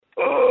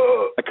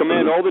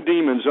command all the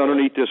demons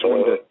underneath this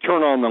one to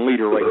turn on the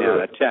leader right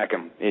now and attack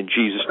him in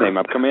Jesus' name.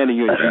 I'm commanding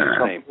you in Jesus'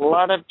 name. The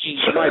blood of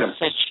Jesus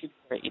sets you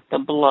free. The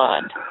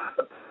blood.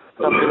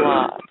 The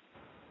blood.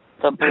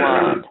 The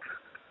blood.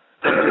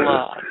 The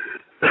blood.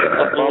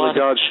 Father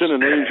God, send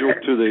an angel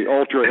to the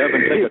altar of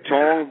heaven, take a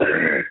tong,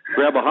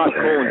 grab a hot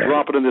coal, and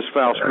drop it in this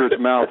foul spirit's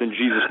mouth in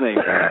Jesus' name.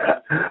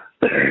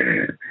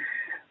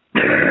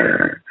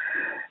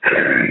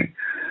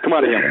 Come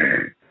out of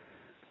him.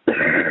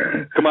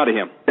 Come out of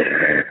him.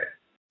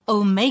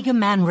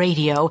 Omegaman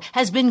Radio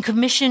has been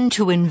commissioned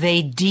to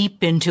invade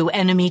deep into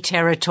enemy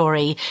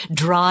territory,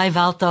 drive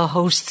out the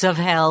hosts of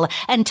hell,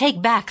 and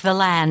take back the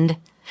land.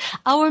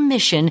 Our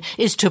mission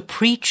is to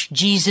preach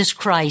Jesus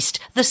Christ,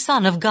 the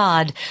Son of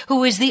God,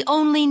 who is the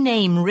only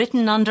name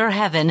written under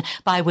heaven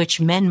by which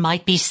men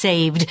might be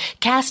saved,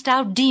 cast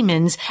out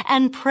demons,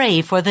 and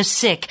pray for the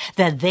sick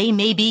that they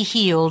may be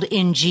healed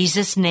in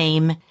Jesus'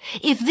 name.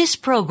 If this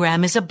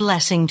program is a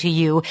blessing to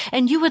you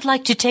and you would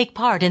like to take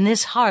part in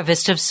this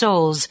harvest of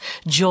souls,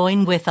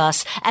 join with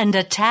us and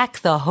attack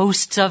the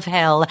hosts of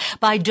hell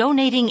by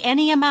donating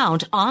any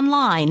amount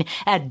online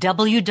at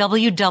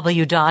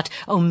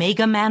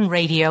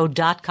www.omegamanradio.com.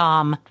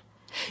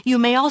 You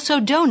may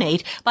also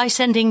donate by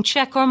sending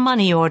check or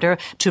money order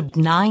to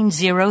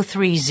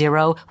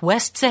 9030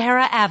 West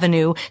Sahara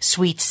Avenue,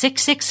 Suite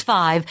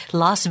 665,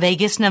 Las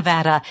Vegas,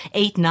 Nevada,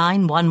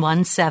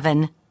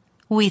 89117.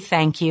 We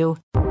thank you.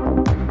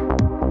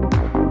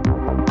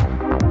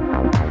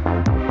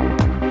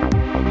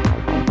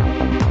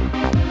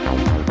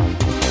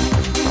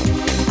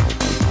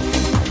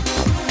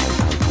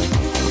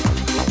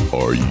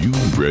 Are you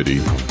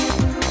ready?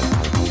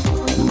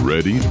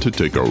 Ready to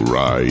take a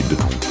ride?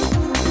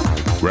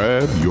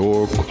 Grab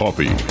your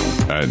coffee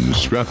and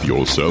strap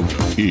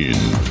yourself in,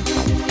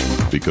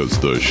 because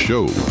the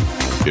show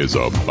is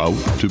about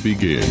to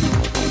begin.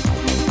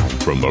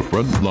 From the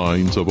front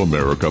lines of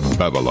America,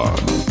 Babylon,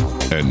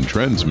 and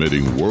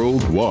transmitting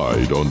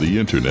worldwide on the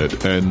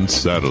internet and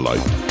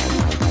satellite,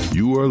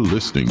 you are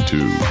listening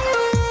to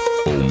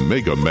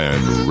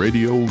Omegaman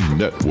Radio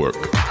Network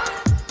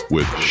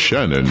with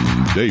Shannon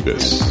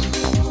Davis.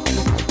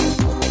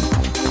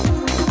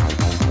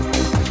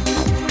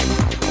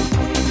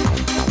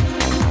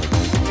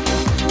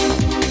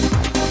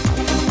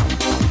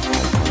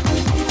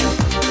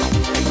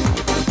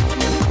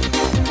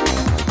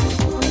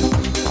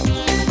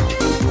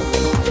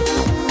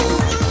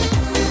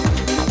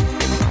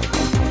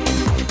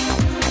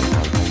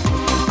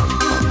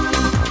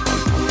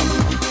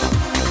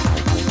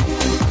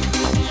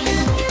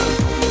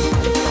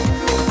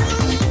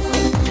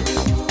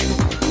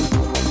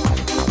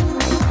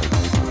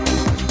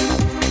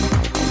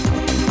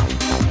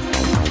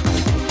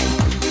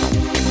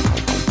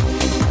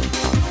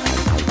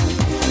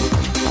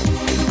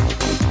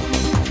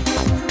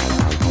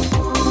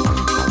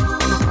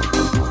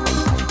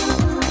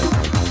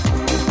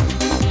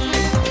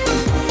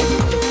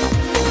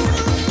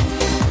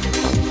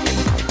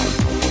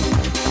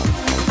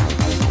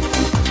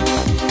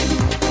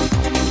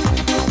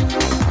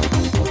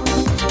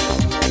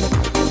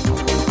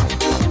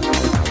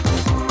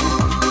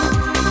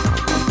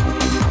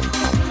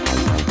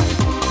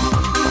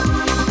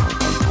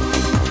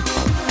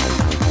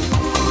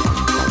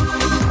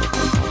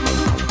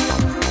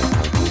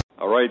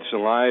 It's a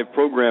live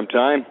program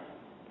time.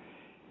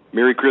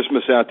 Merry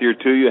Christmas out there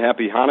to you.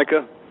 Happy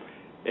Hanukkah.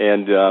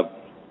 And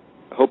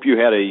hope you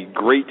had a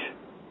great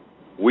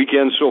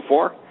weekend so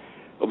far.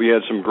 Hope you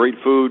had some great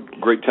food,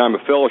 great time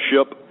of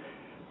fellowship.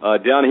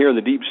 Down here in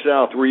the Deep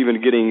South, we're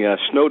even getting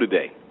snow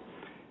today.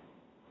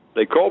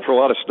 They called for a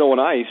lot of snow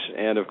and ice,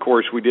 and, of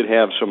course, we did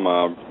have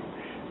some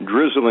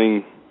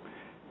drizzling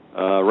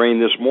rain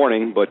this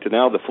morning, but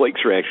now the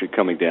flakes are actually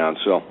coming down.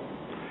 So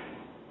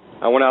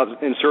I went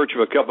out in search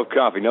of a cup of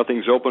coffee.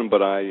 Nothing's open,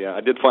 but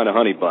I did find a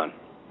honey bun.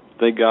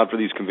 Thank God for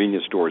these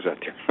convenience stores out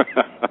there.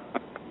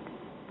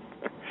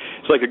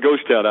 It's like a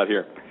ghost town out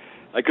here.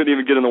 I couldn't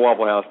even get in the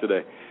Waffle House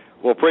today.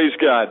 Well, praise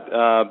God.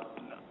 I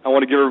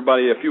want to give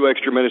everybody a few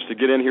extra minutes to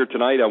get in here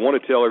tonight. I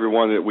want to tell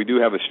everyone that we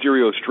do have a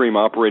stereo stream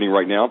operating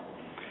right now.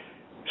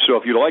 So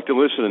if you'd like to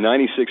listen to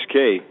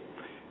 96K,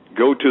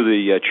 go to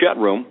the chat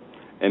room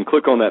and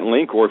click on that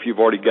link, or if you've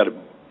already got it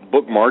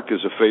bookmarked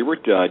as a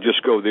favorite,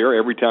 just go there.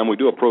 Every time we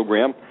do a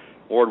program,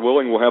 Lord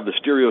willing, we'll have the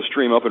stereo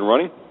stream up and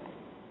running.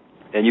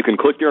 And you can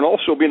click there and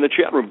also be in the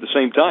chat room at the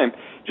same time.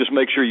 Just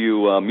make sure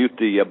you mute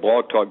the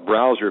Blog Talk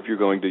browser if you're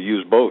going to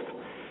use both.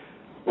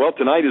 Well,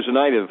 tonight is a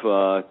night of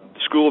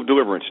School of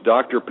Deliverance,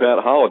 Dr. Pat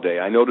Holliday.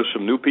 I noticed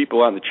some new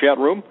people out in the chat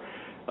room.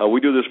 We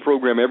do this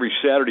program every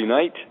Saturday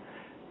night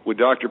with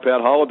Dr.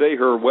 Pat Holliday.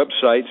 Her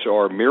websites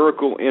are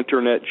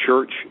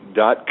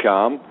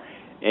miracleinternetchurch.com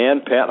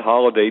and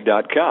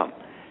patholliday.com.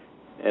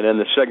 And in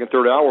the second,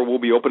 third hour, we'll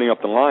be opening up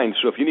the line.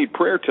 So if you need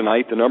prayer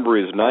tonight, the number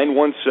is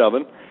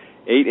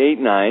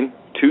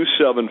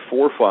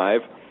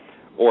 917-889-2745,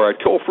 or our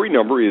toll-free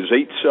number is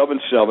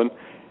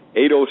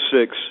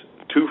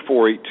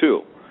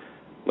 877-806-2482.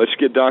 Let's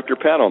get Dr.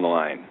 Pat on the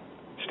line.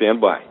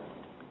 Stand by.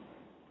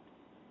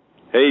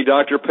 Hey,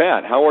 Dr.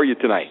 Pat, how are you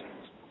tonight?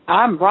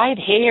 I'm right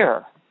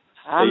here.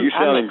 You're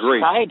sounding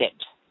great. I'm excited.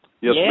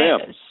 Yes, ma'am.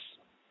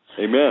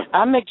 Amen.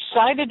 I'm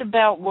excited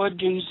about what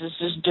Jesus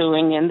is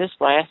doing in this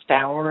last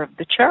hour of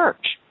the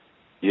church.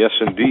 Yes,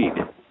 indeed.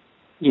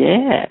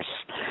 Yes.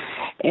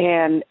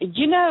 And,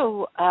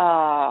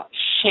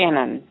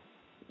 Shannon,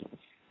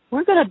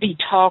 we're going to be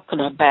talking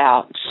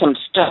about some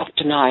stuff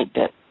tonight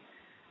that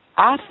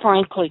I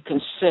frankly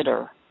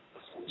consider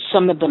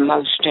some of the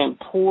most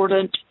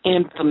important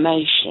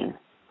information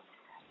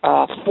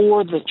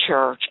for the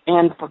church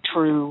and for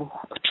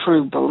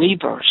true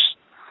believers.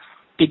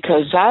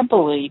 Because I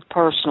believe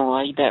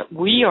personally that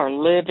we are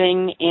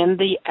living in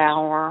the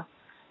hour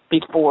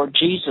before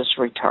Jesus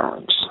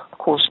returns. Of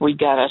course, we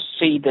got to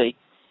see the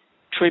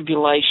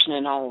tribulation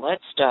and all that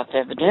stuff,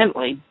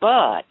 evidently,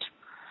 but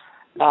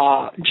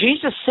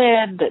Jesus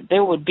said that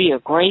there would be a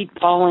great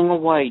falling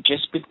away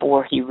just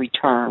before he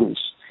returns.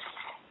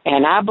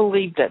 And I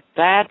believe that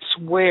that's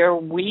where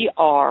we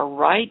are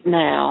right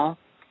now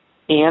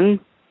in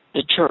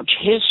the church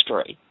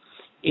history,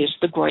 is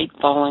the great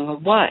falling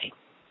away.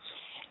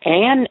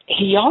 And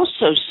he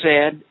also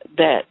said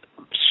that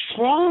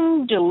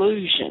strong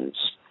delusions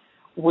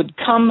would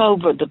come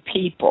over the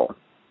people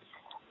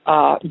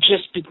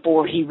just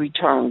before he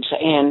returns.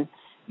 And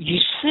you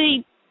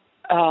see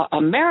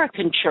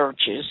American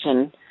churches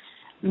and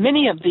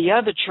many of the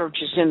other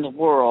churches in the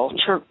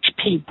world, church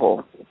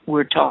people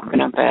we're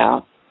talking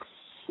about,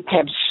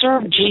 have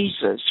served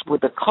Jesus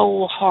with a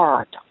cold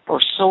heart for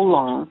so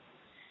long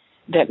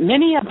that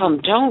many of them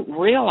don't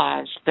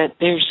realize that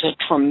there's a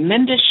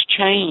tremendous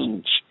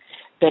change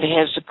that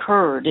has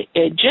occurred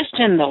just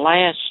in the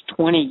last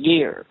 20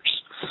 years.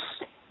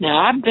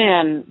 Now, I've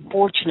been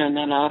fortunate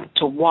enough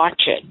to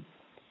watch it,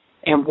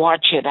 and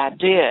watch it I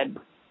did.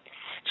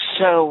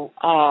 So,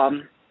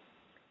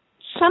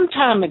 some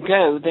time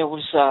ago, there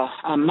was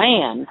a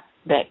man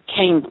that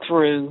came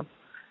through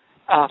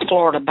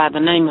Florida by the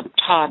name of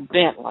Todd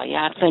Bentley.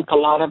 I think a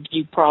lot of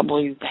you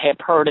probably have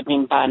heard of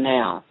him by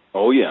now.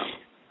 Oh, yeah.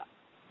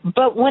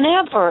 But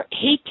whenever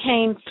he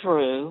came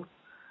through,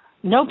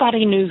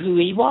 nobody knew who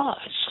he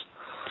was.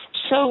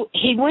 So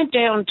he went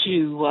down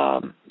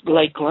to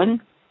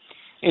Lakeland,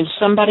 and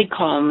somebody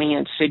called me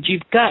and said,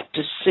 "You've got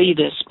to see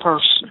this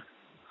person."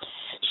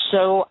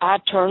 So I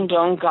turned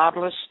on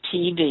Godless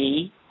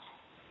TV,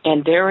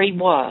 and there he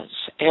was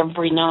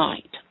every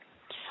night.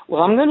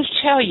 Well, I'm going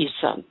to tell you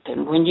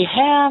something. When you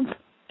have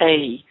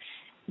a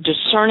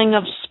discerning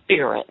of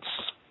spirits,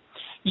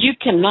 you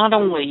can not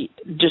only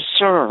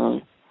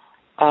discern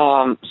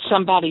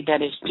somebody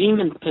that is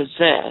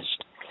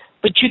demon-possessed,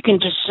 but you can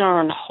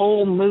discern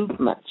whole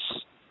movements.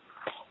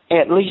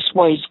 At least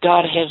ways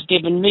God has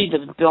given me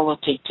the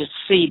ability to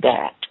see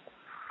that.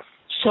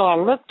 So I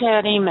looked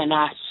at him and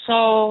I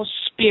saw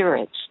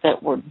spirits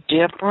that were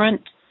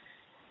different.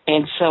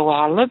 And so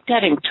I looked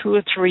at him 2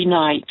 or 3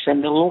 nights,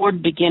 and the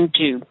Lord began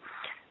to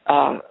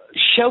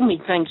show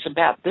me things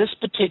about this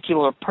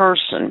particular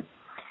person.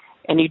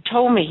 And he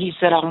told me, he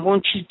said, "I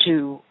want you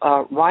to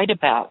write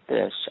about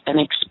this and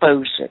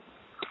expose it."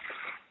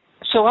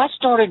 So I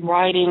started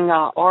writing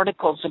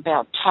articles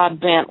about Todd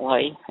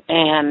Bentley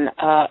and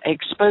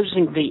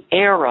exposing the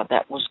era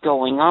that was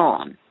going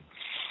on.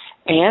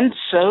 And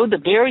so the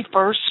very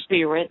first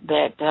spirit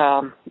that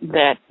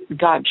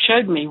God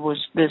showed me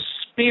was this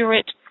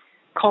spirit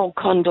called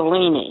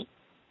Kundalini.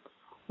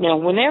 Now,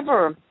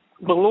 whenever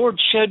the Lord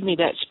showed me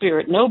that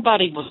spirit,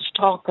 nobody was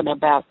talking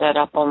about that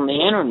up on the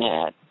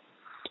internet.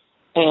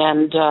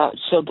 And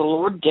so the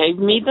Lord gave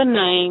me the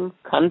name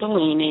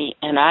Kundalini,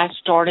 and I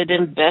started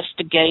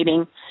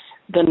investigating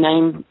the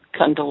name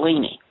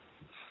Kundalini,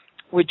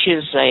 which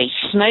is a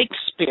snake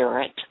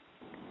spirit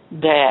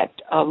that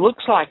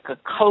looks like a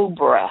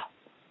cobra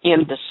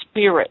in the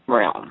spirit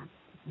realm.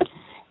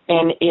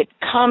 And it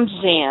comes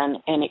in,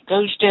 and it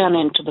goes down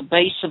into the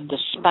base of the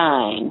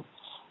spine,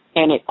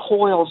 and it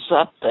coils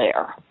up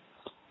there.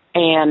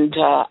 And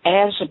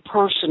as a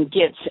person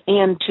gets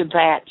into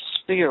that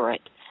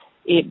spirit,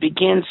 it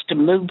begins to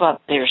move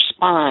up their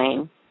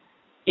spine.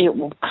 It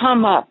will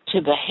come up to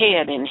the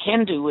head in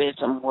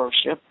Hinduism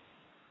worship,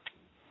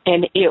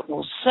 and it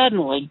will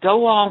suddenly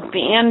go off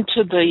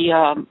into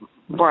the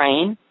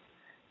brain,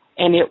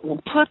 and it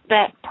will put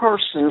that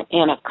person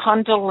in a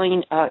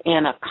Kundalini,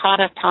 in a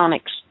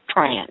catatonic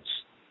trance.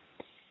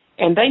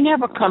 And they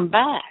never come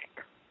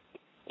back.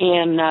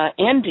 In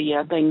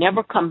India, they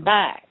never come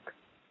back.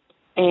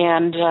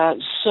 And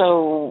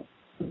so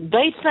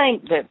they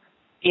think that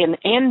in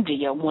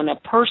India, when a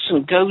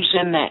person goes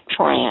in that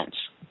trance,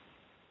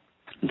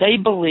 they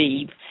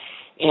believe,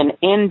 in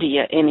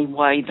India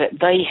anyway, that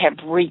they have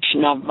reached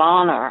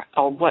nirvana,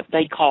 or what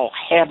they call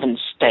heaven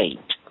state.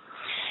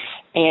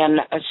 And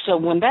so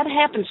when that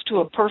happens to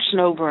a person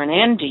over in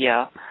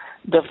India,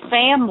 the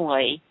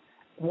family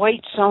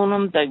waits on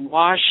them, they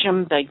wash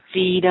them, they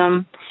feed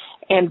them,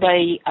 and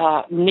they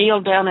kneel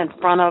down in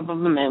front of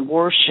them and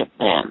worship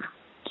them.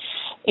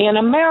 In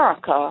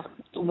America,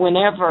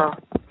 whenever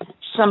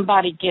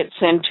somebody gets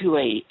into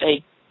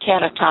a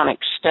catatonic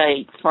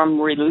state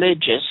from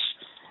religious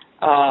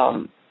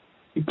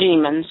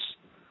demons,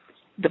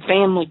 the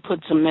family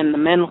puts them in the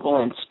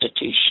mental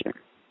institution.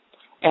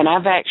 And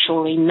I've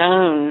actually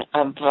known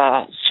of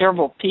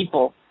several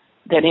people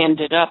that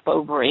ended up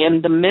over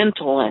in the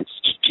mental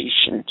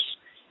institutions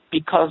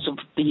because of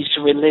these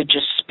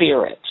religious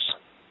spirits.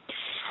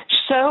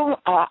 So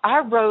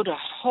I wrote a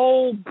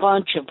whole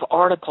bunch of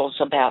articles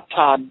about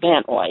Todd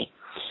Bentley.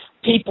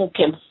 People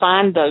can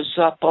find those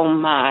up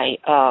on my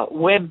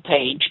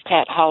webpage,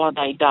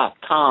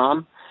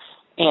 patholliday.com,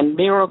 and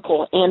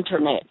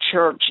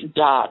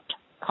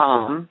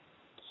miracleinternetchurch.com,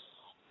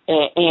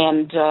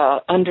 and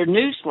under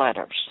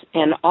newsletters,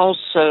 and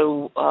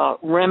also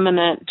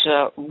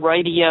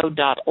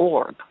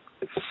remnantradio.org.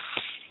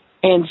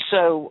 And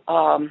so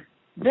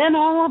then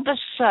all of a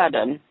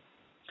sudden,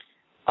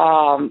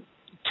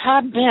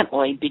 Todd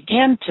Bentley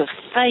began to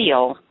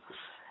fail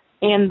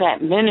in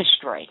that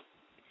ministry.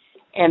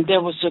 And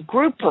there was a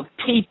group of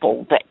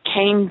people that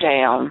came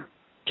down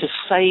to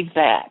save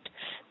that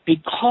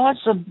because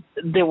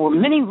there were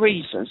many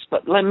reasons,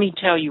 but let me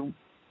tell you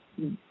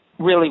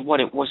really what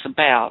it was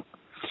about.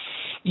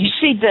 You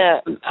see,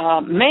 the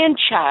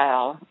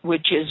man-child,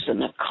 which is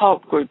an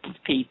occult group of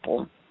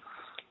people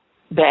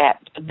that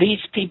these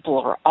people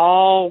are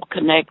all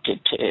connected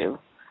to,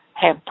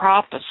 have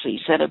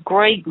prophecies that a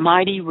great,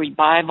 mighty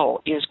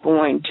revival is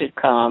going to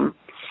come.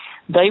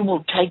 They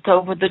will take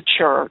over the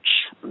church,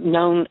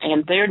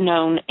 and they're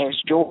known as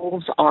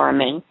Joel's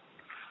Army.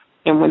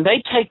 And when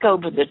they take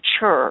over the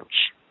church,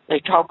 they're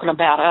talking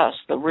about us,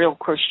 the real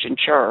Christian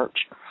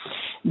church,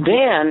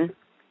 then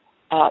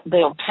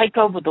they'll take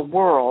over the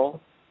world,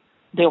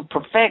 they'll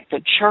perfect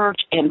the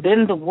church and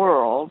then the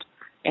world,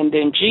 and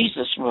then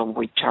Jesus will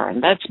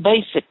return. That's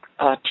basic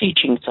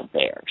teachings of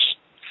theirs.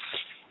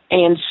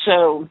 And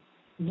so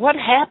what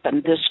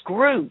happened, this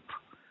group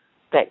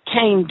that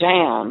came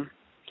down,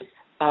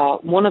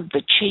 one of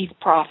the chief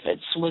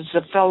prophets was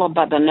a fellow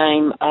by the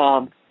name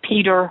of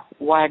Peter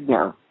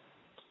Wagner.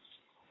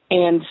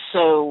 And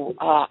so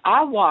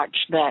I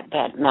watched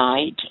that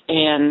night,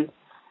 and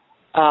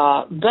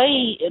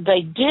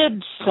they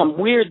did some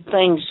weird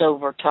things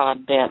over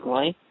Todd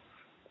Bentley,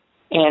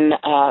 and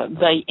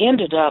they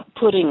ended up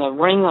putting a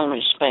ring on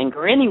his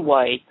finger.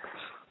 Anyway,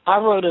 I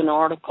wrote an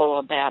article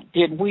about,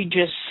 did we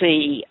just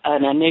see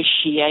an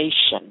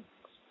initiation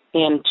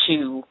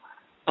into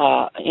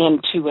a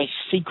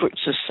secret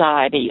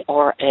society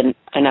or an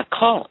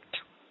occult?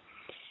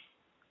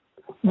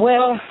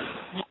 Well,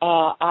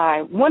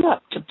 I went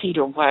up to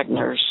Peter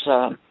Wagner's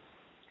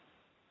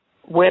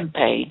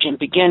webpage and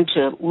began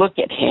to look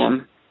at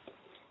him,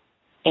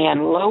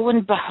 and lo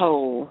and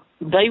behold,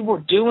 they were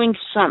doing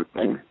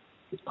something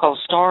called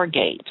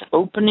Stargates,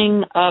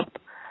 opening up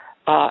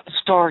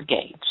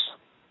Stargates.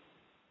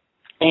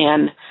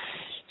 And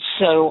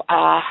so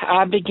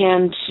I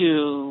began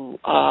to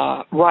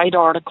write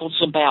articles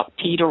about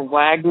Peter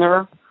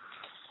Wagner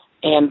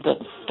and the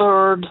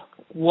third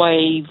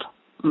wave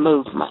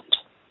movement.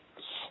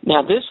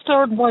 Now, this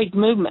third wave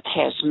movement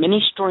has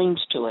many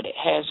streams to it. It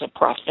has a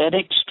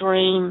prophetic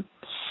stream.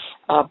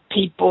 The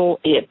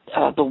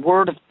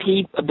word of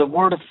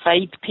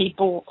faith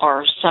people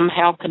are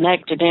somehow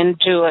connected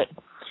into it.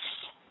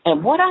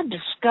 And what I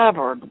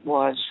discovered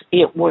was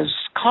it was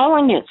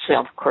calling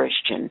itself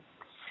Christian,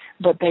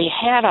 but they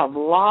had a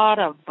lot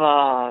of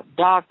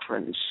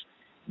doctrines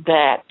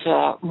that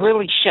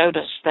really showed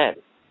us that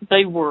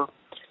they were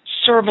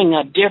serving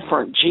a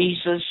different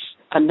Jesus,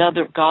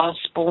 another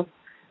gospel,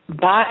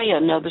 by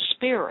another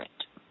spirit.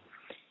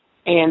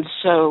 And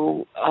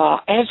so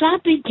as I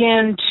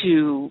began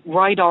to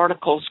write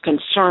articles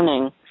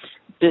concerning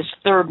this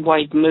third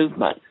wave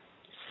movement,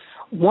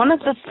 one of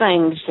the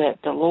things that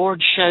the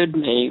Lord showed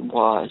me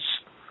was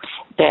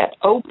that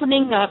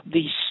opening up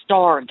these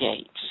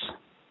stargates,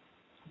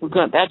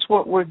 that's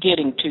what we're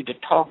getting to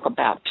talk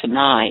about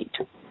tonight.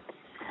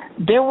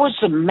 There was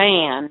a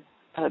man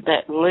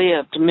that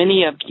lived,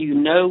 many of you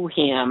know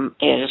him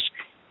as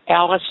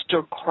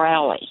Aleister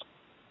Crowley.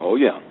 Oh,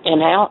 yeah.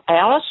 And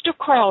Aleister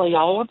Crowley,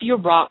 all of your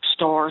rock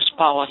stars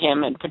follow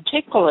him, and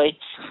particularly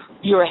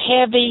your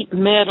heavy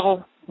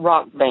metal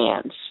rock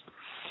bands.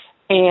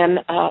 And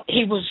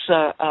he was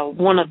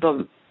one of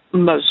the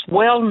most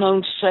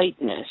well-known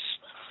Satanists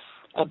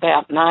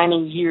about 90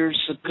 years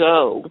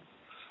ago.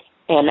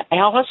 And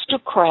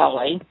Aleister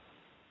Crowley,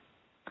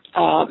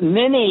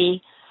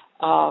 many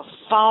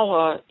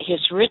follow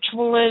his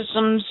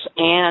ritualisms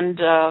and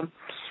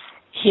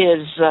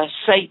his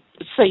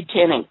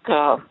satanic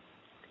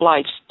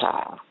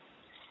lifestyle.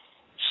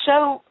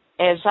 So,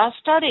 as I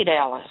studied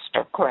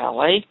Aleister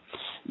Crowley,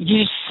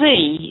 you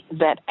see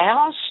that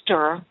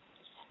Aleister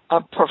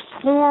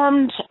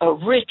performed a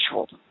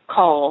ritual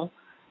called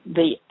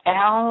the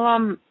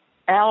Allen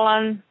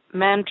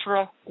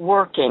Mantra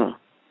Working.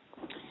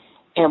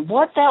 And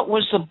what that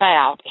was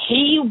about,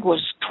 he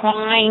was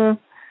trying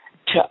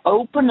to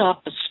open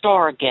up a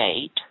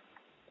stargate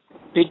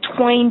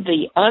between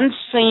the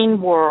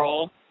unseen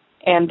world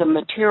and the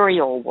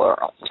material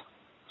world.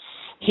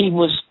 He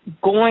was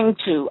going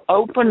to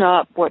open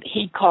up what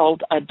he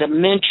called a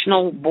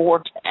dimensional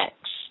vortex.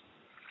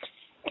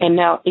 And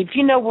now, if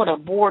you know what a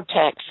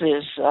vortex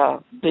is,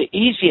 the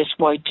easiest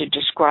way to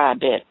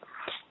describe it,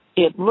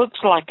 it looks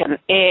like an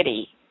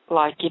eddy.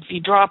 Like if you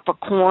drop a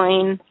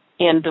coin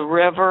in the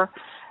river,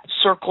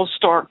 circles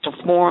start to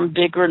form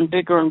bigger and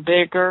bigger and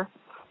bigger.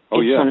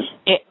 Oh, yes.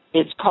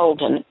 It's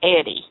called an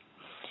eddy.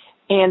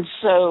 And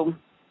so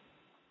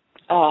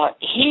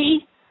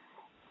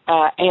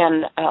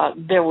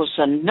there was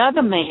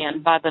another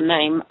man by the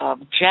name of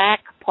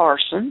Jack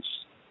Parsons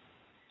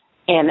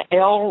and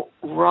L.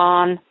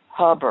 Ron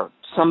Hubbard.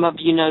 Some of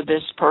you know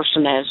this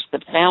person as the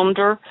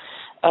founder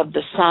of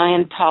the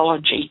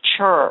Scientology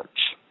Church.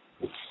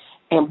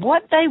 And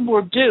what they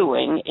were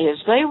doing is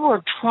they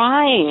were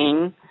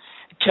trying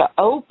to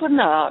open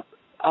up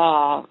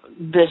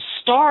the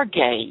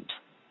Stargate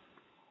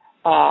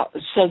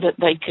so that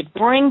they could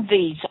bring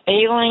these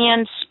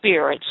alien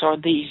spirits or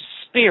these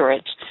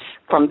spirits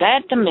from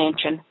that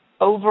dimension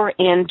over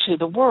into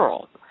the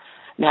world.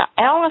 Now,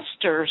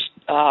 Alistair's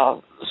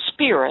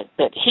spirit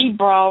that he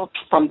brought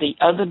from the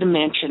other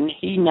dimension,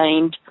 he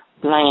named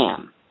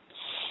Lamb.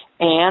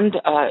 And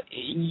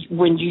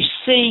when you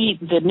see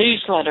the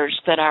newsletters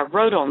that I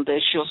wrote on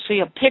this, you'll see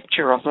a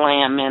picture of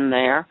Lamb in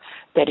there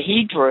that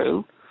he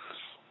drew.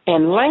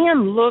 And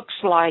Lamb looks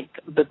like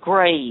the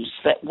Greys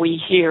that we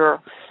hear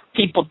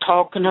people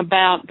talking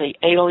about, the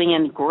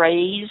alien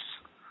Greys.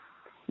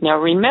 Now,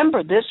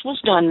 remember, this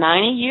was done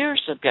 90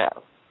 years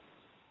ago.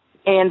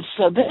 And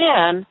so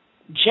then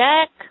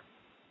Jack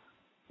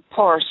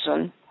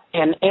Parson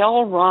and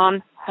L.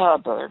 Ron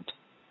Hubbard,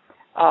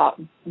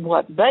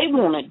 what they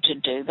wanted to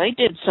do, they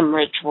did some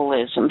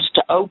ritualisms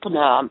to open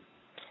up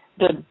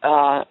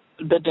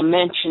the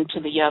dimension to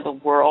the other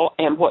world.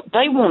 And what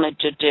they wanted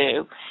to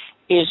do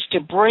is to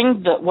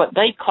bring what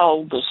they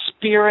called the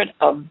spirit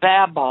of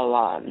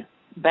Babylon.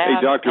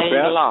 Hey, Dr.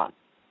 Pat,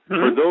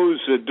 for those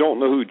that don't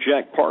know who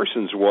Jack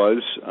Parsons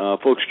was,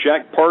 folks,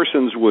 Jack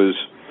Parsons was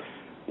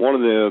one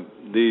of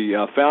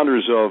the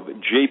founders of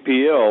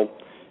JPL,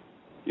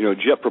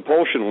 Jet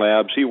Propulsion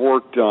Labs. He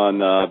worked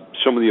on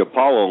some of the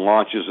Apollo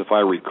launches, if I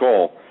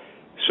recall.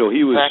 So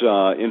he was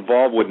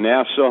involved with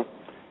NASA,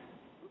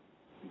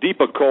 deep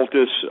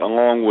occultist,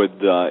 along with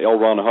L.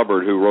 Ron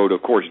Hubbard, who wrote,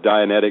 of course,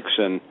 Dianetics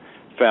and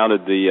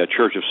founded the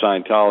Church of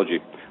Scientology.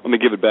 Let me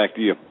give it back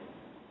to you.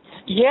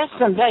 Yes,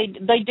 and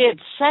they did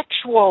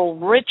sexual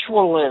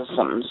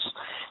ritualisms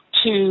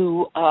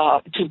to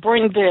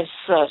bring this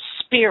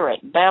spirit,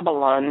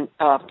 Babylon,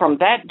 from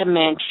that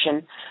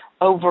dimension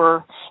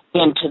over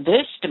into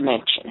this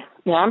dimension.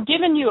 Now, I'm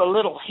giving you a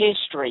little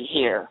history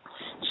here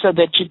so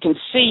that you can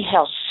see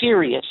how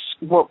serious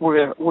what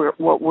we're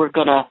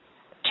going to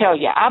tell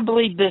you. I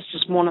believe this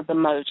is one of the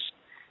most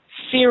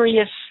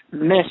serious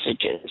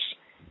messages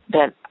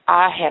that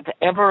I have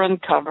ever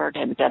uncovered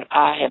and that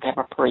I have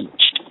ever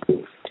preached.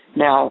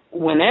 Now,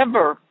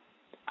 whenever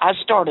I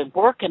started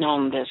working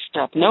on this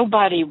stuff,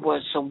 nobody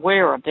was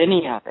aware of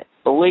any of it,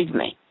 believe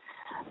me.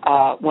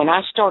 When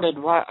I started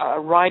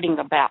writing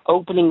about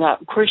opening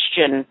up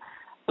Christian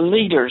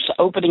leaders,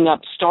 opening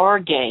up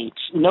Stargates,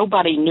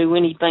 nobody knew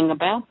anything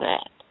about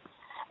that.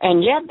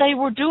 And yet they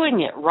were doing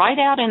it right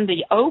out in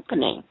the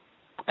opening,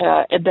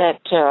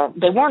 that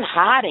they weren't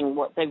hiding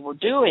what they were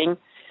doing.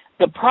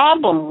 The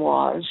problem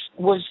was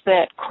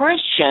that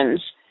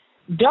Christians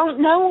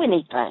don't know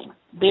anything.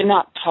 They're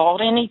not taught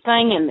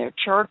anything in their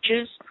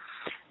churches.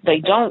 They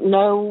don't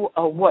know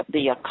what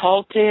the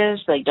occult is.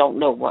 They don't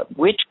know what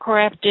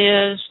witchcraft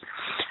is.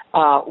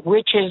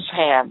 Witches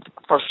have,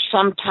 for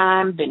some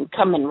time, been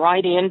coming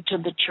right into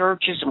the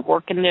churches and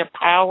working their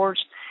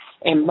powers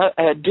and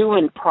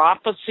doing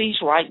prophecies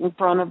right in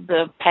front of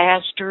the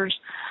pastors,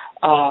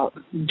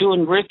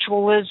 doing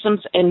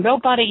ritualisms, and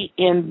nobody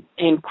in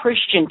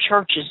Christian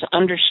churches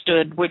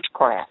understood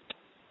witchcraft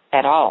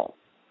at all.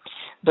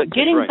 But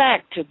getting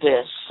back to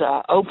this,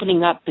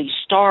 opening up these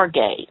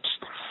Stargates,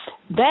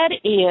 that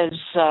is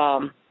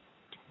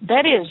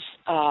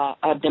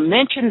a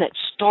dimension that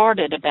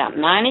started about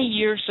 90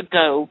 years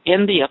ago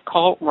in the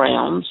occult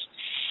realms,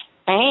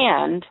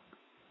 and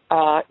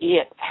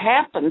it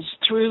happens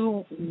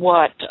through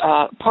what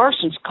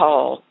Parsons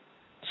called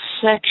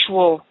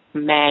sexual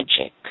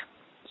magic.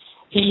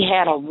 He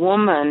had a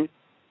woman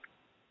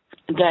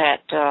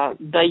that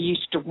they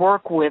used to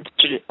work with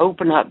to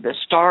open up the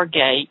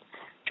Stargate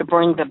to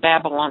bring the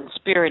Babylon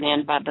spirit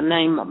in by the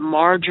name of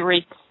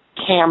Marjorie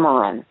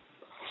Cameron.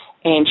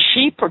 And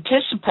she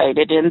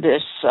participated in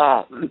this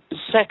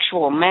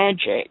sexual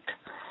magic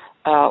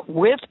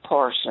with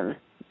Parson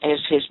as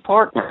his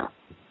partner.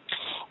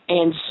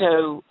 And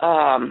so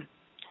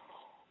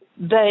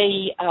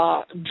they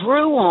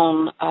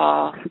drew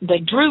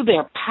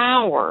their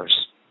powers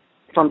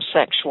from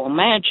sexual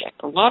magic.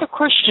 A lot of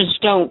Christians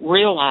don't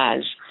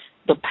realize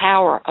the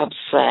power of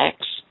sex.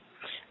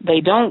 They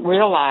don't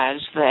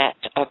realize that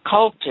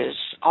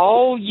occultists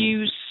all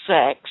use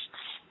sex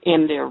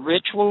in their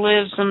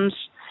ritualisms.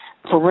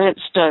 For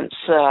instance,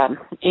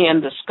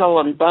 in the Skull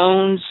and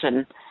Bones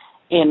and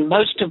in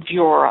most of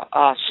your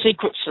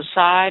secret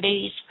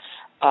societies,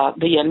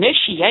 the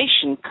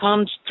initiation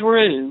comes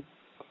through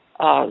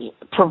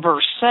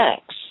perverse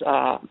sex.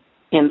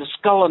 in the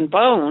Skull and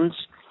Bones,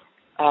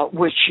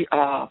 which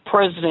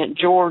President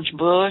George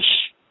Bush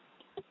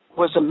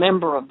was a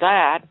member of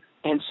that,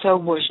 and so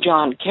was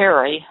John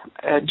Kerry,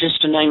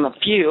 just to name a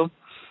few.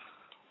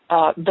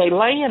 They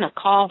lay in a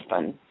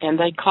coffin, and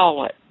they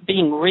call it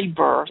being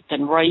rebirthed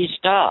and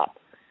raised up.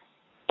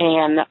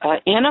 And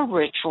in a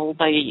ritual,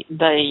 they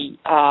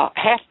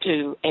have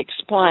to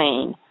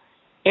explain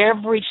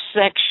every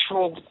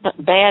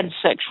bad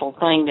sexual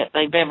thing that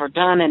they've ever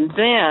done. And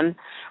then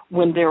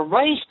when they're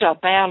raised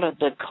up out of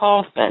the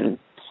coffin,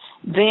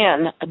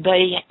 then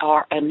they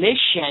are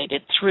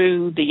initiated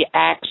through the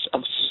acts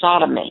of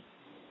sodomy.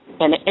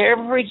 And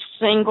every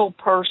single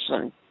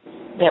person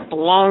that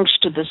belongs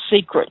to the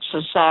secret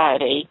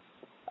society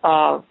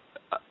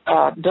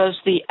does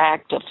the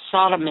act of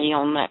sodomy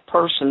on that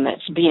person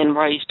that's being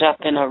raised up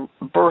in a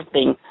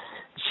birthing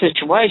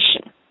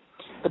situation.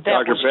 But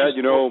that Dr.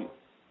 Pat,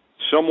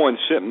 someone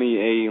sent me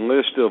a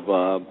list of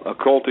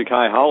occultic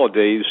high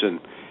holidays, and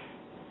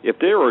if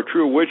they are a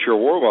true witch or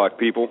warlock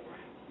people,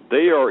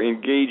 they are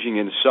engaging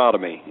in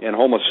sodomy and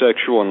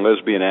homosexual and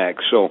lesbian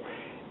acts. So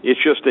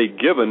it's just a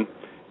given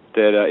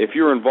that if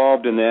you're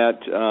involved in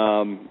that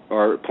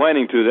or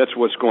planning to, that's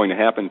what's going to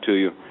happen to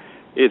you.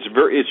 It's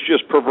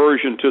just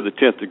perversion to the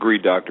 10th degree,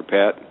 Dr.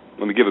 Pat.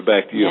 Let me give it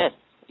back to you.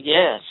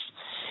 Yes.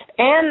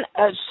 And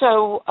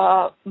so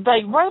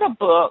they wrote a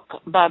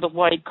book, by the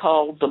way,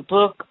 called The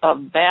Book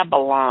of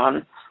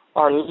Babylon,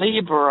 or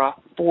Libra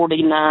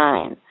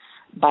 49,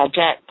 by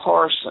Jack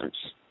Parsons.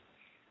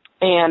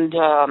 And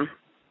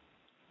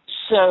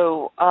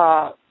so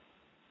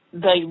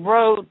they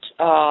wrote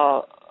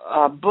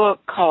a book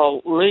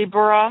called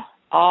Libra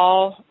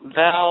All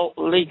Val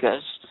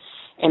Ligas,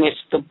 and it's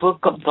the book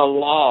of the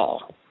law.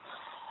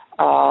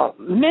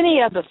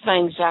 Many other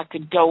things I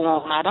could go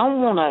on. I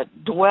don't want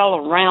to dwell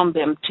around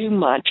them too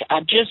much.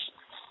 I just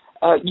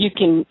you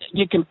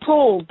can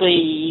pull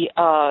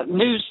the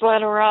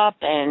newsletter up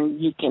and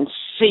you can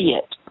see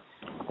it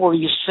for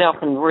yourself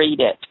and read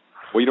it.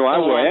 Well, I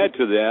will add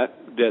to that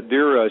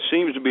there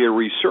seems to be a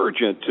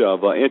resurgence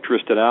of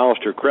interest in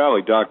Aleister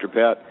Crowley, Dr.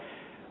 Pat.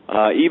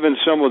 Even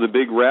some of the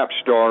big rap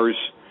stars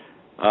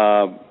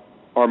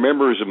are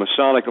members of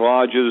Masonic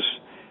lodges.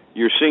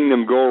 You're seeing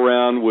them go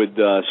around with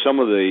some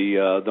of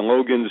the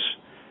Logans.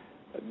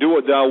 Do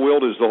what thou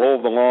wilt is the whole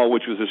of the law,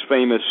 which was his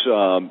famous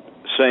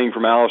saying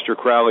from Aleister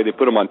Crowley. They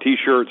put them on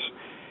T-shirts.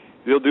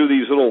 They'll do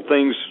these little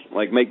things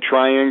like make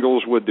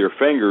triangles with their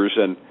fingers.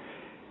 And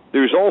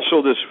there's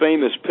also this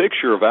famous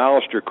picture of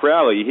Aleister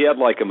Crowley. He had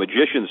like a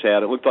magician's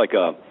hat. It looked like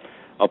a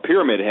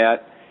pyramid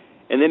hat.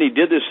 And then he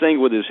did this thing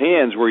with his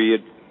hands where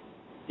he'd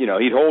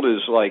hold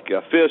his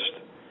fist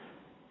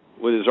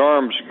with his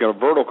arms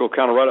vertical,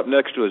 kind of right up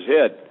next to his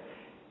head.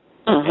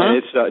 And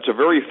it's a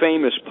very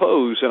famous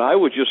pose. And I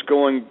was just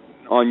going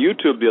on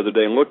YouTube the other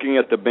day and looking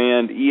at the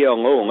band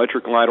ELO,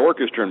 Electric Light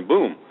Orchestra, and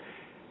boom,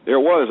 there it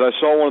was. I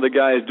saw one of the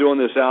guys doing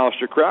this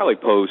Aleister Crowley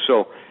pose.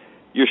 So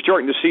you're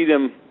starting to see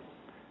them,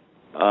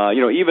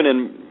 even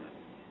in,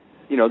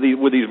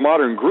 with these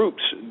modern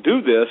groups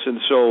do this. And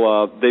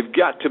so they've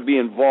got to be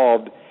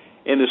involved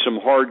into some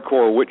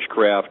hardcore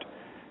witchcraft,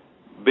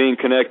 being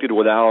connected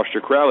with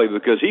Aleister Crowley,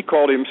 because he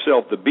called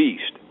himself the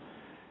Beast.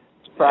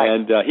 Right.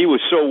 And he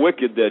was so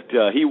wicked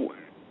that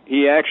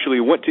he actually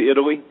went to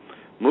Italy.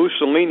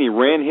 Mussolini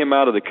ran him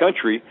out of the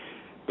country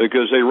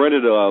because they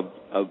rented a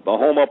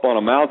home up on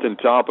a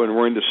mountaintop and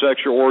were into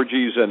sexual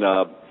orgies and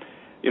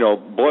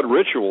blood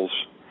rituals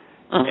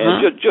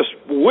and just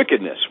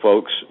wickedness,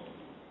 folks.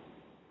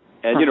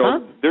 And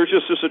there's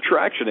just this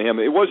attraction to him.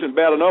 It wasn't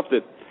bad enough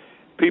that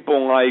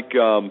people like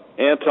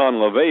Anton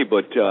LaVey,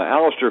 but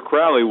Aleister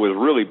Crowley was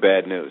really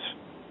bad news.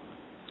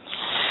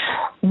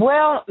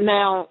 Well,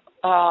 now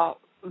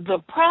the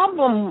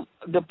problem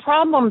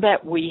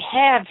that we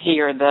have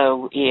here,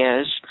 though,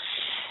 is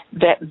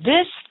that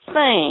this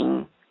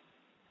thing,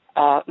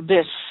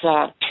 this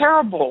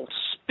terrible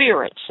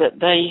spirits that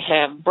they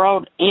have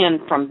brought in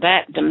from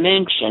that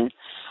dimension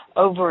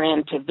over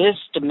into this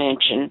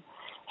dimension,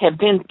 have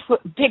been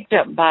picked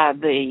up by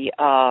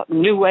the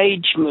New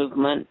Age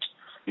movement.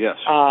 Yes.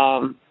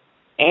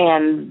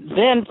 And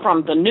then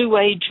from the New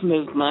Age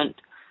movement,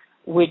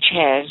 which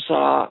has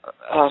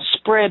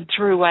spread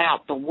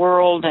throughout the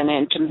world and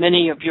into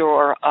many of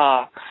your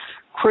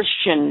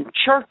Christian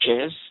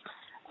churches,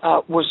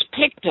 was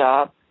picked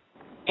up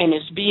and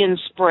is being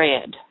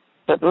spread.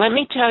 But let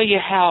me tell you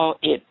how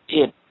it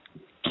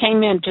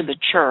came into the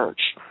church.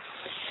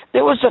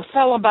 There was a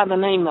fellow by the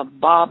name of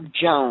Bob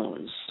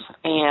Jones,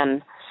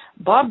 and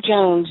Bob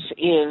Jones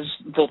is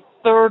the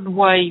Third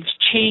Wave's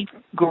chief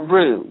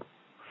guru.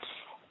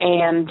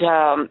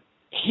 And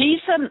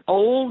he's an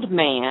old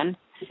man.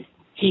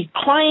 He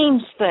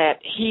claims that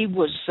he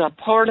was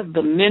part of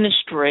the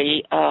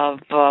ministry of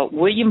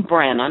William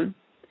Branham.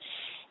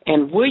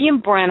 And William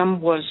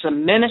Branham was a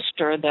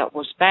minister that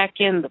was back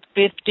in the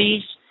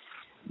 50s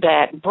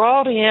that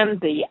brought in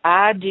the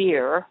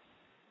idea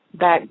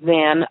back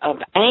then of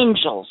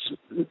angels,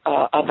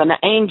 of an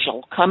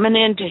angel coming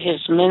into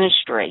his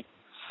ministry.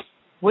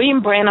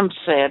 William Branham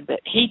said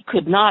that he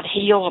could not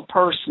heal a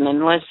person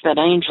unless that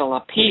angel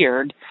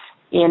appeared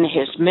in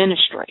his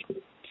ministry.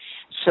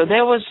 So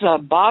there was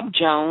Bob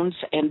Jones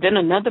and then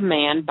another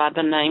man by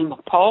the name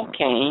of Paul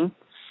Kane.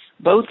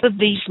 Both of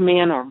these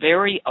men are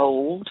very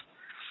old,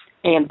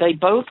 and they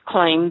both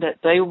claim that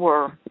they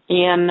were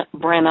in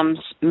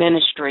Branham's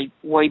ministry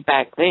way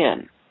back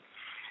then.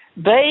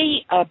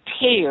 They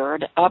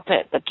appeared up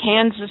at the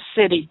Kansas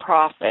City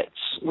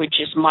Prophets, which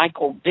is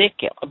Michael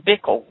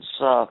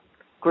Bickle's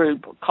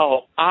group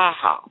called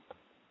IHOP,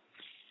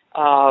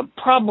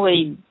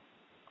 probably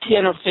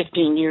 10 or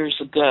 15 years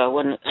ago.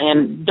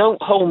 And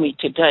don't hold me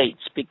to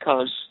dates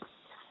because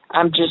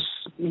I'm just,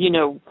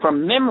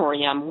 from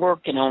memory, I'm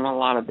working on a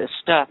lot of this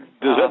stuff.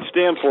 Does that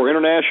stand for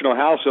International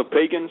House of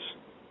Pagans?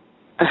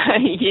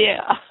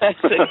 Yeah,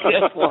 that's a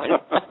good one.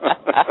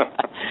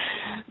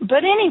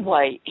 But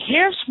anyway,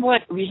 here's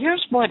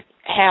what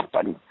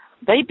happened.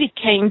 They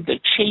became the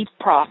chief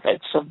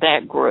prophets of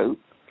that group,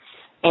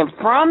 and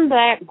from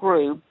that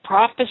group,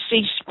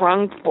 prophecy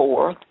sprung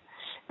forth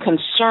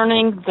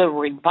concerning the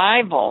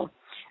revival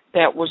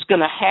that was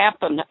going to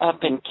happen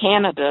up in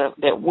Canada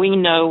that we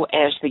know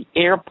as the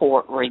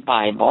airport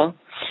revival.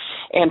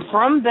 And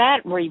from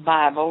that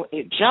revival,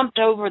 it jumped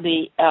over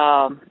the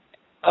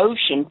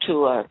ocean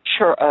to a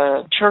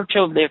church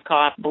over there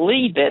called, I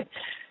believe it,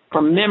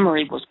 from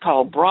memory, was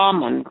called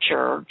Brahman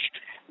Church.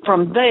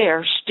 From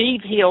there,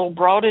 Steve Hill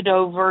brought it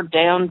over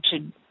down to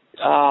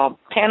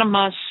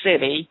Panama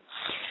City,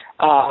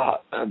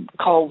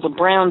 called the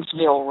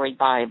Brownsville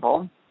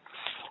Revival.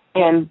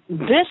 And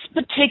this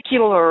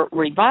particular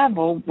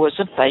revival was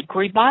a fake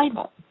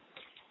revival.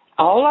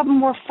 All of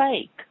them were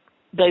fake.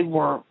 They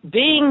were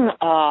being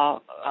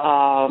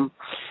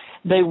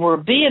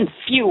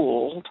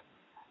fueled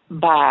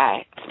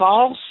by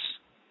false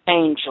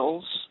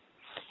angels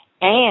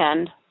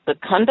and the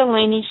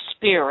Kundalini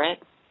spirit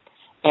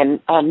and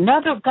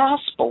another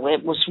gospel.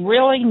 It was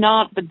really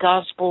not the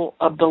gospel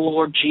of the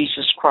Lord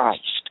Jesus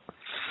Christ.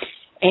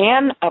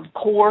 And, of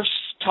course,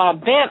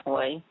 Todd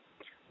Bentley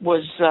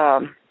was,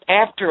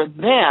 after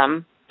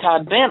them,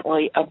 Todd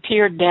Bentley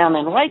appeared down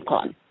in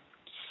Lakeland.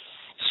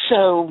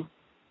 So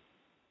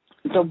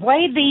the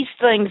way these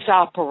things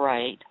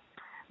operate,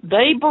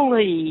 they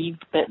believe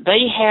that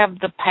they have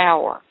the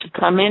power to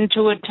come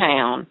into a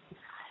town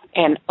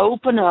and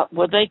open up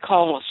what they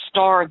call a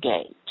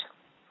Stargate.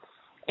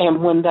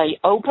 And when they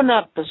open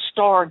up the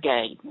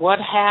Stargate, what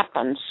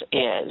happens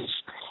is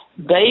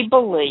they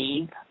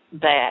believe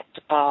that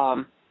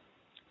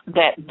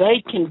that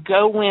they can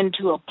go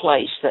into a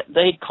place that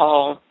they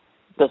call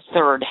the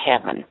third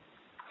heaven.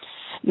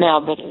 Now,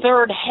 the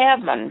third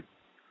heaven,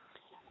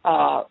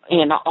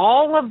 in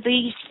all of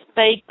these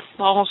fake,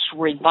 false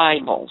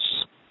revivals,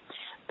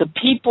 the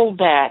people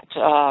that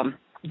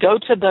go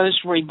to those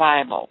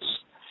revivals,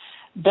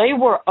 they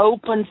were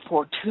open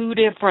for two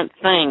different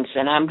things,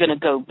 and I'm going to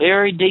go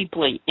very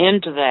deeply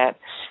into that.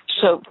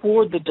 So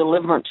for the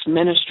deliverance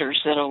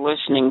ministers that are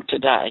listening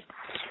today,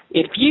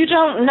 if you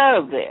don't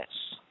know this,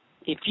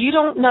 if you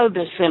don't know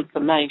this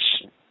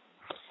information,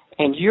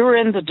 and you're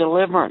in the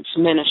deliverance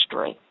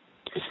ministry,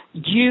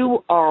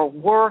 you are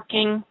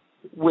working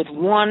with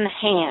one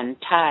hand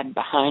tied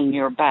behind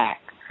your back,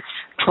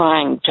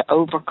 trying to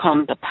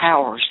overcome the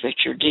powers that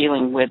you're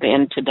dealing with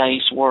in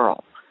today's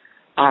world.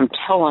 I'm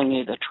telling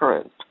you the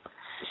truth.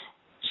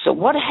 So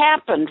what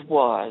happened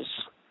was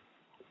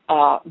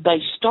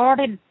they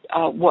started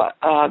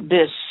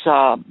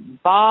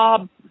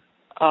Bob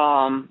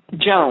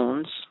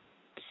Jones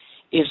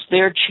is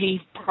their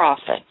chief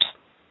prophet.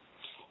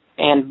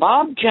 And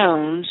Bob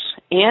Jones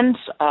ends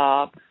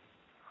up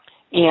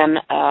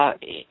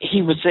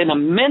he was in a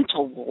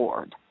mental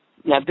ward.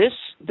 Now this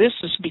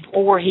is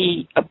before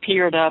he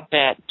appeared up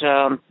at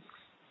the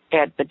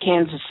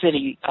Kansas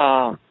City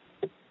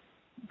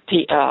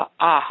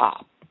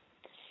IHOP.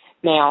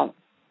 Now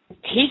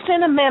he's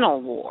in a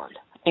mental ward,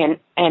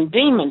 and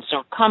demons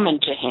are coming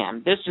to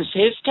him. This is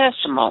his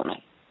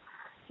testimony.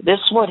 This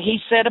is what he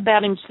said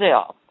about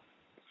himself.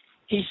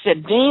 He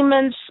said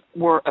demons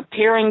were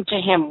appearing to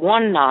him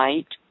one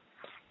night,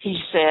 he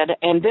said,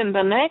 and then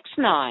the next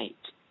night,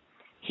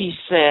 he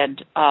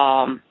said,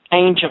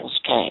 angels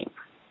came.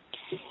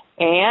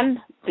 And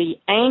the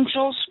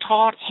angels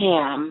taught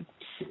him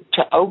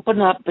to open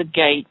up the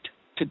gate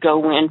to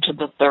go into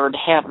the third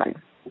heaven.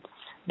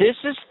 This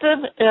is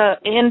the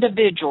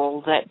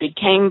individual that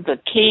became the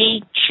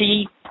key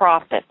chief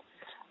prophet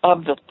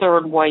of the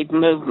third wave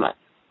movement.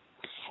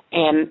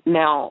 And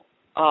now,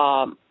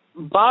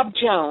 Bob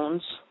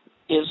Jones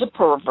is a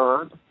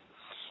pervert.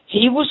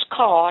 He was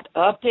caught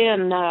up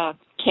in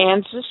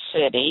Kansas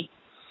City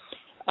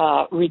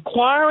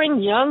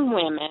requiring young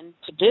women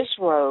to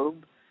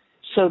disrobe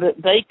so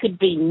that they could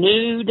be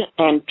nude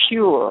and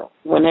pure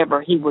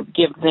whenever he would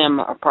give them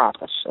a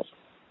prophecy.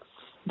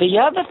 The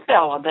other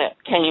fellow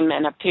that came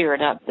and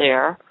appeared up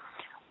there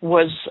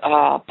was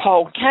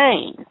Paul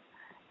Kane.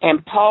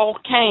 And Paul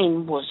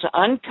Kane was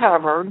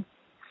uncovered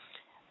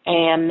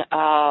and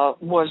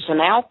was an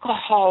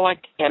alcoholic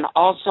and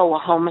also a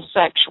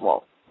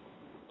homosexual.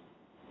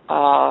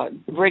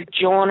 Rick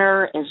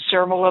Joyner and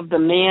several of the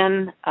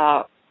men,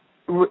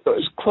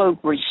 quote,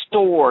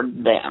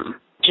 restored them,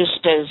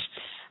 just as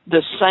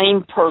the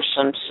same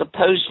person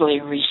supposedly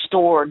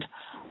restored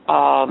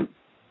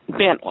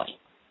Bentley.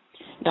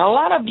 Now, a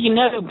lot of you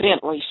know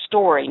Bentley's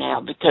story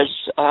now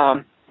because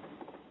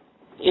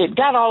it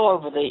got all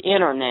over the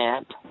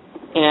internet,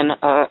 and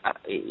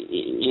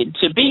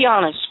to be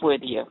honest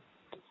with you,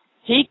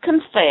 he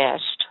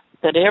confessed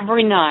that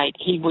every night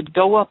he would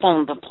go up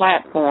on the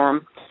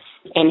platform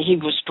and he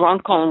was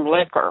drunk on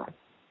liquor.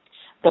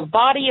 The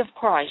body of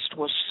Christ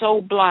was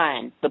so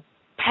blind, the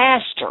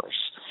pastors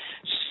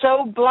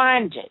so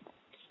blinded.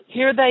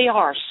 Here they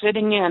are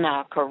sitting in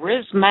a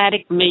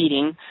charismatic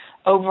meeting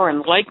over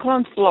in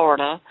Lakeland,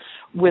 Florida,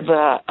 with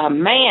a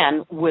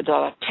man with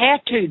a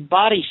tattooed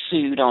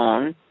bodysuit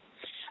on,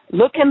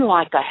 looking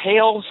like a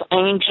Hell's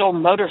Angel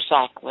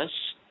motorcyclist,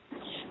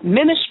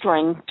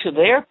 ministering to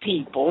their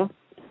people,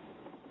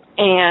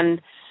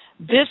 and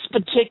this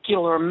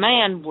particular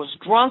man was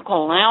drunk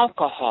on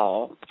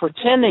alcohol,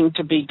 pretending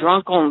to be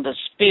drunk on the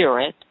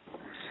Spirit,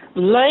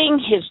 laying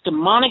his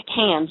demonic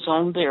hands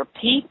on their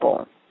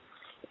people,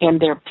 and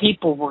their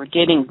people were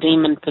getting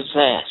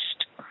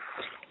demon-possessed.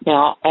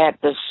 Now, at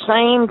the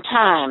same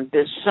time,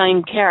 this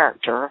same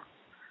character,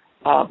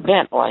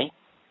 Bentley,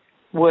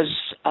 was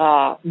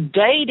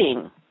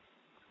dating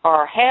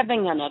or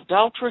having an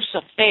adulterous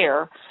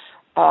affair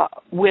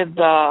with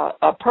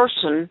a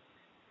person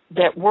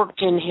that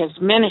worked in his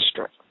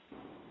ministry.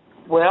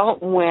 Well,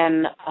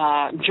 when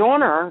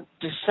Joyner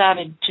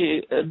decided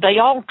they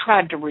all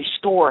tried to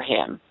restore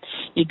him.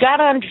 You got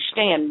to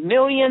understand,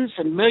 millions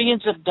and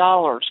millions of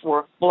dollars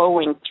were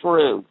flowing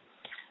through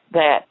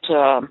that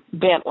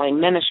Bentley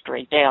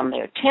ministry down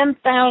there.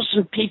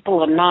 10,000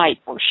 people a night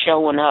were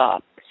showing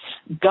up.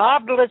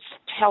 Godless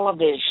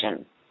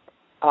television.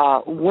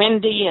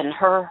 Wendy and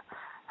her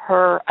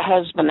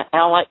husband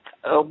Alec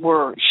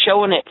were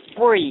showing it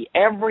free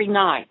every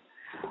night.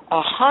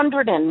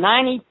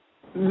 190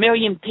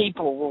 million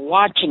people were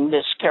watching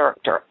this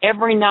character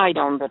every night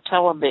on the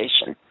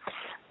television.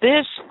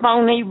 This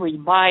phony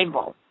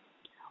revival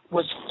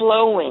was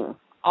flowing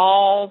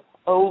all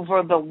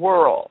over the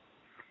world.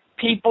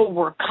 People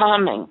were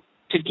coming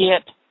to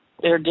get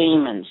their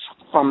demons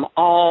from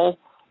all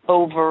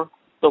over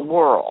the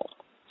world.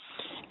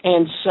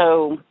 And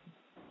so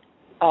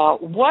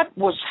what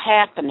was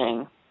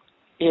happening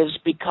is,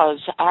 because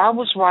I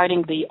was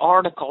writing the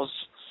articles,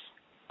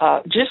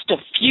 just a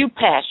few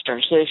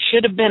pastors, there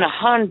should have been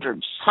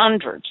hundreds,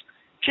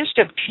 just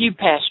a few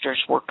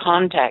pastors were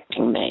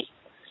contacting me.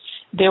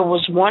 There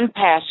was one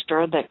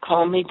pastor that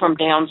called me from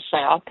down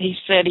south. He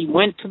said he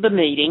went to the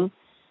meeting,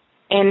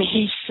 and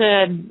he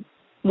said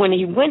when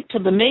he went to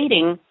the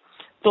meeting,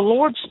 the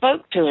Lord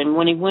spoke to him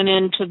when he went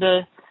into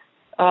the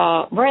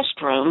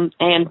restroom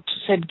and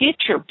said, "Get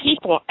your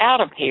people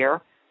out of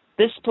here.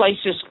 This place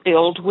is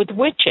filled with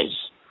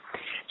witches."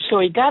 So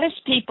he got his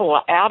people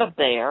out of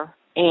there,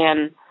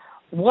 and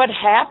what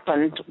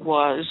happened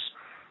was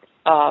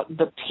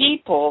the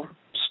people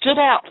stood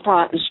out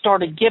front and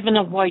started giving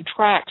away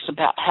tracts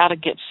about how to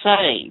get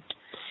saved.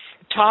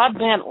 Todd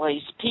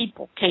Bentley's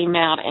people came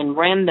out and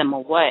ran them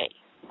away.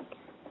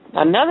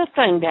 Another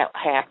thing that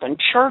happened,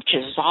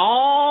 churches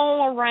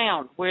all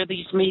around where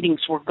these meetings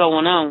were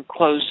going on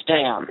closed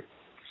down.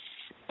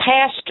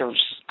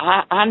 Pastors,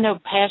 I know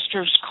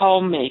pastors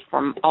call me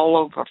from all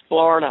over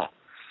Florida,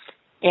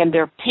 and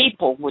their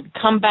people would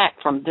come back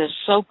from this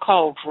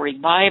so-called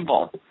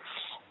revival.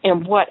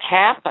 And what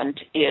happened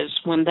is,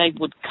 when they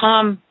would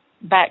come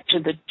back to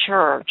the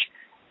church,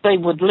 they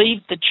would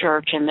leave the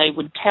church and they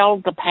would tell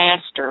the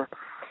pastor,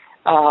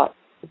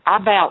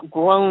 "I've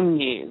outgrown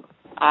you.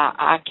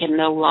 I can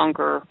no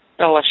longer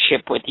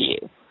fellowship with you."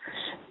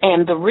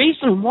 And the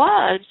reason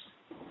was,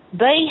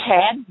 they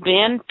had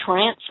been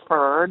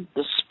transferred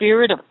the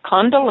spirit of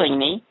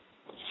Kundalini,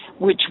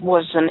 which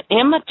was an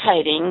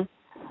imitating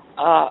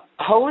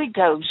Holy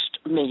Ghost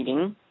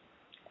meeting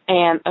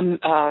and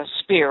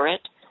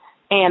spirit,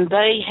 and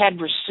they had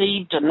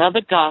received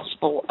another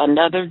gospel,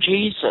 another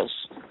Jesus,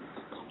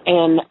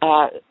 and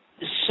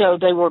so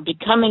they were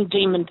becoming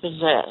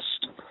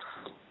demon-possessed.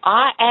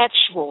 I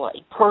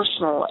actually,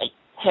 personally,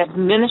 have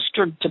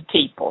ministered to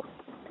people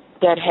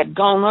that had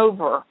gone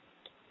over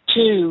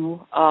to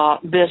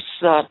this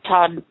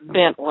Todd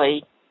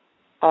Bentley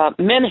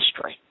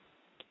ministry.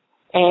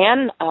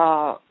 And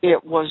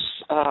it was,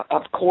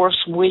 of course,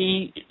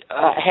 we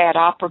had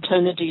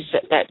opportunities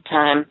at that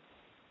time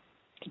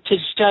to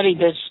study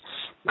this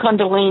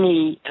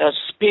Kundalini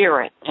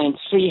spirit and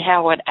see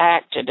how it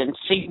acted and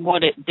see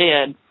what it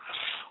did.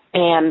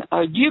 And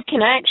you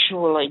can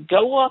actually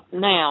go up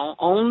now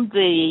on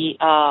the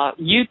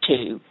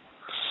YouTube,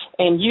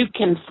 and you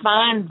can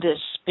find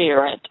this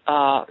spirit.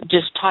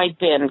 Just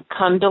type in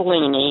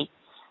Kundalini,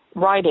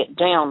 write it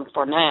down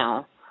for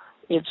now.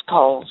 It's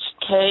called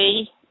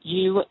Kundalini,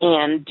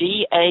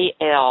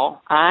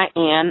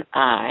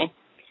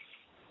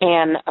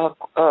 and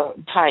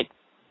type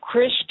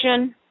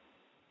Christian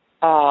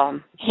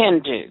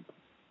Hindu,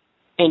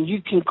 and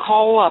you can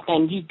call up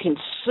and you can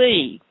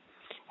see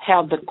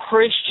how the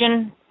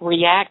Christian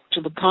react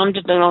to the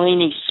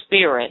Kundalini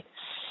spirit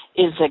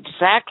is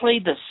exactly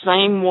the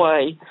same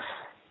way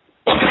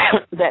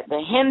that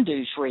the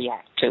Hindus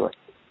react to it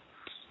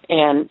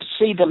and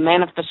see the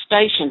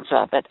manifestations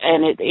of it.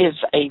 And it is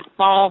a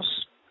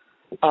false,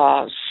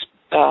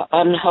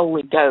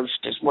 unholy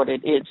ghost is what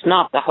it is,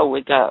 not the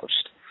Holy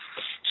Ghost.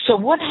 So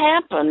what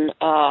happened,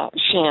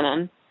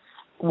 Shannon,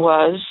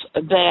 was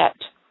that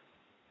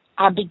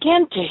I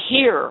began to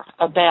hear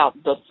about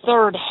the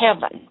third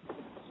heaven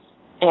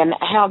and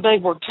how they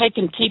were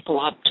taking people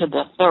up to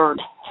the third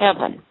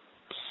heaven.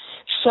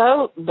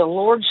 So the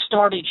Lord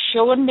started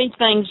showing me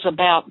things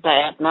about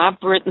that, and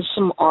I've written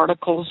some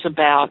articles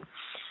about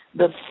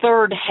the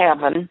third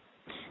heaven,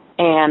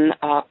 and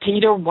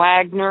Peter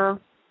Wagner,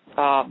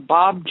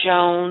 Bob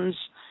Jones,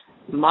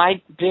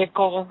 Mike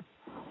Bickle,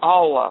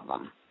 all of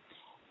them.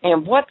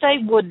 And what they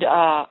would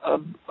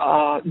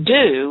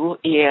do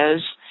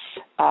is,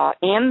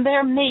 in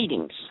their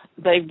meetings,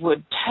 they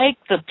would take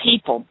the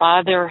people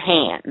by their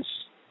hands.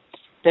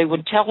 They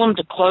would tell them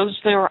to close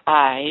their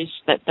eyes,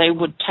 that they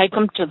would take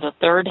them to the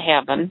third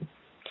heaven.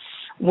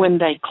 When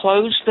they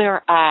closed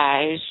their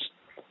eyes,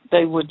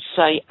 they would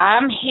say,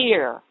 "I'm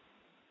here.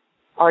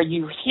 Are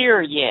you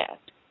here yet?"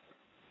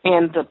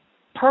 And the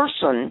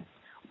person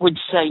would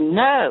say,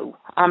 "No,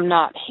 I'm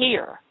not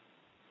here."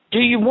 "Do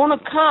you want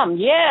to come?"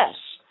 "Yes."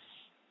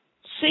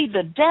 See,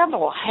 the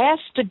devil has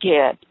to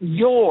get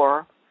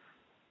your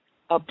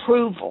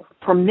approval,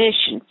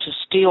 permission to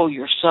steal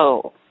your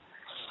soul.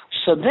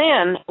 So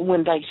then,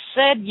 when they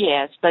said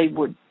yes, they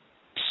would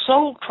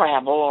soul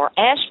travel or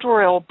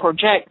astral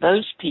project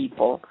those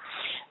people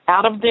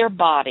out of their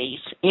bodies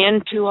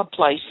into a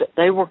place that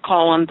they were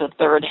calling the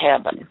third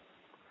heaven.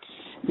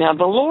 Now,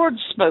 the Lord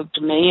spoke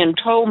to me and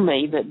told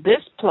me that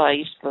this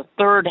place, the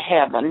third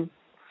heaven,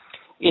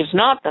 is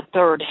not the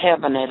third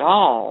heaven at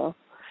all,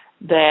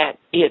 that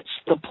it's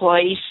the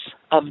place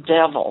of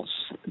devils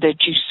that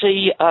you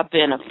see up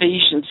in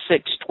Ephesians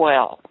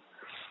 6:12.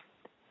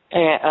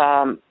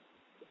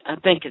 I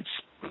think it's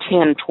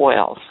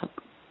 10:12.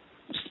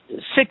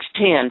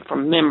 6:10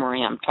 from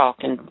memory, I'm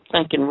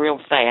thinking real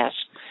fast.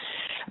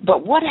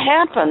 But what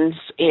happens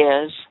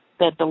is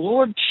that the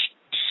Lord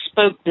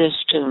spoke this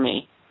to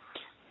me.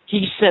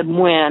 He said,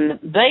 when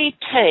they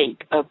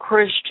take a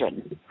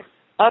Christian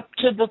up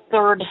to the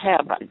third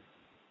heaven,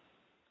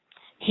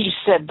 he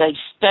said they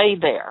stay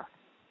there,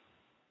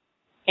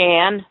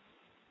 and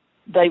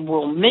they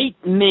will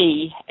meet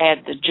me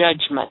at the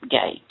judgment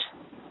gate,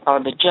 or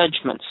the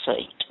judgment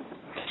seat.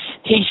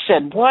 He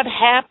said what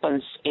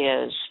happens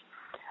is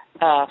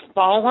a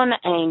fallen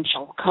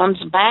angel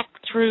comes back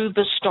through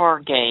the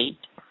Stargate,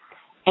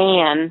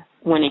 and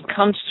when he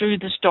comes through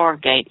the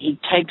Stargate, he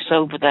takes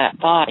over that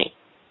body.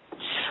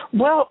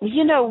 Well,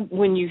 you know,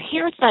 when you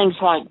hear things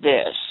like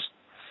this,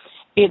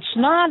 it's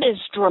not as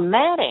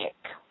dramatic,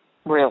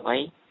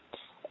 really,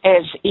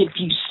 as if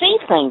you see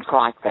things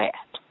like that.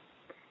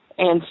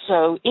 And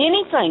so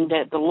anything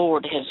that the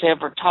Lord has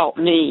ever taught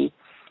me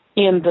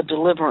in the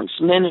deliverance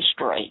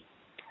ministry,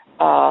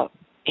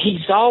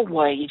 He's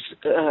always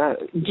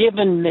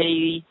given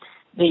me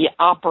the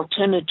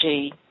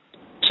opportunity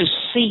to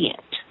see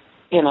it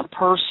in a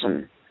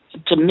person,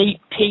 to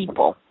meet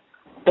people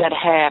that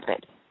have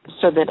it,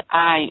 so that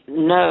I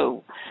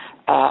know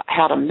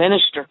how to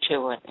minister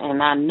to it,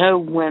 and I know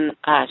when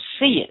I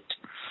see it.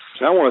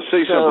 I want to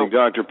say something,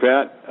 Dr.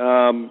 Pat.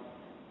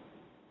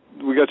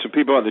 We got some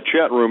people in the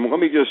chat room. Let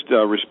me just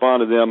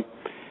respond to them.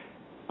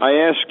 I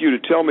ask you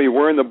to tell me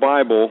where in the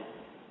Bible,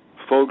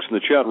 folks in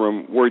the chat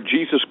room, where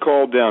Jesus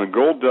called down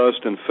gold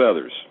dust and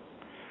feathers.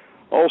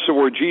 Also,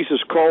 where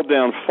Jesus called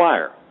down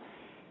fire.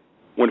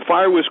 When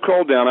fire was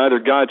called down, either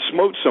God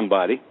smote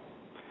somebody,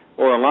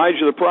 or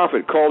Elijah the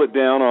prophet called it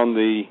down on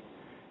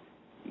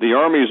the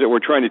armies that were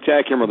trying to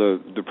attack him, or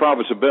the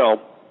prophets of Baal.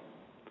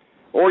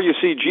 Or you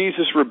see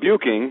Jesus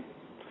rebuking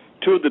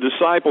two of the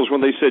disciples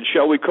when they said,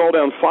 "Shall we call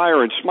down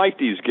fire and smite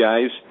these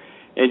guys?"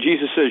 And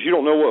Jesus says, "You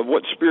don't know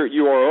what spirit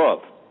you are of."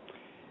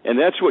 And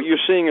that's what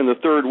you're seeing in the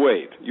third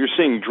wave. You're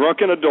seeing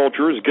drunken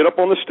adulterers get up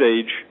on the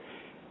stage,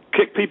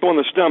 kick people in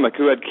the stomach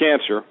who had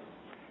cancer,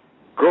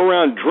 go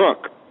around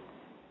drunk,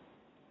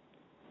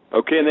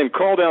 okay, and then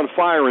call down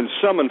fire and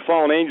summon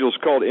fallen angels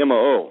called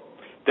MO.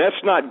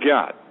 That's not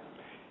God.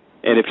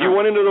 And if you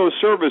went into those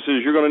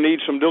services, you're going to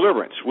need some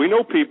deliverance. We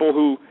know people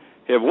who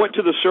have went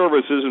to the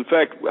services. In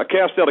fact, I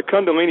cast out a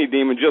Kundalini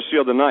demon just the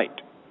other night.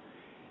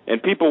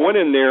 And people went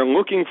in there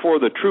looking for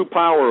the true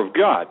power of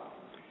God.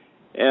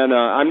 And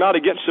I'm not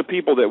against the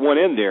people that went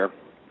in there,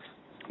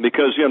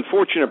 because the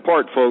unfortunate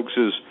part, folks,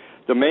 is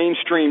the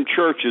mainstream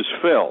church has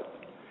failed.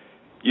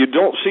 You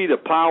don't see the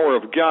power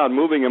of God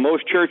moving in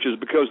most churches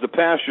because the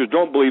pastors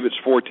don't believe it's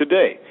for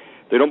today.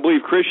 They don't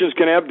believe Christians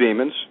can have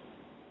demons.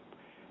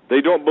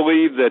 They don't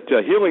believe that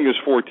healing is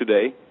for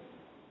today.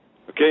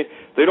 Okay?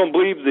 They don't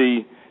believe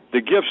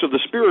the gifts of the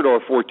Spirit are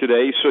for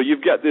today. So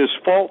you've got this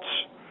false,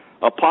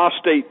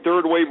 apostate,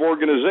 third-wave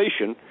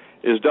organization,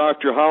 as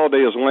Dr.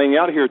 Holliday is laying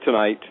out here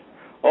tonight,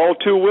 all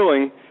too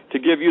willing to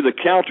give you the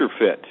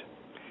counterfeit.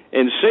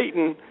 And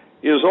Satan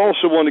is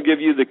also going to give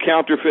you the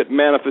counterfeit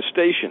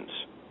manifestations.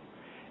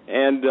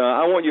 And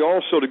I want you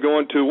also to go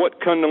into what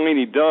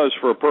Kundalini does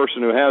for a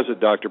person who has it,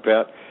 Dr.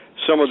 Pat,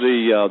 some of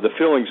the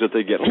feelings that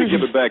they get. Let me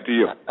give it back to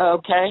you.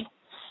 Okay.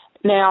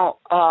 Now,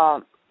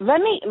 let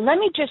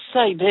me just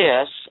say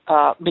this,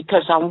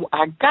 because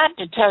I got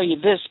to tell you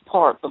this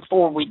part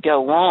before we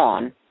go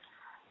on,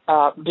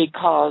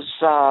 because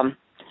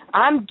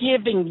I'm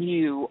giving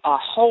you a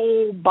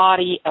whole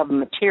body of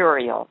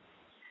material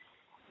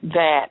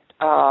that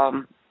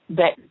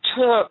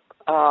took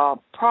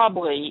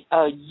probably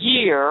a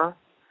year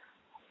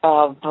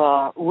of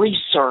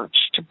research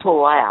to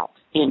pull out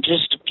in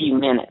just a few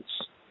minutes.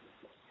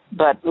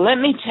 But let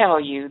me tell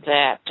you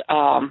that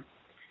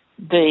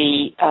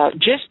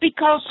just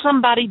because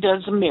somebody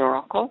does a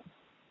miracle,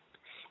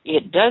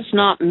 it does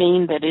not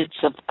mean that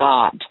it's of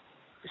God.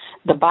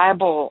 The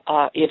Bible,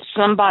 if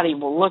somebody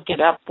will look it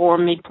up for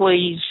me,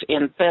 please,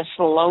 in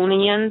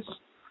Thessalonians,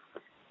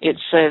 it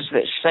says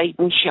that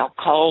Satan shall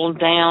call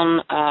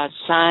down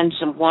signs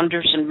and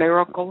wonders and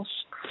miracles.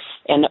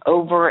 And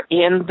over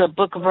in the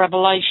book of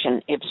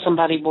Revelation, if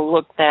somebody will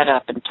look that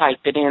up and type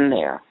it in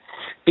there.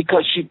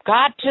 Because you've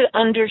got to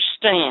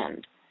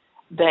understand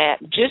that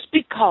just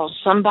because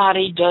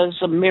somebody does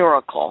a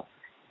miracle,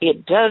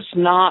 it does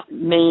not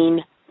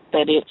mean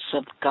that it's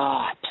of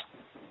God.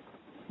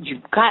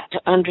 You've got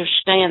to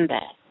understand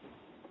that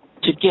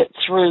to get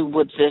through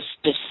with this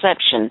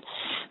deception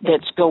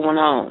that's going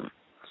on.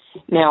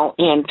 Now,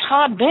 in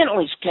Todd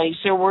Bentley's case,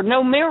 there were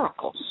no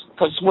miracles,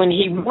 because when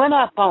he went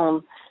up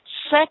on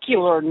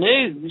secular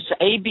news,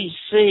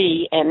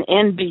 ABC and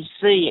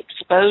NBC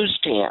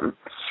exposed him,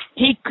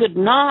 he could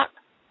not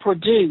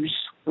produce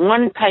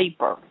one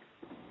paper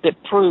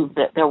that proved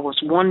that there was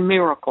one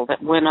miracle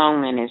that went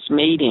on in his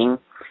meeting.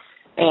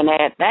 And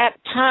at that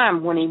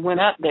time when he went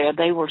up there,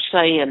 they were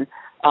saying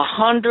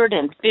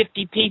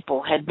 150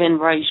 people had been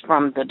raised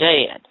from the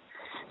dead.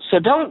 So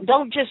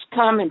don't just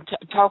come and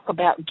talk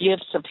about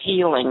gifts of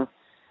healing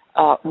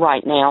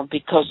right now,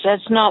 because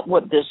that's not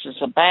what this is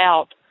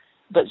about.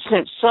 But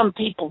since some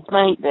people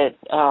think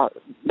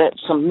that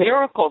some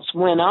miracles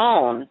went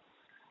on,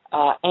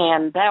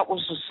 and that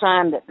was a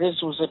sign that this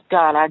was of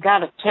God, I got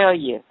to tell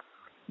you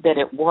that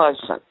it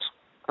wasn't.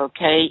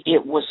 Okay,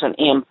 it was an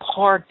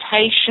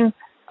impartation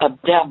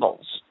of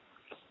devils.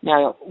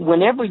 Now,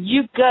 whenever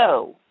you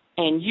go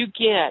and you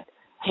get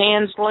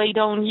hands laid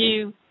on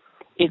you,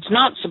 it's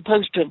not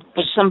supposed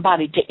for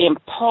somebody to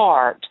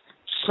impart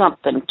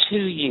something to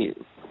you.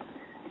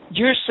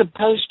 You're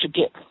supposed to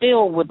get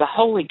filled with the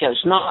Holy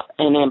Ghost, not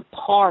an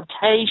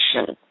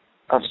impartation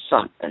of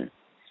something.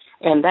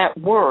 And that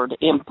word,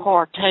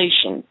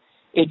 impartation,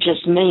 it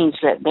just means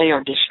that they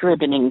are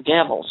distributing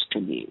devils to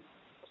you.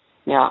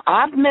 Now,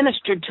 I've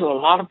ministered to a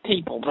lot of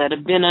people that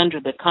have been under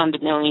the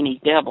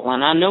Kundalini devil,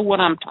 and I know what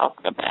I'm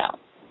talking about.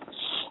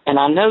 And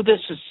I know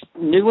this is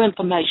new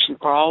information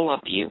for all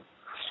of you.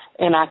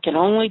 And I can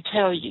only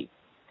tell you,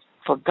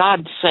 for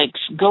God's sakes,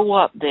 go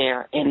up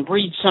there and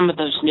read some of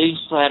those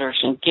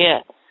newsletters and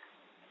get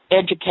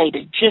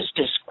educated just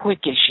as quick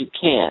as you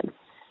can,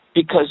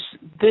 because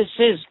this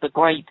is the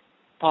great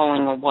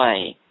falling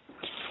away.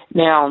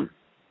 Now,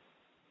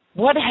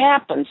 what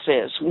happens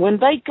is when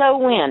they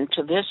go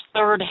into this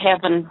third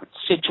heaven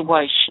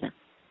situation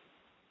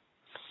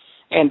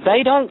and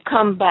they don't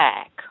come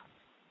back,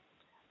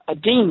 a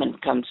demon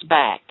comes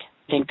back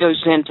and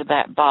goes into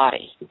that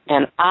body,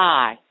 and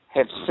I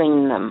have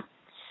seen them.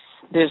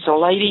 There's a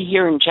lady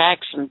here in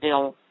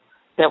Jacksonville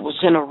that was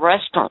in a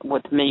restaurant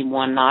with me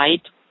one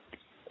night,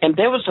 and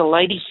there was a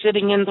lady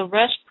sitting in the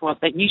restaurant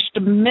that used to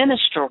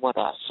minister with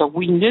us. So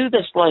we knew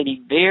this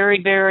lady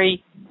very,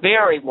 very,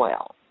 very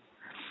well.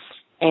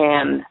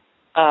 And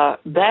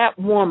that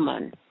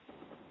woman,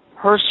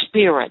 her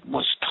spirit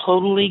was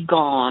totally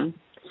gone.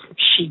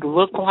 She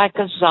looked like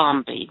a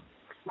zombie.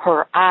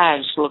 Her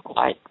eyes looked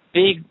like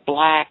big,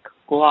 black,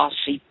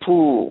 glossy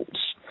pools.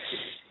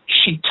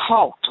 She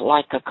talked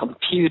like a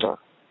computer,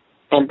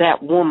 and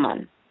that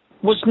woman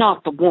was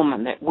not the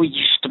woman that we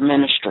used to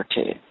minister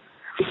to.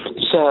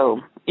 So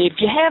if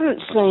you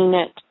haven't seen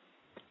it,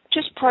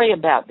 just pray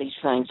about these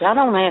things. I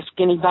don't ask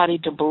anybody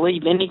to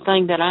believe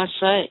anything that I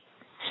say,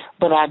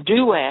 but I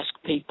do ask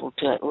people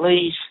to at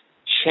least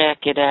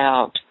check it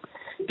out,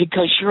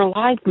 because your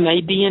life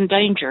may be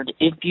endangered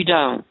if you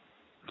don't.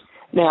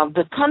 Now,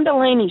 the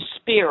Kundalini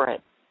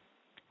spirit,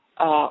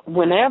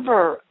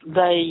 whenever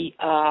they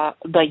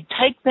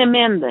take them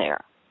in there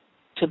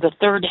to the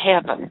third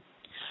heaven,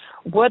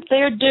 what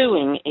they're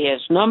doing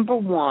is, number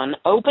one,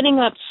 opening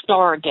up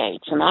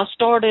Stargates. And I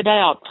started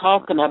out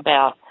talking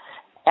about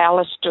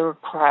Aleister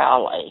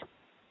Crowley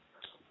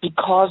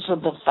because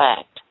of the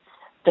fact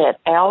that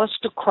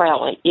Aleister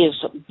Crowley is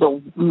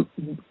the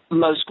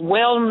most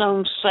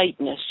well-known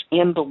Satanist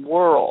in the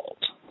world,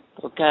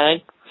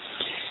 okay?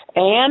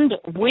 And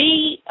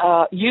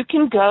you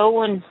can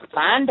go and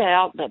find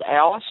out that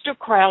Aleister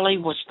Crowley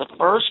was the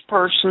first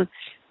person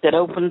that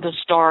opened the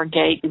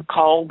Stargate and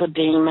called the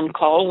demon,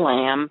 called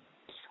Lamb.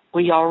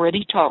 We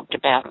already talked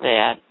about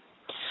that.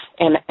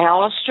 And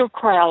Aleister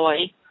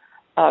Crowley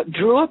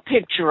drew a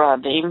picture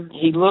of him.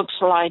 He looks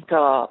like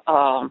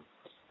a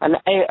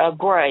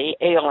gray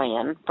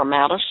alien from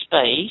outer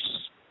space.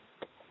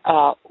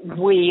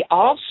 We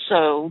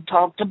also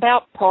talked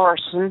about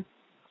Parson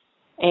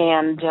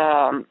and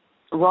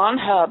Ron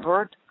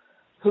Hubbard,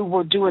 who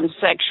were doing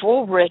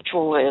sexual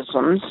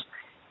ritualisms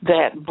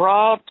that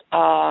brought,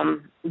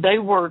 they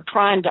were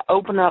trying to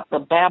open up the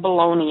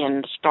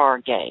Babylonian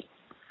Stargate.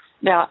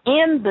 Now,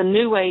 in the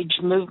New Age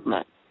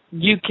movement,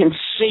 you can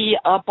see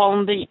up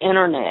on the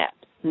internet,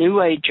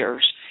 New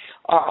Agers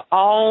are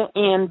all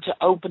into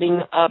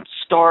opening up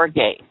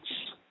Stargates,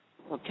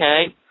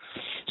 okay?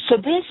 So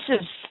this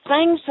is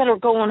things that are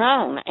going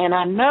on, and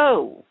I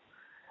know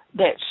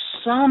that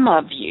some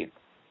of you,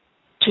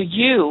 to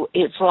you,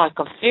 it's like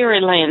a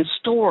fairyland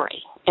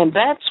story, and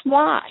that's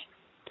why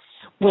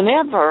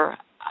whenever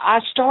I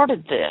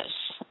started this,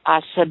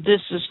 I said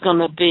this is going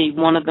to be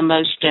one of the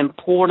most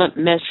important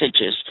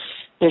messages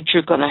that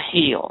you're going to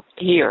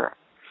hear.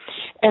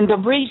 And the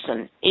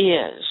reason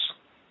is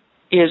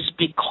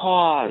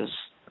because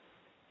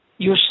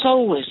your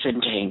soul is in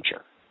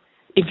danger.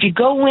 If you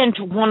go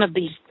into one of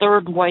these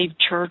third wave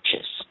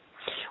churches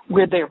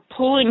where they're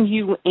pulling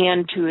you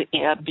into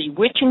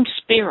bewitching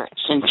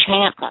spirits,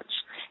 enchantments,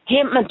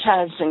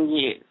 hypnotizing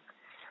you,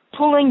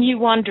 pulling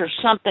you under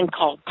something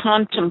called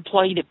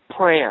contemplative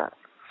prayer,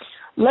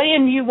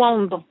 laying you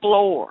on the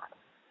floor,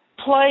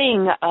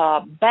 playing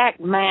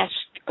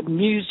backmasked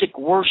music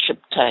worship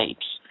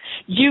tapes,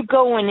 you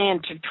going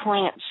into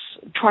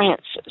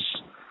trances.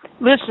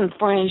 Listen,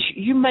 friends,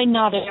 you may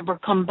not ever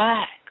come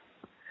back.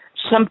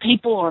 Some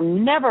people are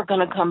never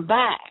going to come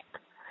back.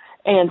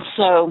 And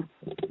so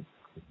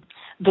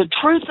the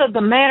truth of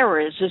the matter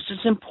is this is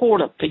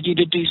important for you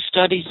to do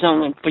studies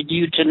on and for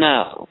you to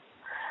know.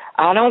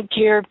 I don't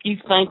care if you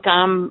think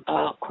I'm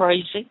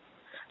crazy.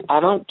 I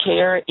don't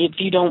care if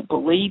you don't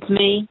believe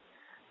me.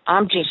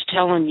 I'm just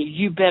telling you,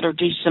 you better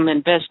do some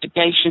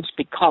investigations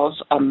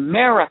because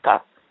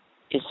America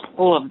is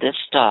full of this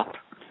stuff.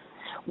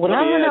 Let me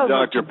add,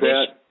 Dr.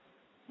 Pat,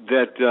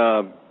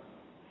 that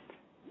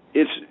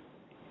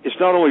it's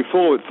not only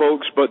full of it,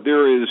 folks, but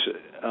there is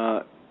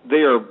they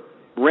are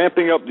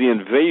ramping up the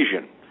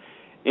invasion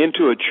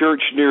into a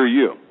church near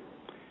you.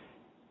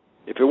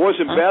 If it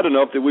wasn't bad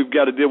enough that we've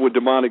got to deal with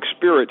demonic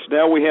spirits,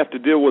 now we have to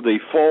deal with a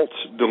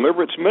false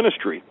deliverance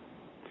ministry.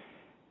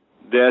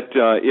 That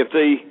if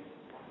they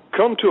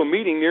come to a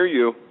meeting near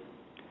you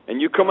and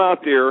you come out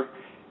there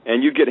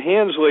and you get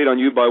hands laid on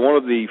you by one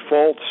of the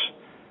false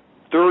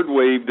third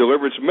wave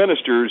deliverance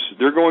ministers,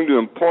 they're going to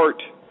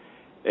impart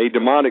a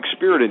demonic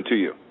spirit into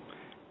you.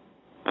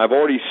 I've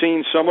already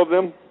seen some of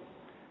them.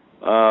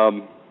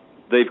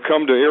 They've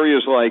come to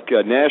areas like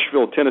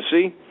Nashville,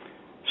 Tennessee,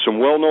 some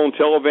well-known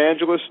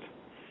televangelists,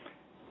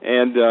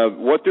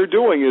 and what they're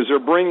doing is they're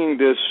bringing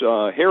this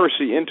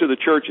heresy into the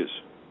churches.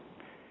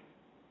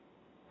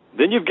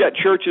 Then you've got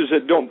churches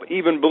that don't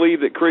even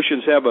believe that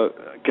Christians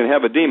can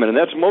have a demon, and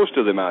that's most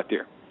of them out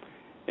there.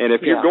 And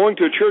if you're going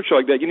to a church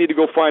like that, you need to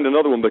go find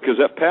another one because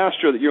that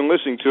pastor that you're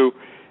listening to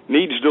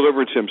needs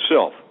deliverance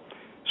himself.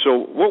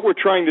 So what we're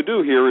trying to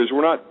do here is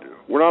we're not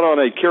on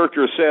a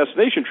character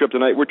assassination trip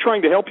tonight. We're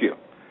trying to help you.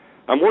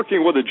 I'm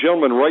working with a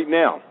gentleman right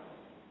now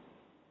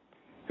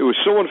who was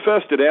so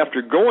infested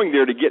after going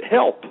there to get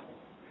help,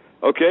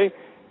 okay,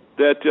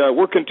 that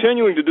we're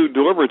continuing to do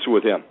deliverance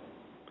with him.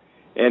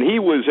 And he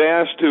was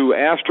asked to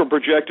astral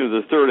project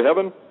into the third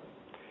heaven.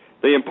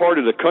 They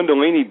imparted a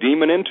Kundalini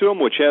demon into him,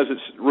 which has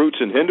its roots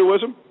in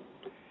Hinduism,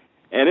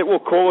 and it will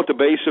crawl at the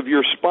base of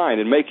your spine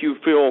and make you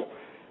feel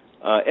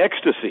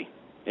ecstasy,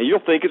 and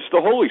you'll think it's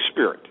the Holy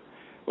Spirit.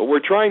 But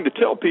we're trying to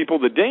tell people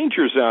the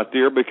dangers out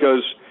there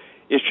because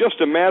it's just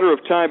a matter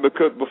of time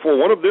before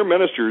one of their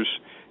ministers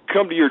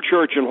come to your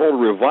church and hold a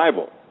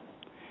revival.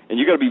 And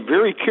you've got to be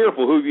very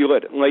careful who you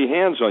let lay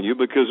hands on you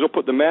because they'll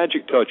put the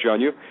magic touch on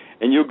you,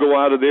 and you'll go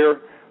out of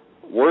there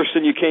worse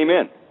than you came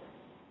in.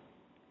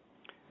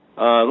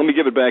 Let me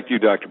give it back to you,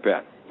 Dr.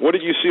 Pat. What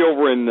did you see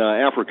over in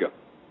Africa?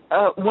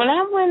 When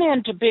I went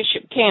into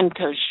Bishop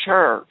Kanko's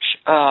church,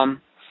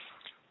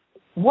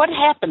 what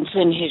happens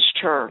in his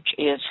church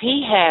is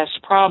he has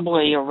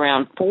probably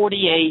around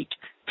 48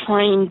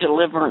 trained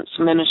deliverance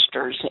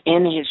ministers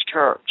in his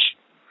church.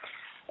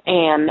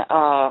 And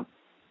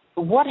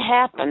what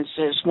happens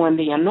is when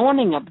the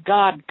anointing of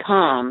God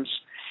comes,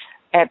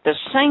 at the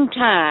same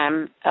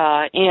time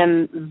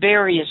in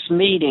various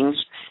meetings,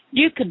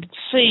 you could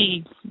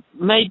see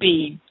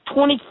maybe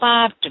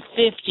 25 to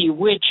 50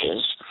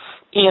 witches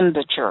in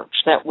the church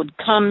that would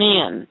come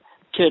in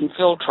to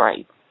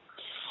infiltrate.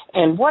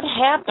 And what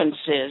happens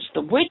is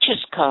the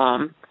witches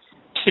come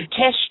to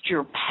test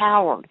your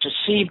power, to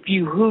see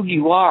who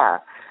you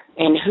are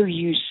and who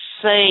you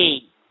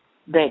say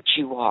that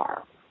you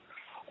are.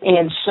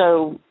 And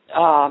so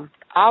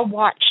I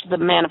watched the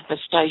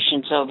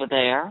manifestations over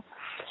there,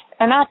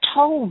 and I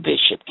told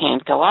Bishop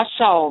Kanko, I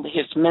saw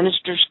his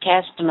ministers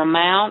casting them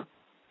out,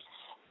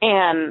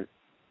 and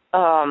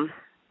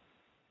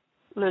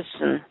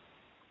listen,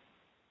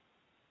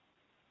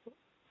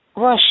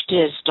 Rush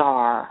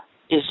Dizdar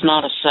is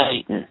not a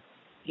Satan.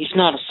 He's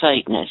not a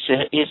Satanist.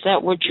 Is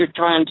that what you're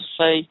trying to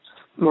say,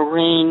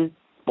 Maureen,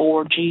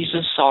 or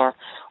Jesus? Or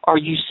are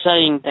you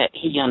saying that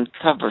he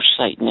uncovers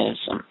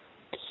Satanism?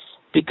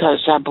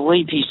 Because I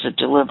believe he's a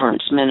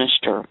deliverance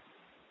minister.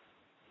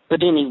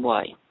 But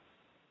anyway,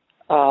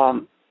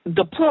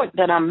 the point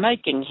that I'm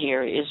making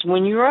here is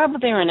when you're over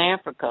there in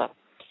Africa,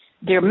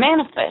 they're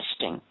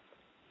manifesting.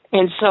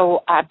 And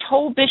so I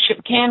told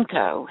Bishop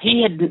Canco,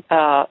 he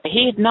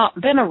had not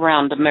been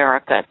around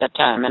America at the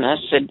time, and I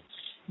said,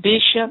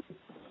 Bishop,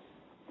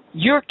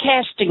 you're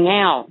casting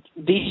out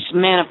these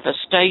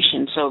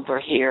manifestations over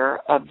here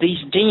of these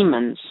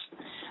demons.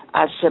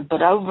 I said,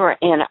 but over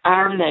in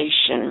our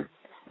nation,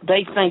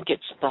 they think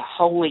it's the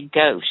Holy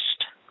Ghost.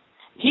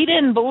 He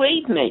didn't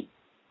believe me.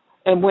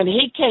 And when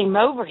he came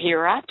over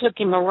here, I took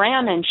him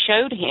around and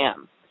showed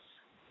him.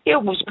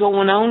 It was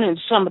going on in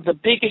some of the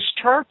biggest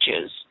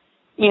churches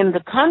in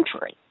the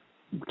country.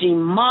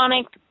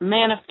 Demonic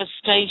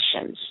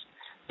manifestations.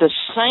 The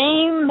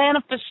same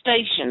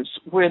manifestations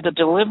where the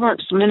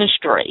deliverance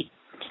ministry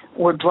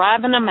were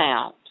driving them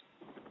out.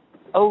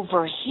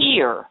 Over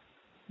here,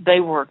 they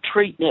were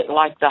treating it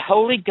like the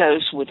Holy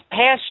Ghost, with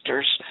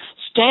pastors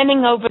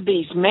standing over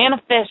these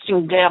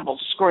manifesting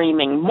devils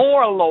screaming,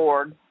 more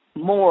Lord,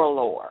 more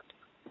Lord.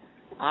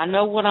 I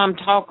know what I'm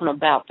talking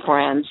about,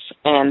 friends,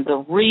 and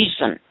the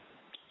reason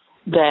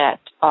that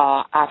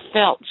I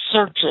felt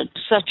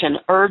such an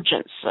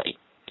urgency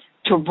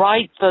to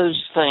write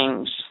those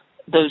things,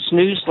 those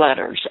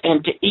newsletters,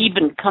 and to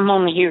even come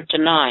on here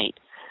tonight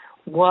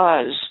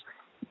was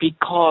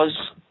because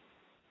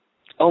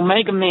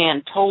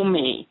Omegaman told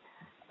me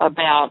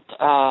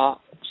about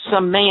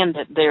some man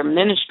that they're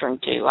ministering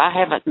to. I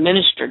haven't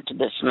ministered to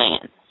this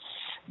man,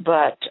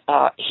 but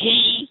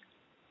he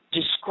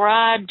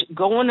described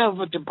going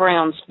over to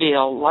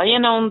Brownsville,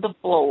 laying on the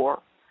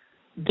floor,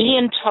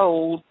 being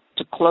told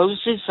to close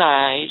his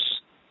eyes,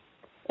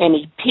 and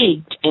he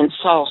peeked and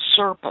saw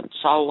serpents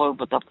all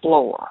over the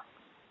floor.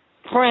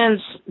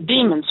 Friends,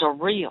 demons are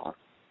real.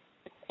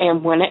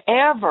 And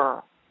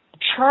whenever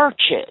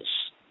churches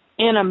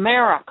in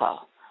America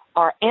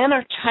are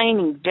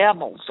entertaining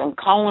devils and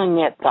calling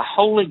it the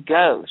Holy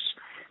Ghost,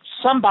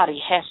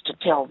 somebody has to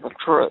tell the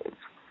truth.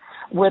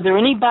 Whether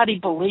anybody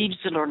believes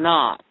it or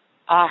not,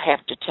 I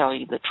have to tell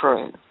you the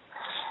truth.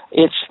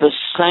 It's the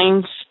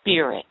same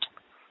spirit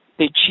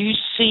that you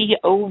see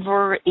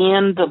over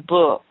in the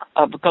book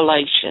of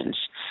Galatians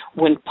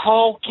when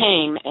Paul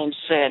came and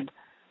said,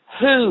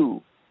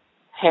 who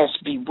has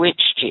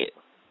bewitched you?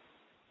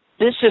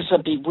 This is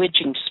a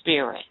bewitching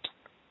spirit.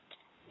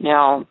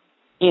 Now,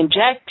 in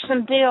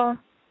Jacksonville,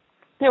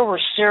 there were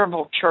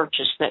several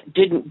churches that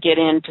didn't get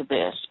into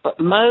this, but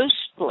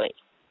mostly,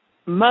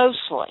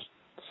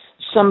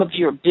 some of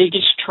your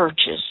biggest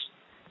churches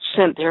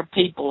sent their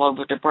people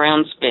over to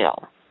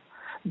Brownsville.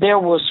 There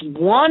was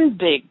one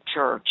big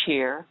church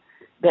here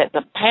that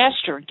the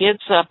pastor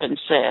gets up and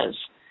says,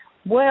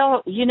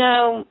 well, you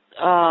know,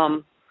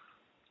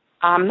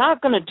 I'm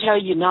not going to tell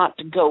you not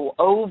to go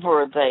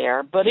over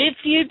there, but if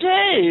you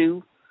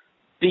do,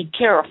 be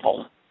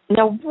careful.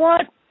 Now,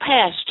 what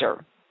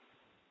pastor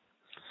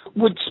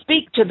would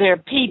speak to their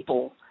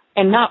people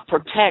and not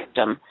protect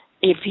them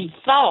if he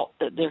thought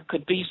that there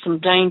could be some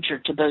danger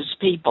to those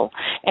people?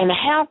 And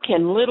how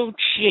can little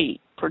sheep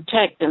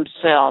protect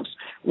themselves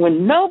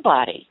when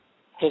nobody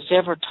has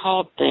ever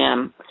taught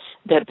them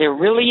that there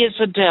really is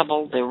a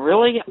devil, there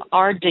really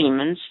are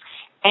demons,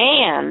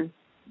 and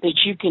that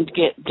you can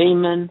get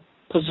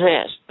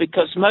demon-possessed?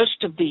 Because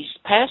most of these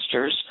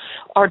pastors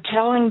are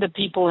telling the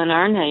people in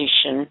our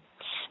nation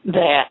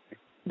that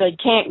they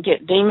can't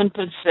get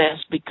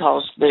demon-possessed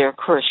because they're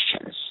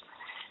Christians.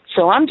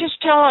 So I'm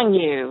just telling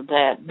you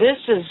that this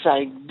is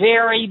a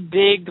very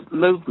big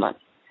movement.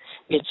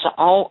 It's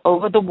all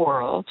over the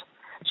world.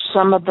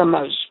 Some of the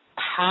most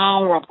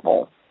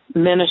powerful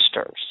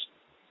ministers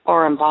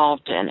are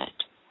involved in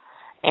it.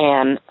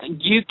 And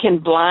you can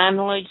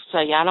blindly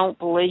say, I don't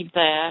believe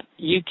that.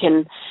 You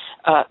can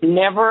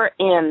never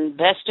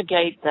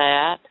investigate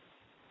that.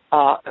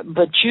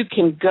 But you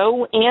can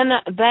go in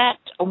that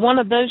one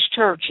of those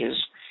churches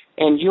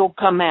and you'll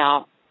come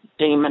out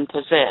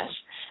demon-possessed.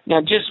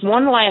 Now, just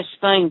one last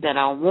thing that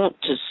I want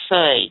to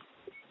say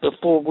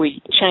before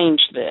we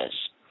change this,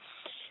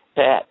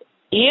 that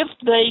if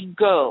they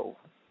go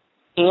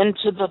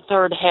into the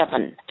third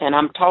heaven, and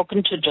I'm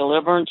talking to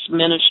deliverance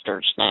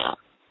ministers now,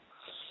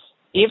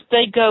 if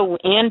they go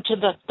into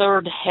the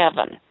third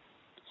heaven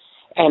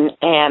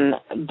and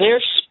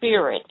their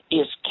spirit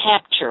is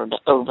captured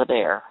over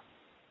there,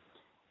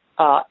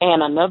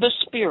 and another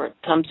spirit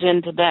comes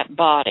into that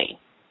body,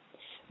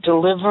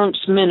 deliverance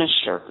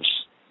ministers,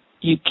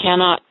 you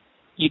cannot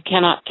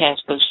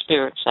cast those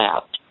spirits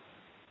out.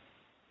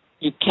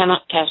 You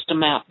cannot cast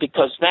them out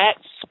because that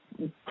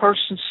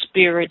person's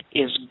spirit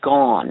is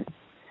gone.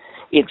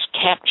 It's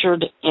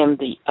captured in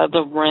the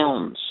other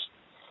realms.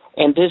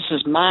 And this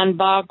is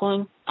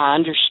mind-boggling. I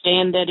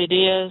understand that it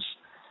is,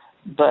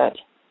 but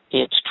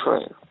it's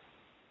true.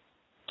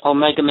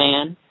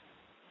 Omegaman?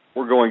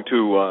 We're going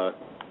to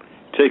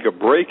take a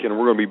break, and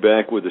we're going to be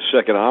back with the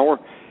second hour.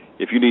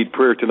 If you need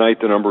prayer tonight,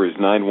 the number is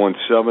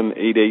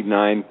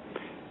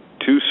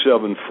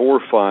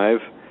 917-889-2745.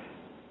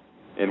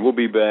 And we'll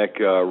be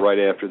back right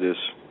after this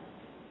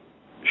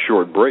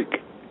short break.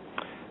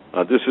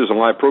 This is a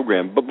live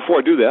program. But before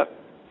I do that,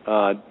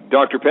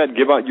 Dr. Pat,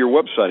 give out your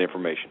website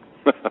information.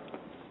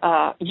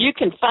 You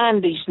can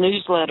find these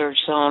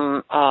newsletters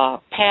on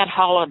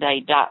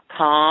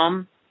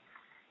patholliday.com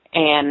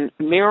and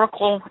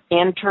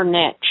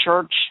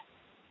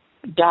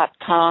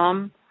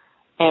miracleinternetchurch.com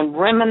and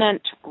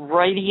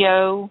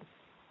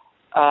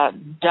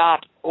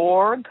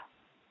remnantradio.org.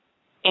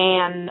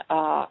 And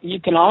you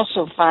can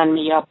also find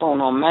me up on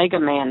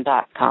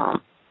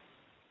Omegaman.com.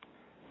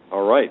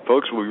 All right,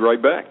 folks, we'll be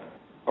right back.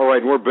 All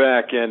right, we're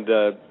back. And,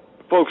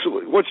 folks,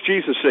 what's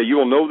Jesus say? You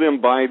will know them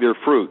by their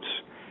fruits.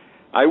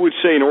 I would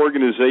say an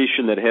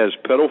organization that has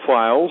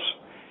pedophiles,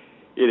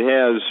 it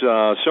has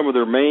some of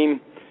their main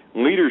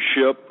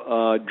leadership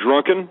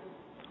drunken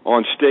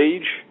on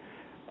stage,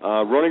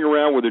 running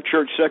around with their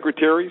church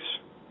secretaries,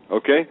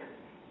 okay,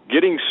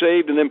 getting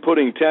saved and then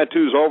putting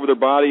tattoos all over their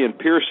body and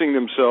piercing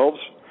themselves.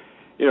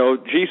 You know,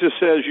 Jesus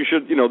says you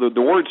should, you know,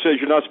 the Word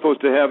says you're not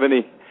supposed to have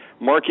any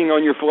marking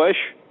on your flesh.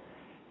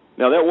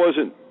 Now, that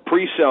wasn't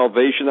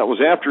pre-salvation. That was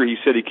after he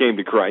said he came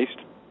to Christ.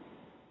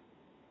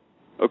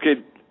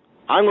 Okay,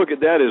 I look at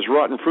that as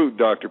rotten fruit,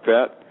 Dr.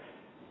 Pat.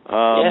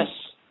 Yes.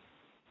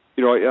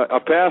 You know, a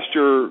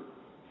pastor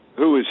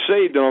who is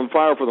saved and on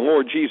fire for the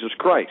Lord Jesus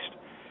Christ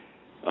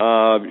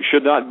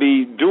should not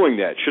be doing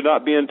that, should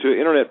not be into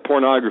internet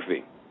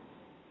pornography,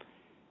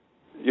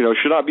 you know,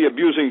 should not be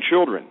abusing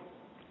children,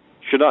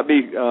 should not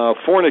be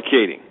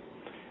fornicating.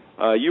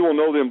 You will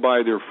know them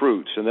by their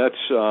fruits, and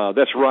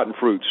that's rotten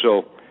fruit.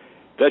 So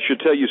that should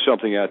tell you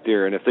something out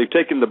there. And if they've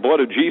taken the blood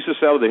of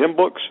Jesus out of the hymn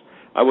books,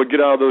 I would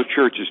get out of those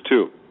churches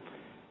too.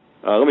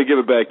 Let me give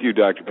it back to you,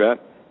 Dr.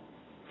 Pat.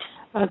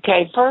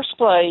 Okay, first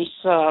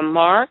place,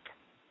 Mark.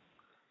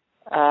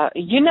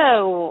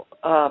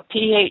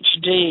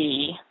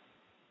 PhD,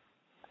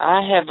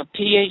 I have a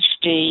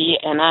PhD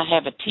and I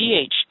have a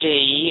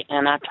ThD,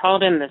 and I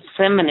taught in the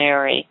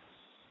seminary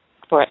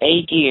for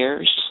 8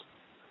 years.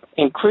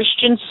 And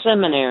Christian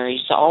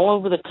seminaries all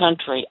over the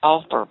country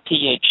offer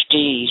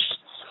PhDs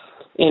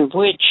in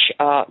which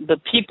the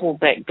people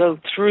that go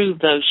through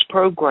those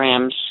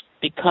programs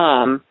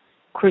become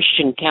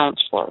Christian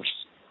counselors.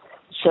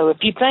 So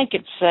if you think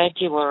it's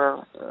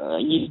secular,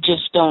 you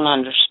just don't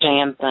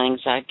understand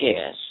things, I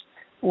guess.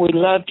 We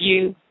love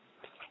you.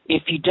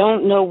 If you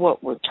don't know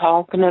what we're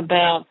talking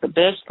about, the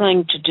best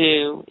thing to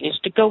do is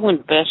to go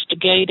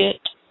investigate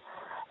it.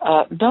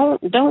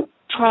 Don't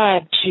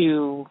try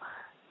to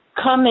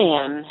come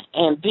in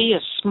and be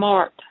a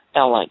smart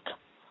aleck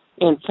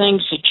in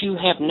things that you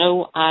have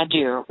no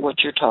idea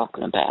what you're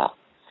talking about.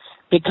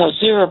 Because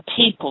there are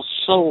people's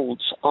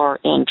souls are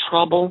in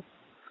trouble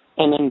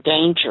and in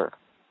danger.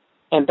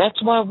 And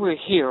that's why we're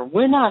here.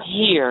 We're not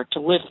here to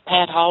lift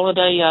Pat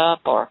Holliday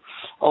up or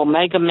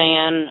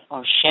Omegaman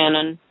or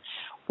Shannon.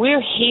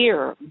 We're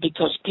here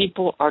because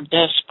people are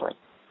desperate.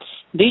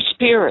 These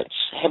spirits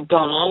have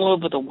gone all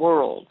over the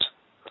world.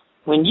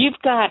 When you've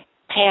got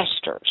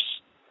pastors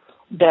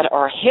that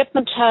are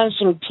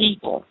hypnotizing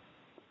people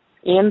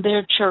in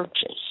their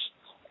churches,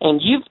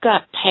 and you've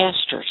got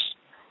pastors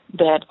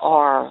that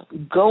are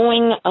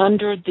going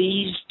under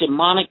these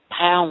demonic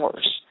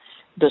powers,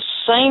 the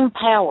same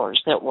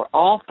powers that were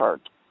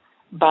offered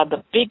by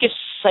the biggest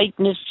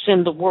Satanists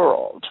in the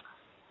world,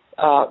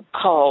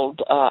 called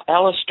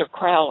Aleister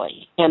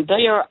Crowley, and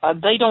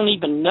they don't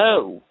even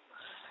know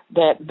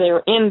that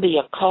they're in the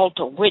occult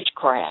of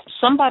witchcraft.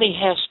 Somebody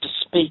has to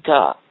speak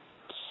up.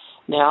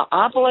 Now,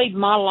 I've laid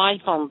my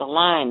life on the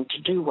line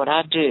to do what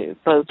I do,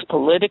 both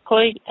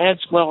politically as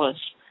well as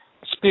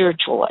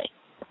spiritually.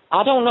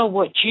 I don't know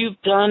what you've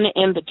done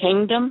in the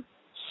kingdom,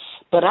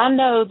 but I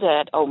know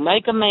that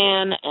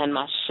Omegaman and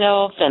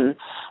myself and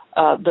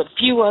the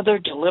few other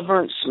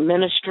deliverance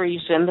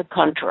ministries in the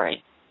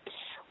country,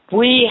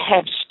 we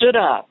have stood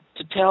up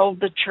to tell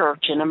the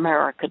church in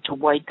America to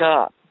wake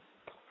up,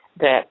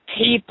 that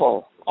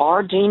people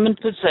are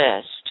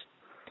demon-possessed.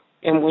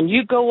 And when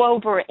you go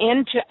over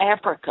into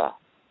Africa,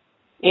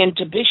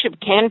 into Bishop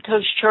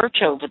Kanko's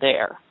church over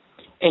there,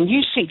 and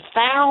you see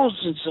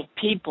thousands of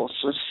people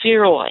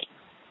sincerely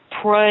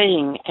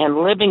praying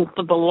and living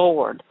for the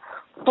Lord,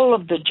 full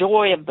of the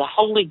joy of the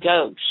Holy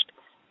Ghost,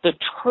 the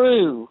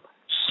true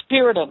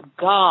Spirit of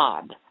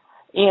God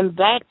in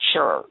that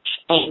church,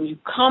 and you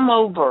come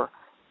over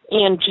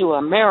into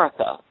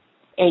America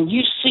and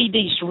you see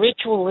these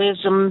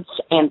ritualisms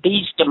and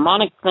these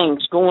demonic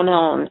things going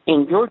on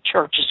in your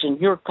churches in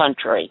your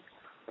country,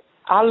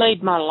 I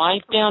laid my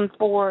life down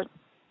for it,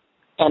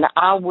 and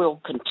I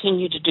will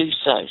continue to do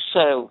so.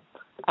 So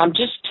I'm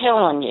just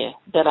telling you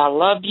that I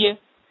love you,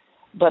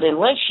 but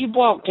unless you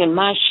walked in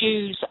my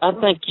shoes, I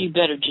think you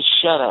better just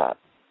shut up,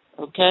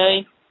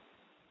 okay?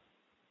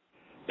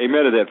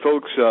 Amen to that,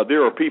 folks.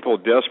 There are people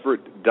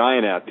desperate,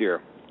 dying out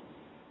there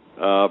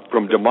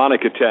from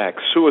demonic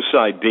attacks,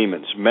 suicide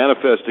demons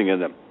manifesting in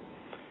them.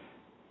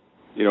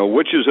 You know,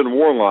 witches and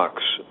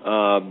warlocks.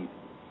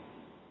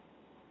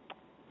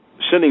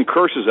 sending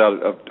curses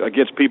out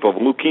against people of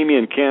leukemia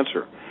and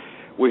cancer.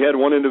 We had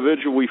one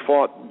individual, we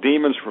fought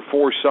demons for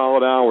 4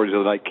 solid hours,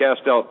 and I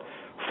cast out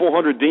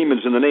 400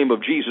 demons in the name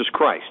of Jesus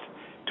Christ,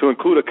 to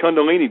include a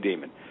Kundalini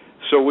demon.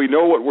 So we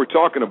know what we're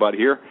talking about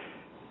here.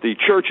 The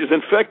church is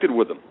infected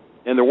with them.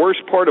 And the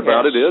worst part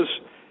about it is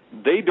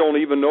they don't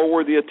even know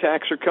where the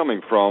attacks are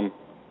coming from,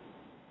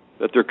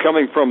 that they're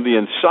coming from the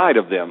inside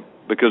of them,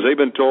 because they've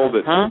been told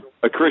that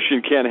a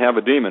Christian can't have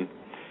a demon.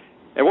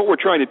 And what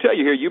we're trying to tell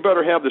you here, you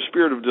better have the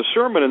spirit of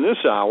discernment in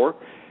this hour,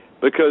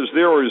 because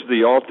there is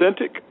the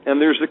authentic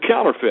and there's the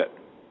counterfeit.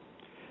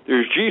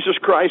 There's Jesus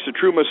Christ, the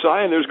true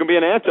Messiah, and there's going to be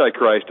an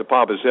Antichrist to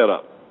pop his head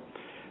up.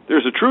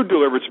 There's a true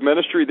deliverance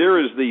ministry. There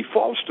is the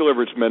false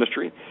deliverance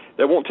ministry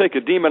that won't take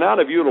a demon out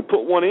of you. It'll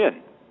put one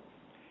in.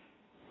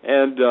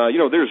 And,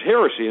 there's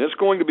heresy, and it's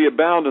going to be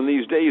abound in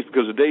these days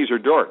because the days are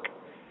dark.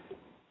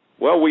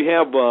 Well, we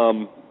have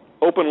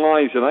open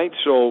lines tonight,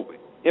 so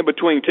in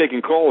between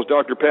taking calls,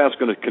 Dr. Pat's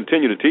going to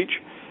continue to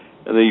teach.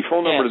 And the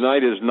phone number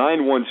tonight is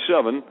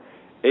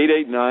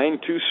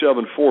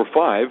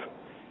 917-889-2745.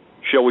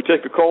 Shall we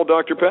take a call,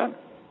 Dr. Pat?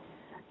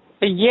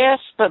 Yes,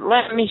 but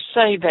let me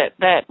say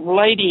that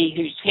lady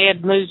whose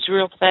head moves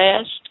real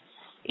fast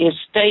is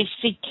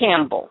Stacy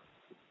Campbell.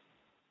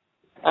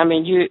 I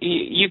mean,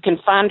 you can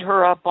find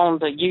her up on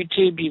the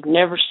YouTube. You've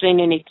never seen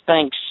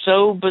anything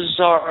so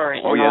bizarre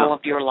in all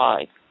of your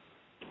life.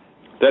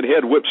 That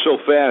head whips so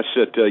fast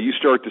that you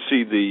start to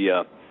see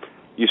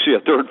you see a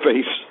third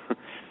face.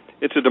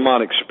 It's a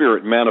demonic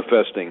spirit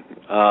manifesting.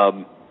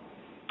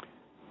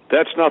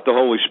 That's not the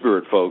Holy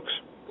Spirit, folks.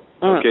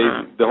 Okay,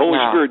 the Holy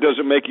Spirit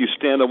doesn't make you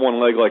stand on one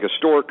leg like a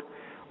stork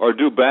or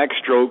do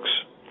backstrokes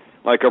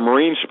like a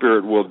marine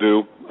spirit will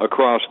do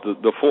across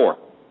the floor.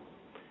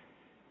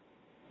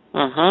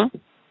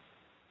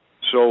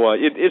 So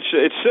it's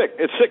sick.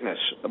 It's sickness.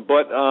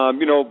 But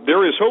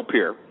there is hope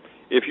here.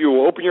 If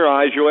you open your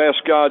eyes, you'll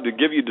ask God to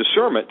give you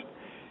discernment,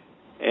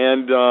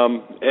 and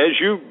as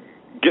you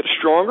get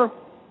stronger,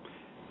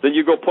 then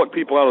you go pluck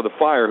people out of the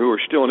fire who are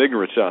still in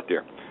ignorance out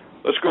there.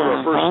 Let's go to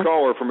our first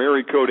caller from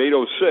area code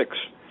 806.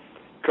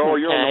 Caller,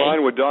 you're on the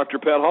line with Dr.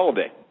 Pat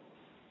Holliday.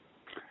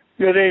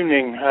 Good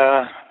evening.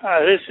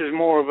 This is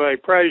more of a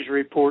praise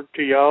report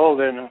to y'all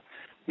than a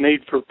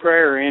need for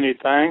prayer or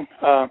anything.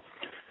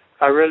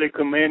 I really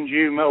commend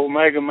you,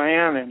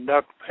 Omegaman, and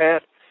Dr.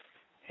 Pat,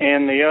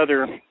 and the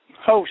other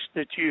hosts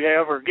that you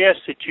have or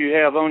guests that you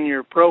have on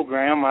your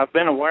program. I've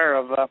been aware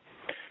of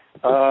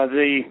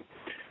the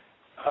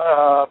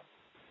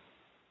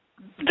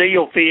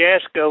deal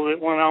fiasco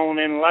that went on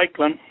in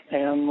Lakeland,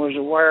 and was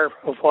aware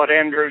of what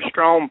Andrew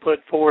Strom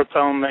put forth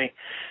on the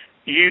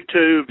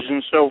YouTubes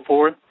and so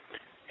forth.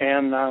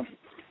 And I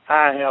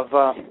have,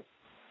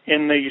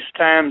 in these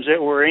times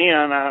that we're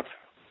in, as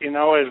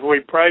we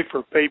pray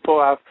for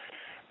people,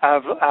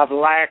 I've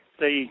lacked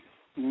the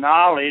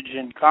knowledge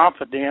and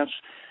confidence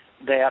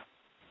that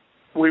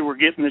we were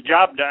getting the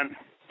job done.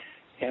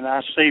 And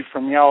I see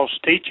from y'all's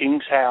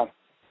teachings how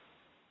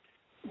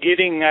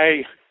getting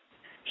a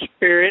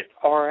spirit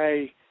or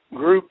a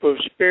group of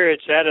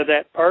spirits out of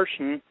that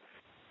person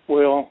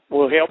will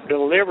help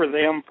deliver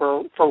them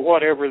for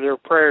whatever their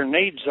prayer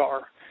needs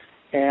are.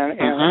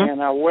 And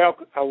I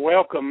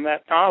welcome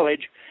that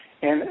knowledge,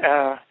 and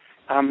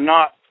I'm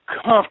not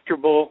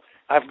comfortable.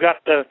 I've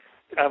got a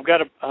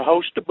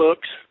host of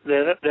books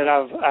that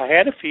I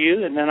had a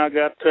few, and then I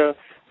got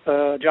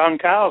John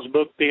Kyle's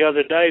book the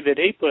other day that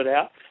he put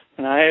out,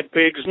 and I had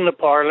Pigs in the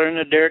Parlor and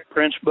the Derek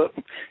Prince book,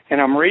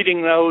 and I'm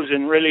reading those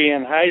and really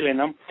inhaling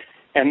them.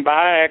 And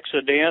by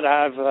accident,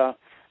 I've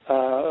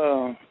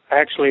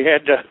actually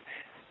had to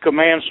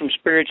command some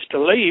spirits to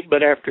leave.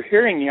 But after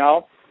hearing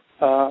y'all,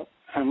 I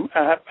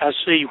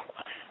see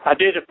I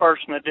did a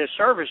person a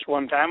disservice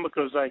one time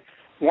because they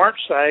weren't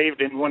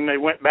saved, and when they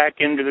went back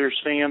into their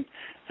sin,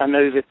 I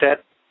knew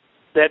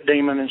that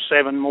demon and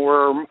 7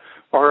 more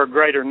or a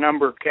greater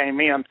number came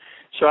in.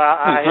 So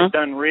I had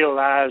done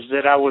realize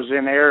that I was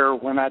in error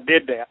when I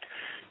did that.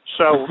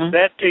 So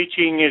that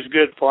teaching is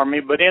good for me.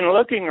 But in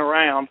looking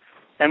around,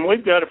 and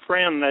we've got a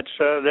friend that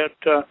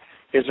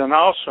is an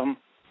awesome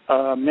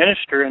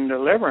minister in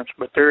deliverance,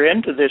 but they're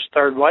into this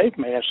third wave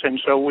mess, and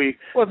so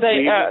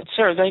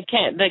sir, they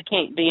can't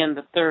be in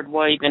the third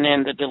wave and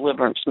in the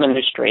deliverance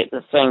ministry at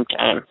the same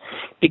time,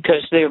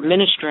 because they're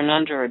ministering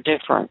under a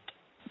different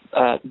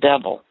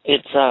devil.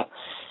 It's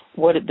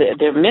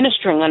they're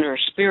ministering under a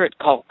spirit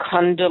called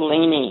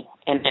Kundalini,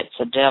 and it's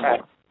a devil.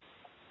 Right.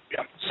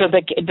 Yeah. So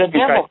the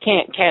devil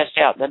can't cast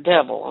out the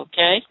devil.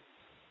 Okay.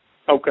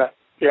 Okay.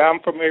 Yeah, I'm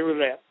familiar with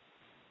that.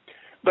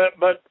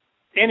 But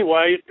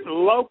anyway,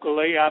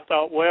 locally, I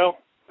thought, well,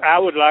 I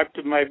would like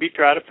to maybe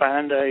try to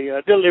find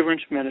a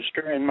deliverance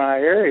minister in my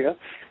area,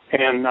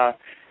 and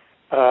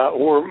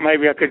or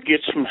maybe I could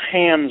get some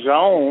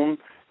hands-on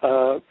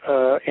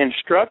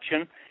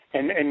instruction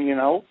and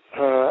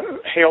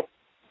help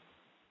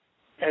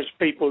as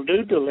people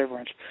do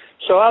deliverance.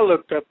 So I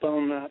looked up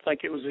on, I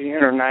think it was the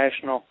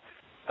International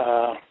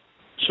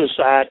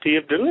Society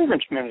of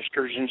Deliverance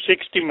Ministers, and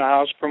 60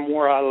 miles from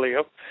where I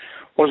live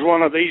was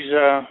one of these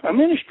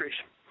ministries.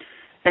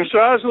 And so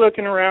I was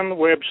looking around the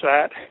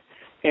website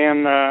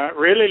and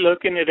really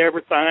looking at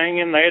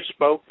everything, and they had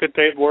spoke that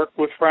they'd worked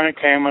with Frank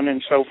Hammond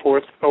and so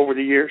forth over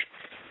the years.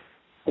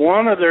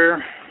 One of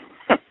their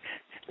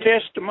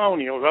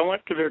testimonials, I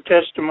went to their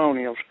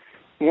testimonials.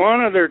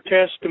 One of their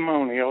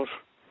testimonials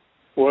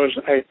was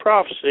a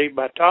prophecy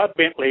by Todd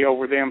Bentley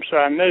over them, so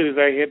I knew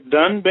they had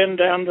been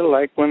down to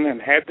Lakeland and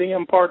had the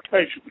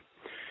impartation.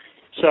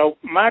 So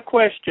my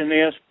question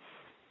is,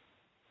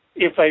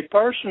 if a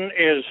person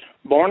is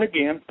born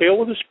again, filled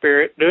with the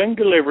Spirit, doing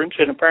deliverance,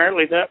 and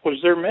apparently that was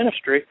their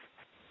ministry,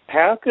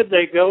 how could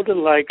they go to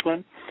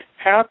Lakeland?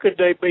 How could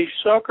they be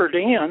suckered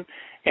in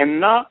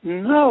and not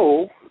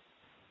know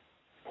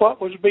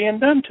what was being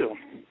done to them?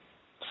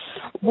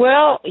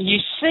 Well, you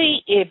see,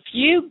 if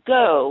you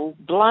go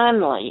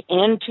blindly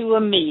into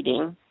a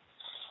meeting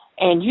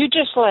and you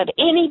just let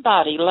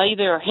anybody lay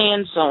their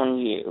hands on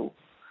you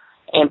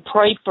and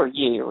pray for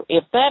you,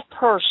 if that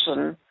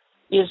person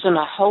isn't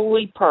a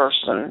holy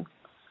person,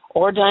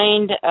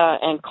 ordained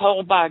and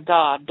called by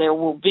God, there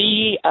will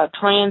be a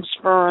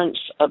transference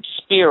of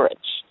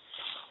spirits.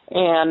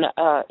 And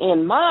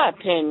in my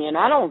opinion,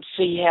 I don't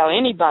see how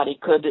anybody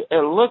could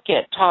look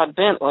at Todd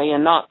Bentley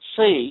and not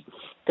see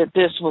that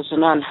this was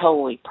an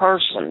unholy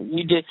person.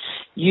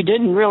 You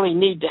didn't really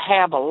need to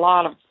have a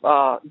lot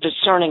of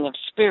discerning of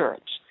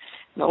spirits.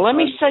 Now, let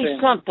me say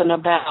something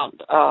about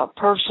a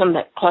person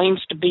that claims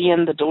to be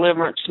in the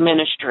deliverance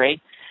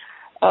ministry.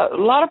 A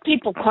lot of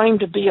people claim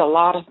to be a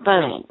lot of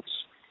things.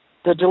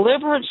 The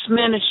deliverance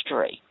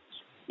ministry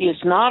is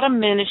not a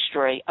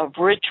ministry of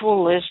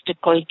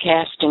ritualistically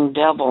casting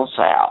devils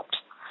out.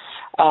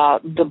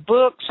 The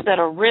books that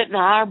are written,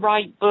 I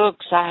write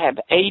books. I have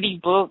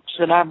 80 books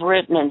that I've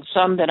written and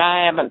some that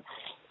I haven't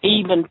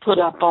even put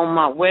up on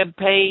my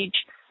webpage.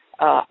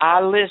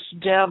 I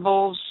list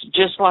devils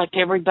just like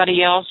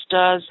everybody else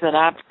does that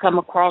I've come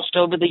across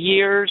over the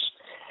years.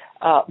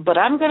 But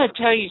I'm going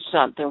to tell you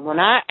something. When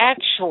I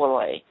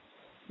actually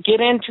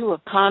get into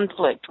a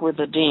conflict with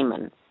a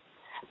demon,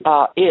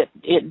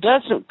 it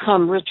doesn't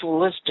come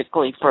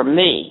ritualistically for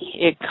me.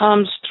 It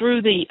comes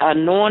through the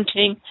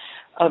anointing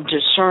of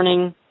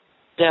discerning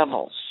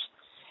devils.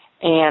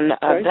 And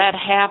that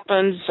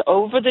happens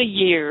over the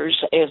years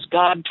as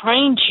God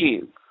trains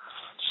you.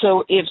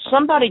 So if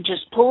somebody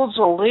just pulls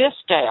a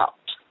list out,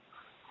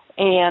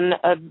 and,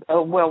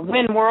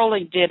 Win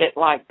Worley did it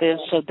like this,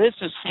 so this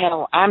is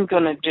how I'm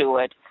going to do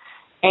it,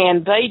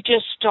 and they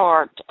just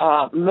start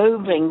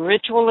moving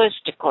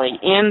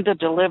ritualistically in the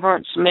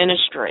deliverance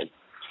ministry,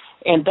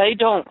 and they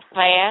don't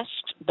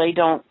fast, they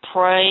don't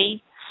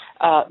pray,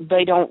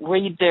 they don't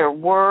read their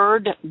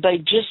word. They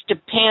just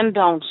depend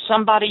on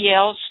somebody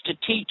else to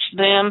teach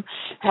them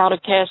how to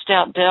cast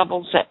out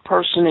devils. That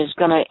person is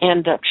going to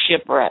end up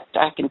shipwrecked.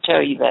 I can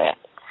tell you that.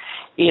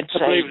 It's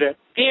a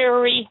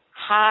very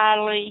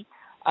highly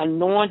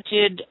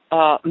anointed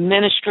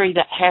ministry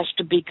that has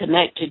to be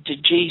connected to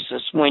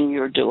Jesus when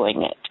you're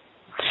doing it.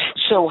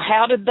 So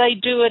how did they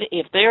do it?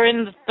 If they're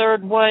in the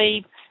third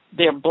wave,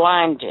 they're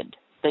blinded.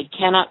 They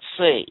cannot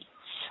see.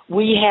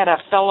 We had a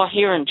fellow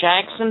here in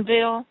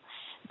Jacksonville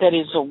that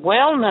is a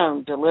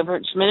well-known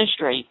deliverance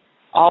ministry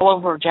all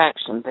over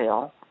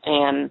Jacksonville.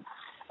 And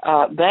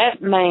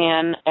that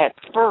man at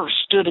first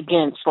stood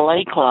against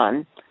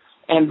Lakeland.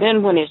 And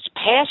then when his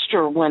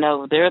pastor went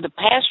over there, the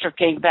pastor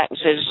came back and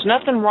said, there's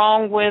nothing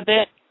wrong with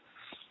it.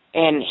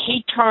 And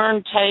he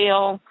turned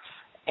tail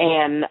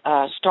and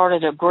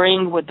started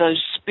agreeing with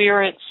those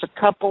spirits. A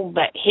couple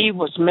that he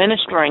was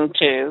ministering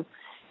to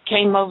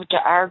came over to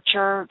our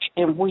church,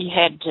 and we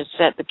had to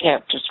set the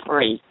captives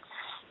free.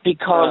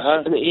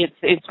 Because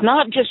it's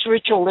not just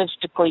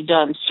ritualistically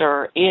done,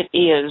 sir. It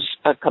is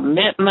a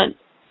commitment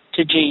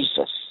to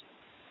Jesus.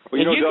 Well,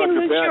 you can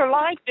lose your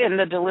life in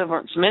the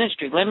deliverance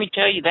ministry. Let me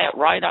tell you that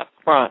right up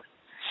front.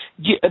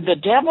 The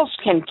devils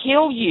can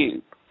kill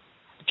you,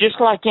 just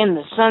like in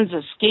the Sons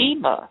of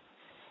Sceva.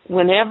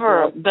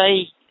 Whenever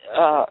they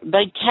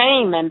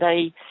came and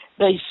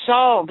they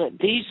saw that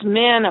these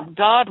men of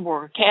God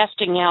were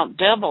casting out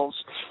devils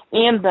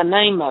in the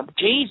name of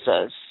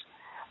Jesus,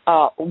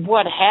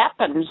 what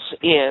happens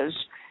is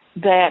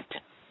that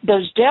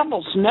those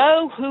devils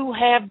know who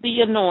have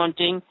the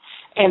anointing,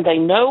 and they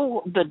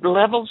know the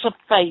levels of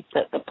faith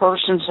that the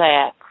person's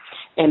at,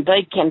 and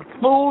they can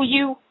fool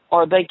you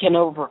or they can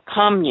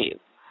overcome you.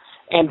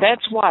 And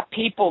that's why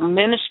people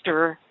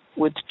minister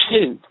with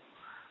two.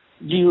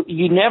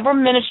 You never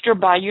minister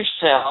by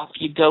yourself.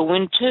 You go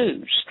in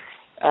twos.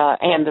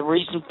 And the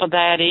reason for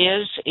that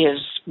is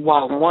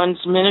while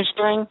one's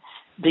ministering,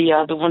 the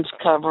other one's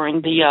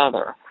covering the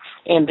other.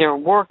 And they're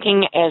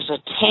working as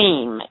a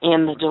team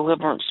in the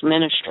deliverance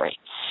ministry.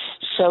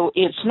 So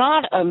it's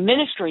not a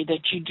ministry that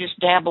you just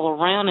dabble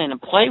around in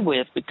and play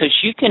with, because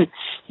you can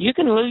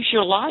lose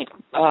your life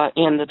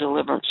in the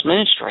deliverance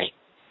ministry.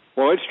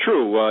 Well, it's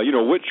true.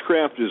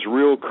 Witchcraft is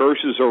real.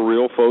 Curses are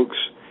real, folks.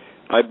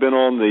 I've been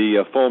on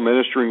the phone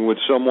ministering with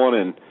someone,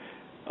 and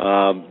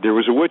there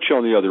was a witch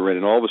on the other end,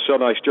 and all of a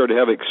sudden I started to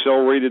have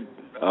accelerated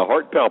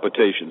heart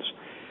palpitations.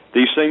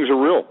 These things are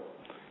real.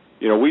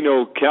 We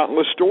know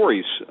countless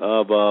stories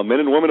of men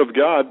and women of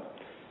God,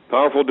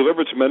 powerful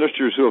deliverance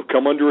ministers who have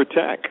come under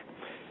attack.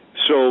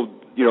 So,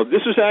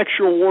 this is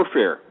actual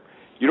warfare.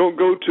 You don't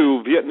go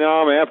to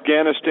Vietnam,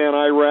 Afghanistan,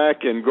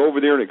 Iraq, and go over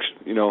there and,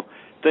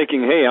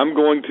 thinking, hey, I'm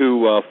going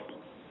to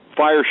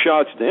fire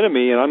shots at the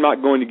enemy and I'm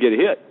not going to get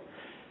hit.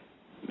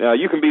 Now,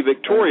 you can be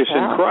victorious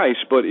in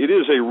Christ, but it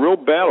is a real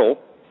battle.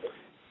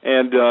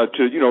 And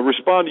to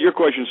respond to your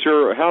question,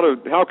 sir,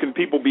 how can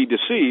people be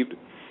deceived?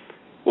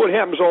 Well, it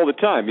happens all the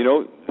time.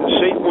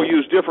 Satan will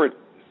use different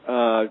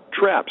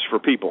traps for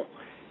people.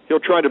 He'll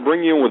try to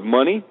bring you in with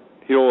money.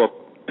 He'll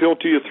appeal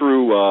to you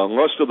through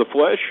lust of the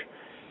flesh,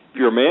 if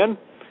you're a man.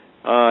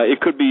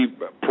 It could be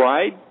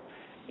pride.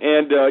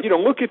 And,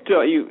 look at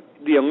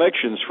the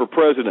elections for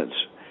presidents.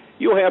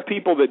 You'll have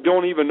people that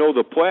don't even know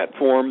the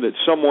platform that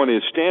someone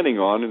is standing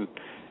on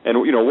and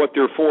what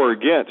they're for or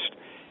against.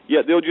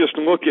 Yet they'll just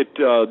look at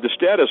the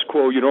status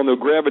quo, and they'll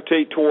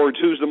gravitate towards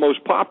who's the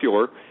most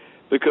popular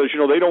because,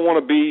 they don't want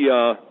to be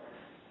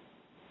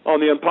on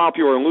the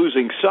unpopular and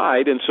losing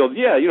side. And so,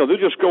 they'll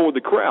just go with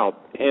the crowd.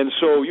 And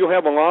so you'll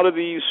have a lot of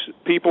these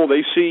people,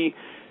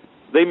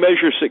 they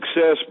measure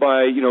success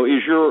by,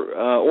 is your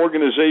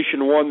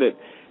organization one that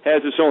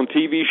has its own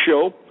TV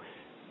show?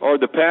 Are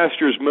the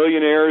pastors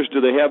millionaires? Do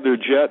they have their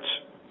jets?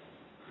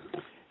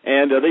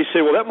 And they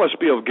say, well, that must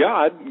be of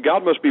God.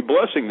 God must be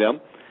blessing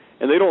them.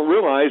 And they don't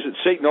realize that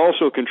Satan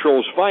also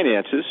controls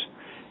finances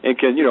and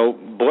can,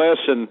 bless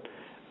and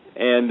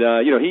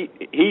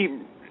he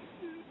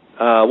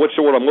what's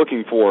the word I'm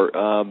looking for?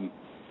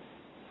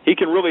 He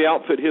can really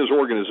outfit his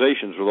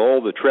organizations with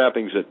all the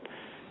trappings that,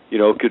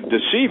 could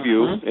deceive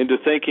you into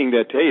thinking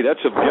that, hey,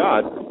 that's of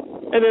God.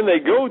 And then they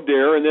go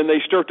there and then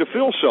they start to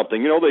feel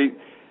something.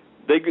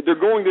 They're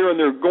going there and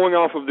they're going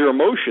off of their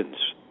emotions.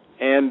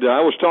 And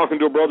I was talking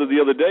to a brother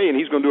the other day, and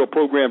he's going to do a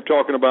program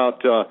talking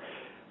about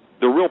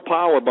the real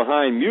power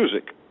behind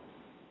music.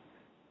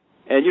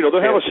 And,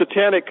 they'll have a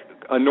satanic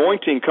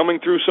anointing coming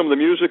through some of the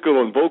music that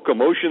will invoke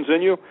emotions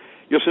in you.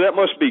 You'll say, that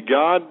must be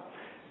God,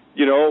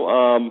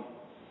 and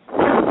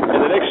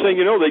the next thing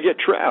you know, they get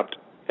trapped.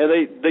 And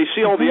they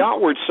see all the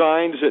outward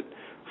signs that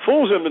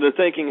fools them into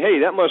thinking, hey,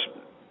 that must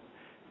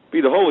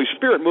be the Holy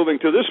Spirit moving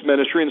to this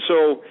ministry. And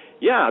so,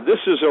 this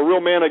is a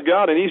real man of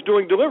God, and he's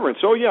doing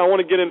deliverance. Oh, I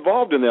want to get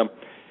involved in them.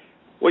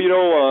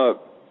 Well,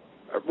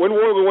 when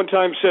Worley one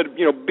time said,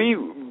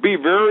 be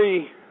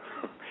very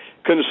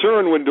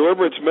concerned when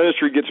deliverance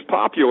ministry gets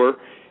popular,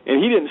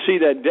 and he didn't see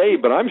that day,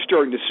 but I'm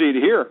starting to see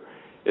it here,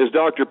 as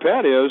Dr.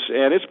 Pat is,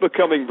 and it's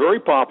becoming very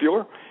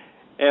popular.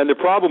 And the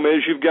problem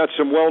is you've got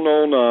some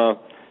well-known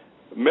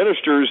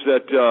ministers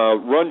that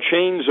run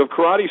chains of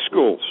karate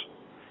schools.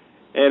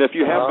 And if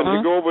you happen to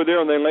go over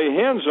there and they lay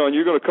hands on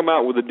you, you're going to come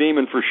out with a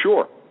demon for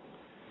sure.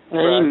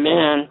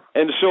 Amen.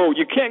 And so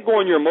you can't go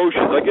on your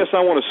emotions. I guess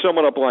I want to sum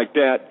it up like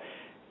that.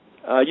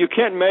 You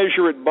can't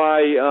measure it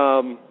by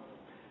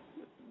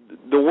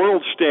the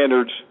world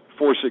standards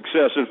for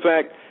success. In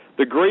fact,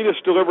 the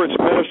greatest deliverance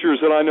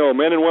ministers that I know,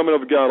 men and women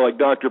of God like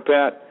Dr.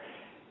 Pat,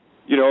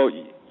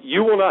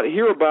 you will not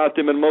hear about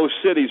them in most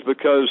cities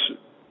because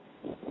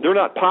they're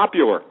not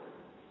popular.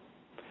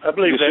 I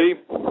believe that. See?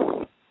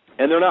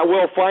 And they're not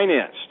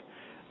well-financed.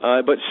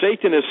 But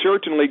Satan has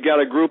certainly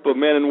got a group of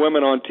men and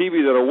women on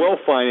TV that are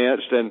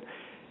well-financed,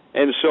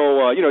 and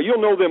so,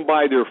 you'll know them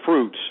by their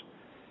fruits.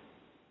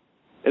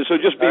 And so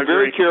just be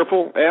very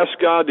careful. Ask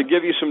God to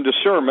give you some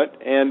discernment,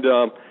 and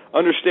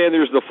understand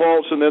there's the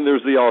false and then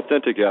there's the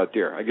authentic out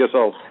there. I guess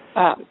I'll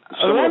sum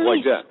it up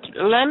like that.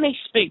 Let me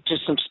speak to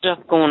some stuff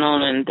going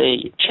on in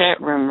the chat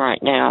room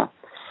right now.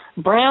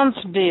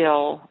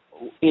 Brownsville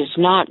is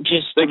not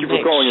just Thank you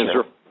for calling in,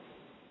 sir.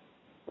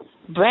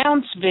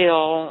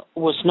 Brownsville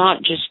was not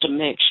just a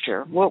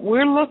mixture. What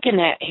we're looking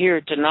at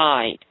here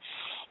tonight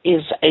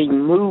is a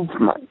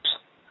movement.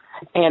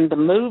 And the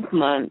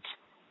movement,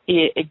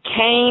 it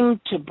came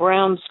to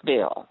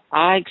Brownsville.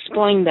 I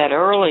explained that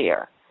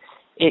earlier.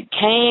 It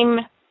came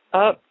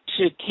up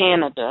to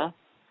Canada,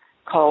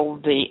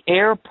 called the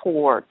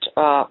Airport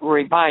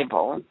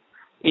Revival.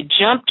 It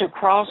jumped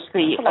across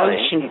the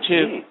ocean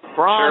to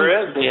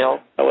Brownsville.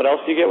 Sure. What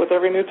else do you get with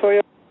every new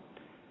Toyota?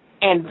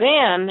 And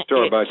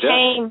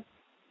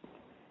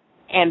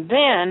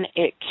then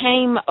it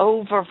came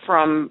over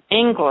from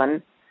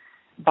England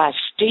by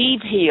Steve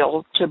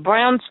Hill to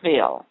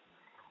Brownsville.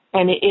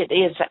 And it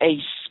is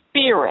a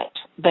spirit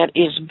that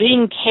is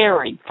being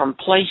carried from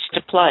place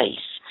to place.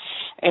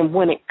 And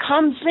when it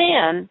comes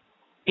in,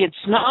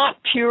 it's not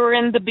pure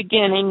in the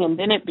beginning, and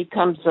then it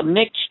becomes a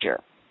mixture.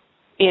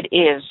 It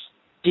is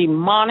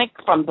demonic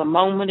from the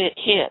moment it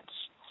hits.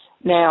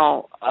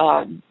 Now,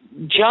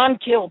 John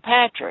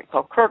Kilpatrick,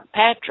 or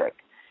Kirkpatrick,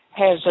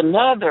 has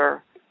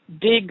another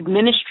big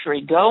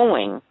ministry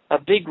going, a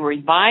big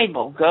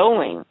revival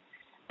going,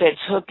 that's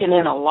hooking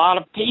in a lot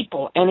of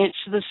people. And it's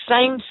the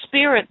same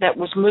spirit that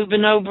was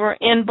moving over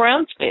in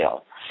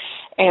Brownsville.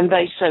 And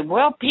they say,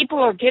 well, people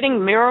are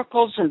getting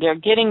miracles and they're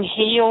getting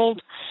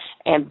healed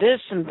and this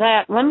and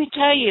that. Let me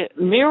tell you,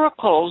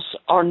 miracles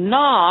are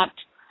not,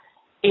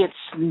 it's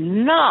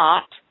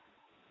not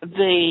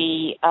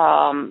the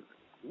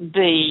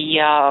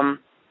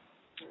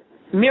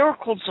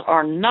miracles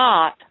are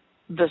not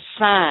the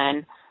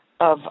sign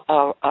of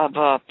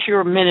a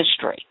pure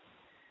ministry.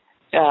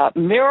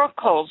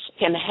 Miracles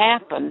can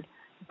happen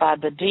by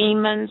the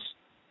demons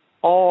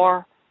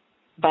or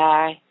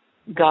by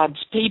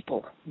God's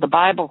people. The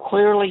Bible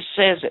clearly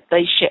says it.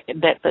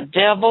 That the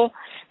devil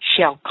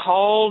shall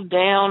call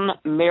down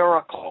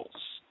miracles.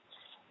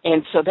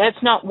 And so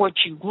that's not what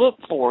you look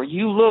for.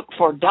 You look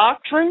for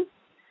doctrine.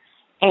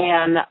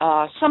 And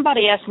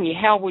somebody asked me,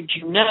 how would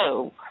you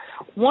know?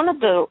 One of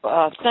the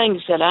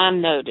things that I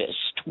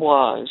noticed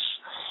was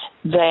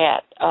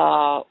that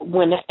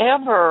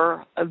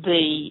whenever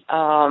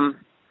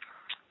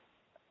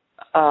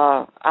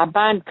I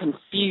bind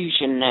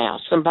confusion now.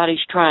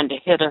 Somebody's trying to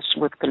hit us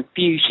with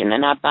confusion,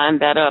 and I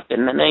bind that up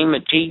in the name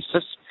of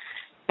Jesus,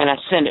 and I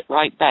send it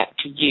right back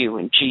to you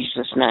in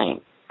Jesus'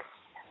 name.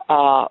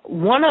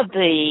 One of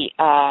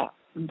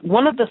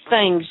the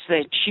things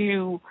that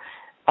you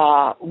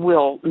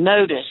will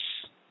notice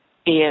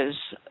is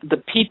the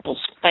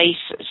people's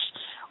faces.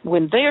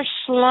 When they're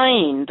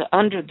slain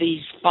under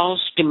these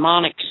false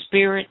demonic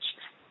spirits,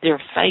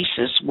 their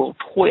faces will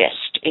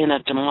twist in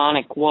a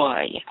demonic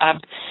way.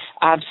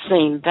 I've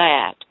seen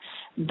that.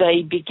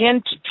 They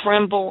begin to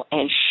tremble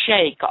and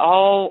shake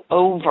all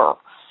over,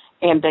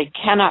 and they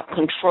cannot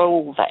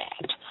control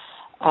that.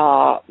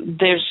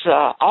 There's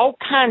all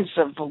kinds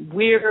of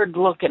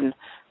weird-looking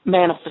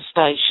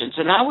manifestations,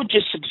 and I would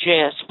just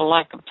suggest, for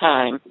lack of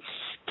time,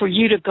 for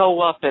you to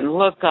go up and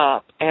look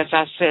up, as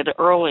I said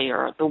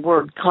earlier, the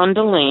word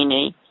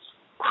Kundalini,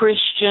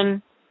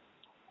 Christian,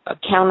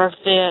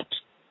 counterfeit,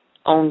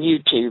 on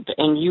YouTube,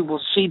 and you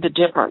will see the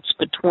difference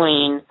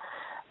between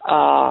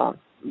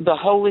the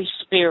Holy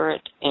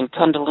Spirit and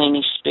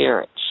Kundalini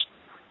spirits.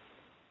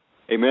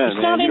 Amen.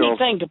 It's not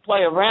anything to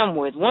play around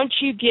with. Once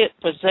you get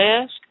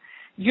possessed,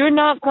 you're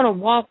not going to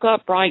walk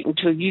upright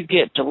until you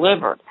get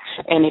delivered.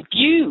 And if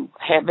you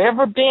have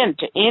ever been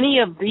to any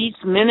of these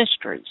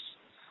ministries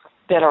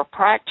that are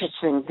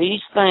practicing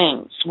these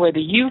things, whether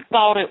you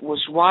thought it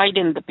was right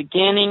in the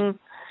beginning,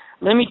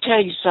 let me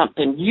tell you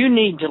something. You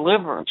need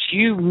deliverance.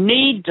 You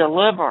need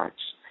deliverance.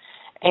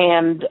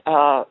 And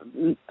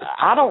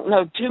I don't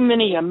know too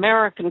many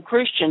American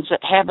Christians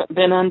that haven't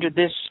been under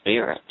this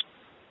spirit.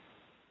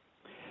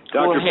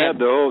 Dr. Pat,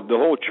 the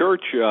whole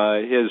church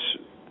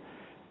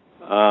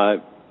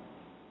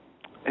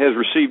has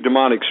received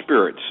demonic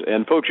spirits.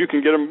 And, folks, you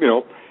can get them,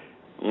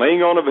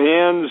 laying on of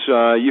hands.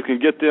 You can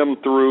get them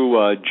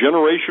through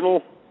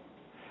generational,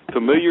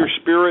 familiar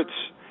spirits.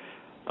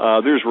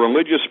 There's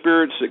religious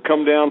spirits that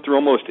come down through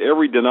almost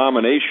every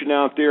denomination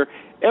out there.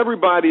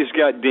 Everybody's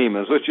got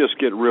demons. Let's just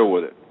get real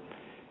with it.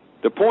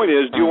 The point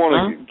is, do you want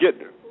to get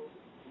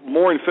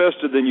more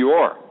infested than you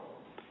are?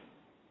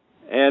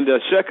 And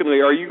secondly,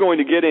 are you going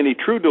to get any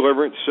true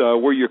deliverance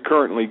where you're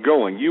currently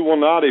going? You will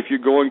not if you're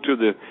going to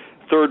the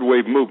third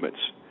wave movements.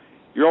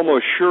 You're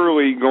almost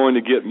surely going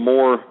to get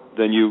more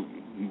than you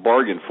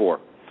bargained for.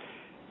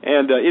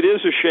 And it is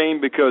a shame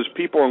because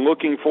people are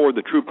looking for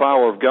the true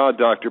power of God,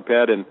 Dr.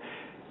 Pat, and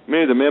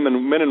many of the men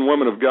and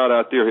women of God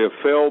out there have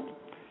failed.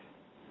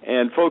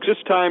 And folks,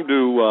 it's time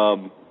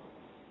to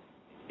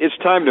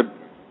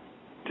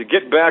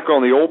get back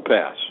on the old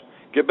path.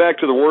 Get back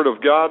to the Word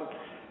of God.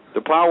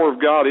 The power of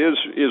God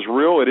is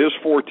real. It is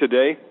for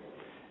today.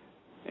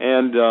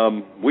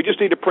 And we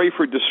just need to pray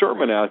for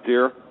discernment out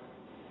there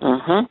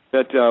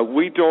that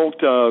we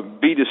don't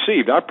be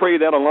deceived. I pray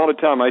that a lot of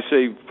time. I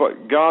say,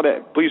 God,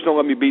 please don't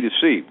let me be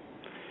deceived.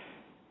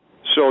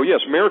 So, yes,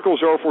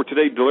 miracles are for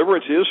today.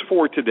 Deliverance is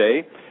for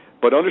today.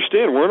 But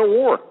understand, we're in a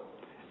war.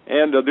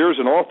 And there's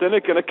an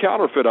authentic and a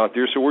counterfeit out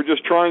there. So we're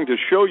just trying to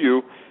show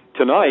you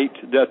tonight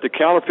that the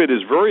counterfeit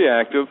is very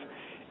active.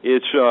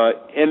 It's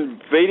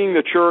invading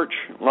the church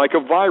like a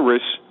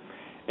virus.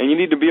 And you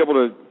need to be able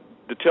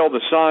to tell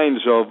the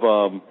signs of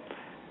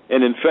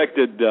an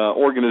infected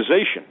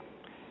organization.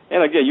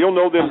 And again, you'll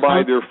know them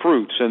by their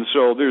fruits. And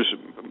so there's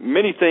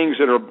many things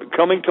that are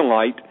coming to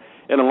light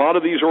in a lot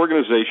of these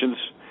organizations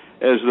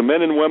as the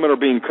men and women are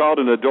being caught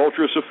in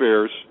adulterous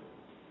affairs.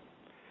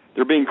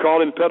 They're being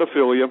caught in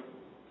pedophilia.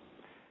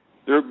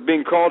 They're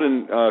being caught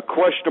in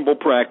questionable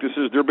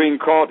practices. They're being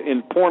caught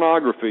in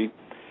pornography.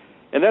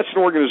 And that's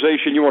an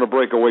organization you want to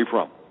break away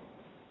from.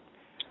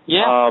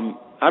 Yeah.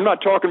 I'm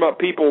not talking about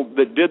people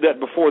that did that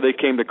before they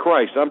came to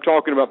Christ. I'm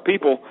talking about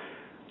people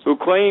who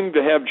claim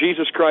to have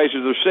Jesus Christ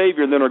as their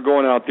Savior and then are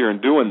going out there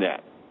and doing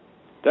that.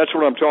 That's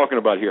what I'm talking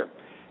about here.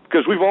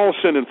 Because we've all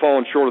sinned and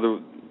fallen short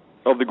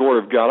of the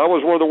glory of God. I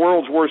was one of the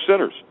world's worst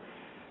sinners.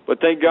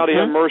 But thank God He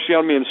had mercy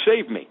on me and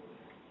saved me.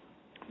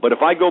 But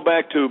if I go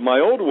back to my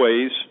old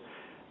ways,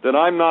 then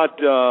I'm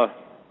not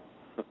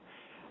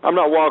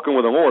walking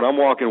with the Lord. I'm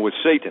walking with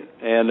Satan.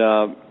 And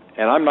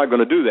I'm not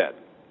going to do that.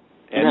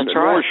 And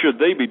nor should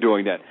they be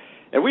doing that.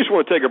 And we just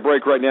want to take a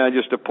break right now and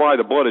just apply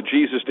the blood of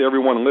Jesus to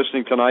everyone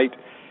listening tonight.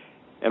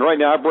 And right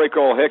now I break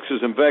all hexes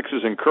and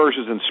vexes and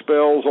curses and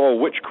spells, all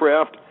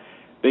witchcraft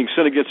being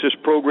sent against this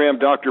program,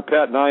 Dr.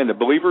 Pat and I and the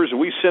believers. And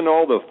we send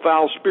all the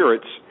foul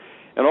spirits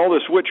and all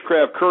this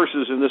witchcraft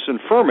curses and this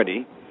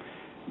infirmity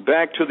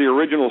back to the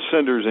original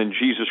senders in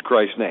Jesus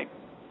Christ's name.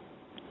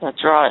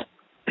 That's right.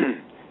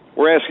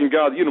 We're asking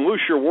God,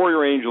 loose your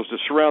warrior angels to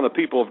surround the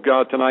people of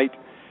God tonight.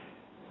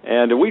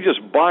 And we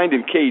just bind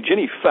and cage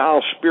any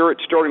foul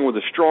spirit, starting with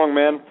a strong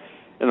man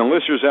and the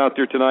listeners out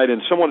there tonight,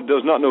 and someone that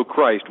does not know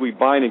Christ. We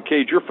bind and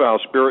cage your foul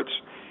spirits,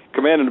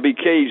 command them to be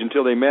caged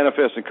until they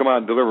manifest and come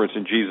out in deliverance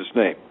in Jesus'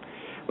 name.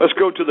 Let's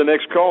go to the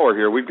next caller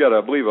here. We've got,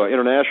 I believe, an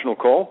international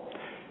call.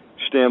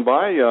 Stand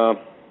by.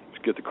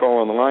 Let's get the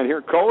caller on the line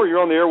here. Caller, you're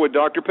on the air with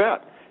Dr.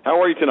 Pat.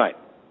 How are you tonight?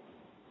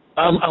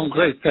 I'm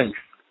great, thanks.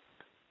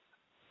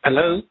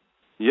 Hello?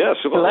 Yes,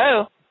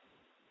 hello.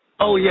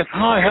 Oh, yes.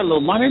 Hi, hello.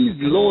 My name is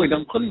Lloyd.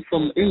 I'm calling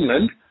from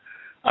England.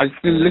 I've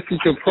been listening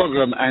to your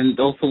program and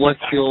also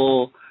watched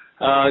your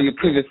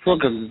previous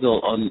programs as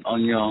well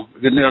on your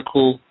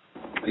Miracle,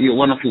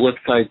 one of your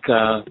website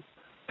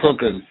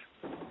programs.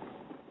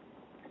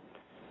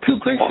 Two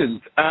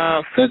questions.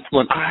 First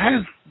one, I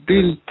have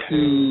been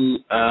to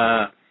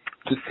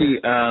see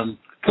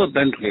Todd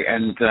Bentley,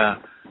 and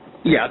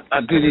I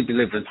do need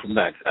deliverance from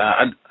that.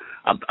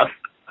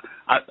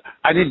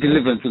 I need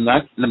deliverance from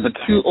that. Number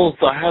two,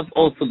 also, I have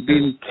also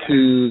been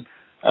to,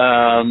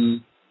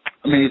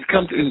 he's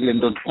come to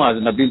England on twice,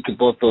 and I've been to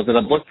both those, and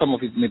I bought some of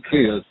his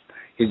materials,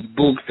 his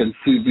books and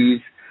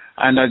CDs,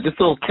 and I just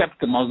sort of kept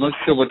them. I was not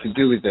sure what to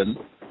do with them.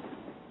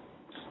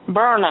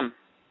 Burn them.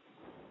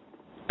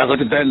 I got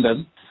to burn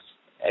them.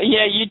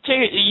 Yeah, you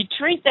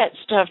treat that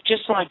stuff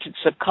just like it's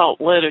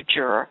occult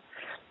literature,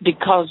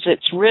 because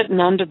it's written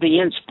under the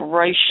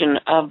inspiration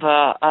of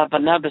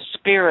another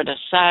spirit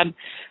aside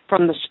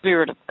from the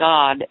Spirit of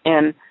God.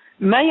 And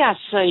may I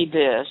say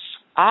this,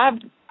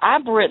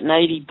 I've written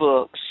 80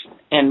 books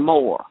and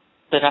more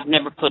that I've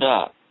never put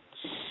up.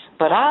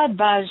 But I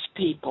advise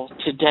people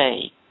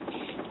today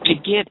to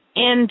get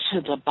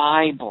into the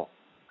Bible.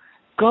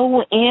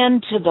 Go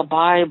into the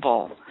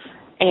Bible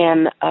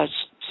and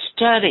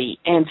study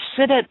and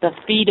sit at the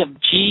feet of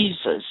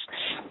Jesus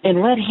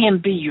and let him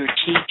be your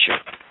teacher.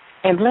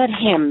 And let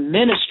him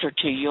minister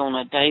to you on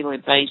a daily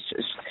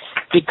basis,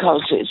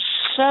 because it's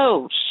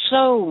so,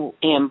 so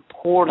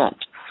important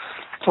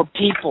for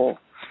people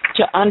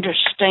to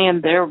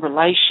understand their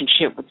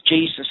relationship with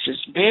Jesus is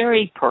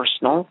very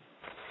personal.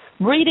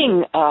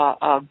 Reading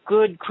a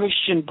good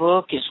Christian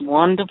book is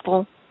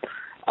wonderful.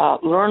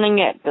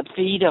 Learning at the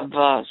feet of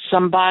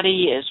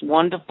somebody is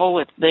wonderful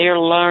if they're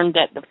learned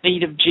at the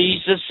feet of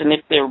Jesus and if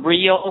they're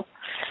real.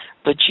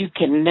 But you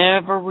can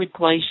never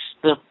replace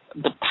the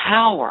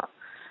power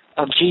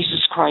of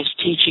Jesus Christ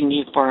teaching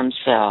you for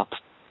himself.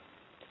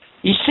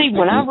 You see,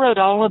 when I wrote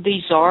all of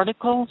these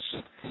articles,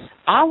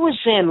 I was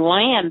in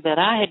land that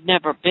I had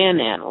never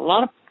been in. A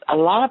lot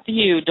of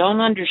you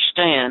don't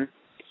understand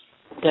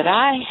that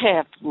I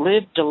have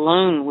lived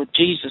alone with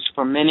Jesus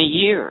for many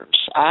years.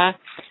 I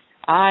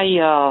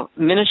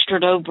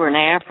ministered over in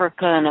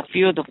Africa and a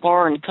few of the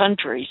foreign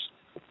countries.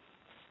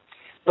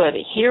 But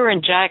here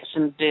in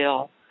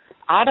Jacksonville,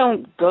 I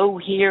don't go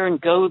here and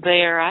go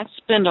there. I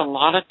spend a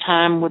lot of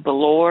time with the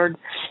Lord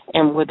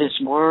and with his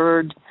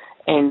word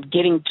and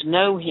getting to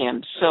know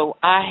him. So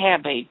I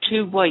have a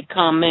two-way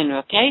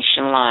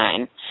communication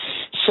line.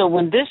 So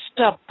when this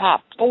stuff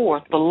popped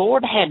forth, the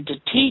Lord had to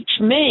teach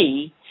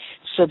me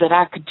so that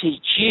I could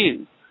teach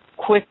you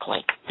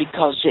quickly,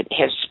 because it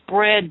has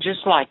spread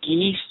just like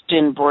yeast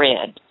in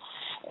bread.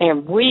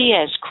 And we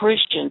as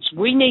Christians,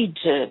 we need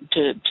to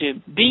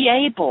be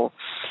able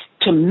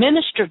to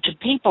minister to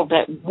people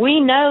that we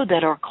know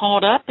that are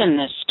caught up in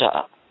this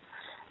stuff.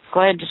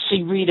 Glad to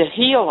see Rita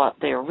Hill up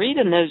there.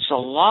 Rita knows a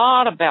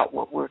lot about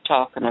what we're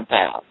talking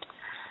about.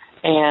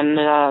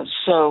 And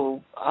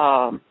so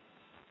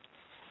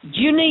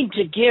you need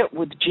to get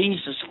with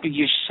Jesus for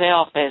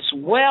yourself as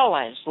well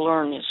as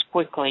learn as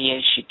quickly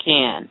as you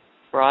can,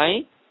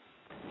 right?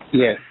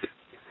 Yes.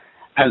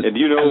 And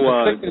you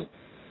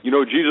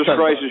know Jesus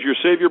Christ is your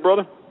Savior,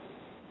 brother?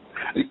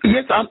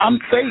 Yes, I'm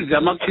saved.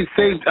 I'm actually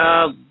saved.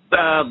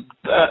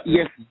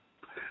 Yes.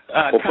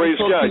 Well, praise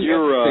God.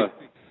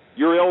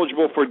 You're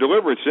eligible for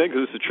deliverance then,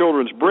 because it's the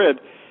children's bread.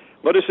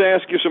 Let us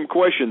ask you some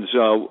questions.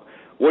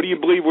 What do you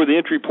believe were the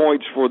entry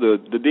points for the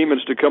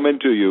demons to come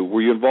into you?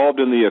 Were you involved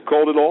in the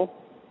occult at all?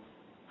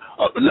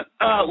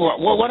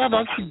 Well, what I've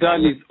actually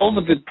done is,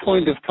 over the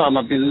point of time,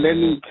 I've been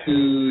learning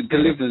to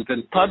deliverance,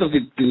 and part of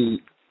it being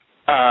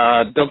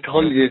Dr.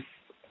 Holliday's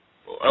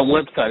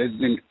website has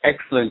been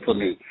excellent for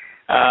me.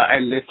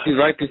 And as she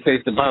rightly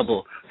says, the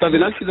Bible. So I've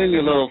been actually learning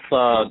a lot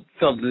of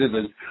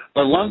self-deliverance.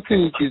 But one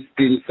thing which has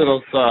been sort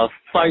of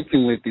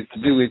fighting with is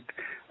to do with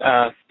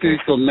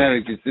spiritual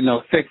marriages,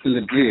 sex in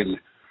the dream.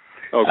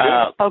 Okay.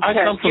 I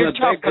come from a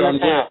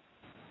background where...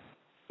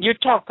 You're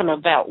talking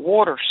about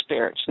water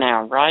spirits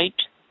now, right?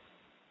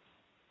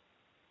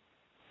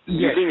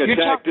 You're being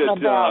attacked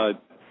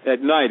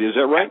at night, is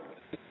that right?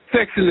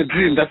 Sex in the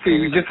dream. That's it.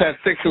 You just have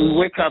sex and you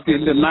wake up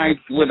in the night,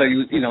 whether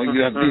you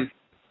have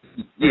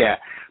this. Yeah.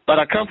 But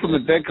I come from a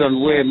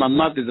background where my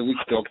mother is a witch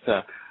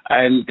doctor,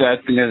 and has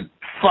been a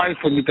fight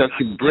for me to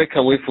actually break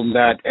away from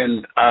that.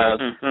 And,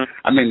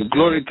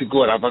 glory to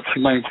God, I've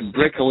actually managed to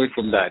break away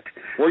from that.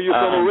 Where are you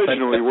from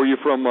originally? Were you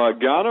from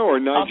Ghana or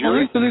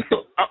Nigeria?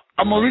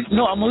 I'm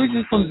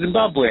originally from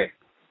Zimbabwe.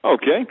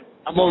 Okay.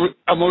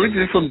 I'm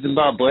originally from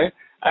Zimbabwe.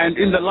 And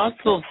in the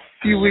last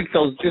few weeks, I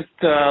was just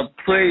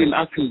praying,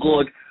 asking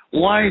God,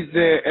 why is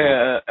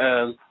there,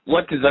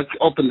 what is actually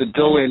open the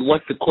doorway and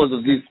what's the cause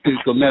of these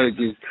spiritual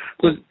marriages?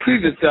 Because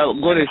previously,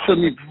 God had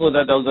shown me before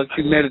that I was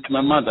actually married to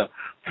my mother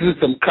through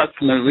some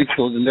customary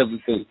rituals and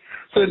everything.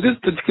 So in this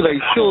particular, he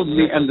showed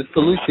me, and the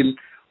solution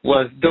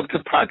was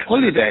Dr. Pat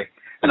Holliday.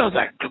 And I was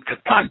like, Dr.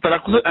 Pat, but I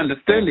could not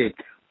understand it.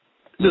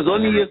 It was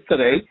only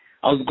yesterday,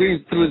 I was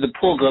going through the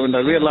program and I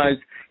realized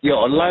you're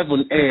live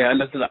on air.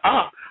 And I said,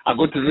 I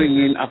got to ring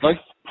in. I've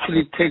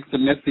actually taken the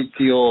message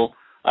to your,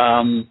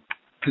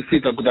 to see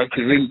if I could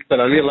actually ring, but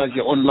I realized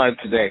you're on live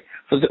today.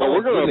 So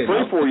we're going to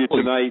pray for you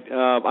tonight.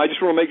 I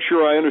just want to make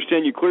sure I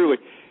understand you clearly.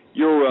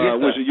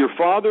 Was it your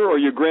father or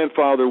your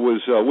grandfather was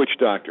which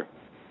doctor?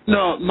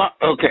 No,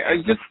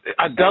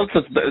 I doubt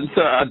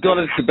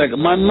it.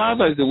 My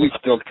mother is a witch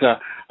doctor.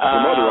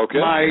 Your mother,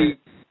 okay.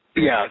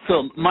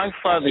 So my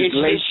father is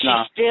late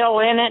now. Is she still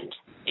in it?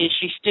 Is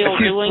she still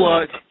doing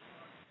it?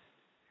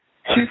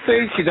 She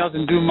says she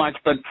doesn't do much,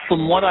 but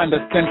from what I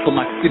understand from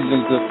my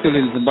siblings who are still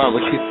in Zimbabwe,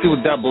 she still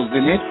dabbles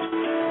in it.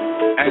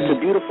 And it's a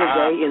beautiful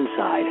day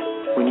inside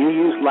when you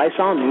use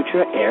Lysol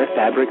Nutra Air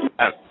Fabric.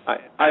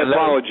 I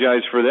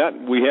apologize for that.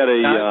 We had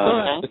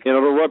an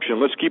interruption.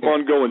 Let's keep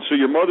on going. So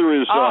your mother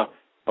is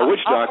a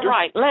witch doctor. All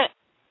right.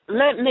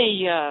 Let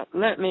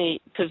me,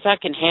 because I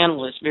can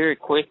handle this very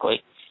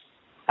quickly.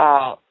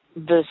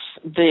 This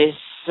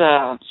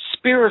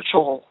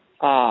spiritual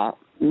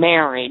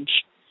marriage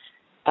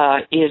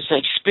is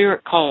a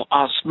spirit called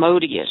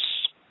Asmodeus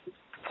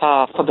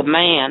for the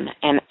man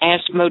and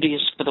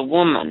Asmodeus for the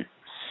woman.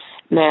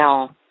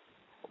 Now,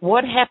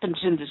 what happens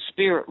in the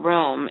spirit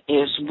realm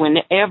is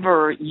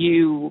whenever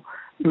you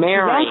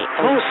marry...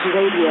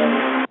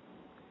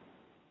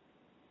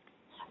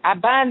 I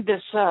bind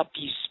this up,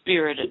 you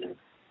spirit,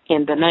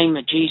 in the name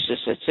of Jesus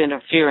that's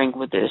interfering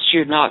with this.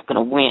 You're not going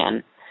to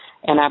win.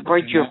 And I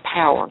break your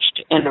powers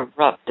to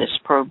interrupt this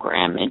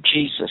program in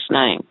Jesus'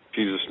 name.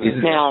 Jesus'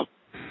 name. Now,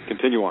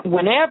 continue on.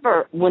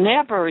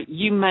 Whenever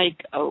you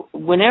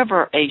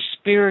whenever a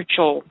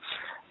spiritual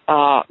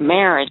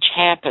marriage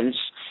happens,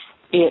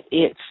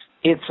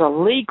 it's a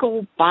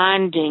legal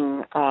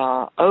binding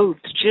oath,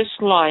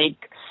 just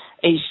like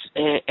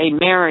a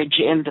marriage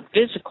in the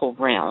physical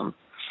realm.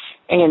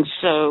 And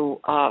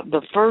so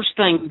the first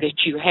thing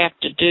that you have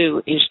to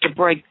do is to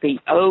break the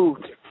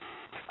oath,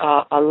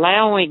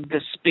 allowing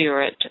the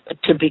spirit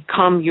to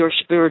become your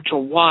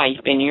spiritual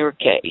wife in your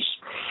case.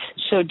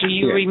 So do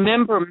you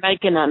remember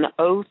making an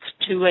oath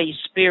to a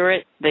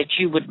spirit that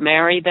you would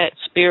marry that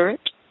spirit?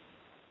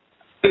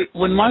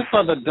 When my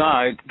father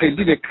died, they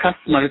did a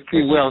customary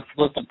thing where I was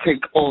supposed to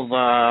take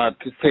over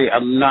to say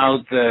I'm now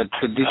the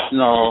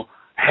traditional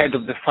head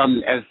of the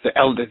family as the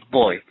eldest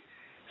boy.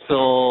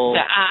 So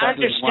I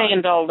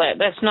understand all that.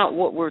 That's not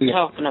what we're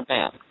talking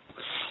about.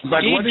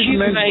 But what it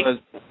meant was...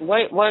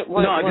 Wait.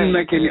 No, I didn't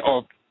make any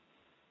oath.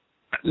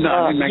 No,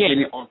 I didn't make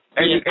any oath.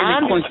 Any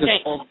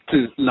conscious oath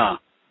too. No.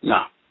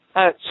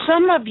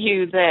 Some of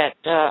you that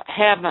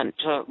haven't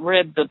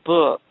read the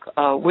book,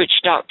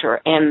 Witch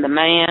Doctor and the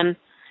Man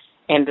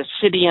and the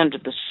City Under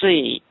the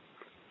Sea,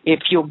 if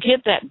you'll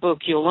get that book,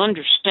 you'll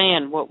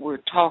understand what we're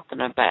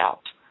talking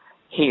about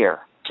here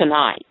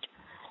tonight.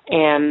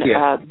 And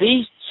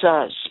these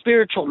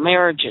spiritual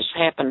marriages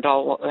happens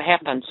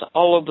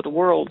all over the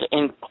world,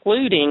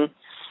 including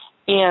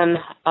in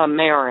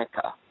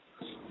America.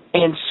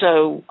 And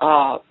so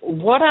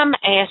what I'm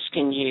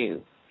asking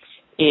you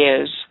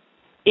is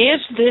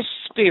this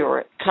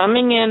spirit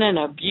coming in and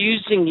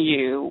abusing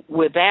you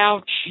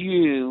without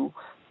you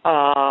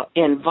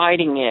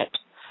inviting it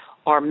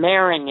or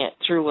marrying it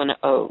through an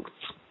oath?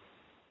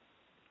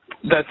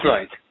 That's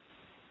right.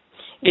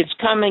 It's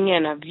coming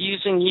in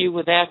abusing you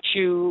without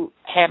you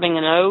having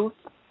an oath?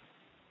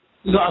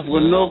 No, I've got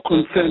no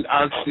concern.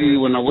 Actually,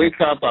 when I wake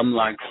up, I'm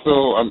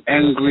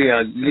angry.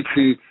 I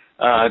literally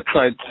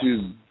try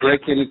to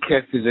break any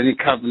curses, any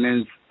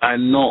covenants I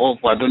know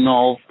of, I don't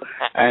know of,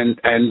 and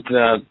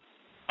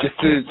just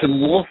do some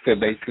warfare,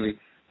 basically.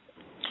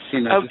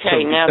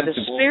 Okay, now the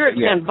spirits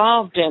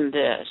involved in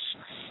this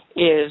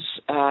is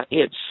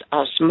it's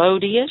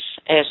Asmodeus,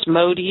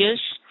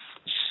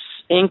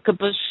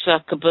 Incubus,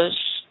 Succubus,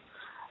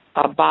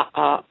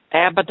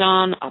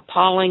 Abaddon,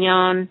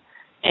 Apollyon,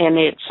 and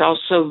it's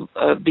also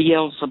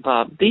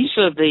Beelzebub. These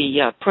are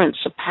the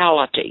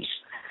principalities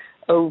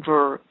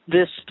over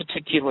this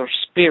particular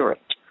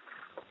spirit.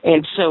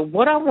 And so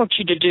what I want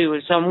you to do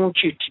is I want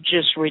you to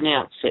just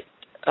renounce it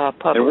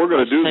publicly. And we're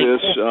going to do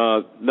this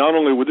not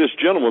only with this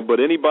gentleman, but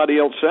anybody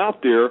else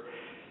out there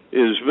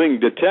is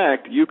being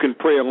attacked. You can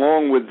pray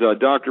along with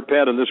Dr.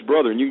 Pat and this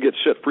brother, and you can get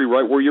set free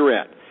right where you're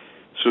at.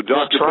 So,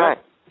 Dr.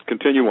 Pat,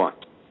 continue on.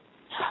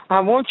 I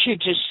want you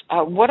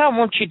to, what I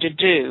want you to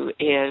do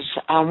is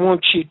I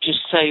want you to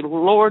say,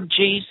 Lord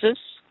Jesus.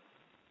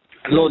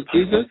 Lord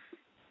Jesus.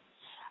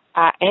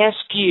 I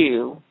ask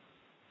you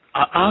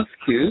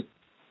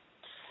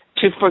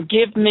to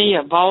forgive me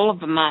of all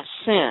of my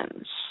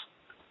sins.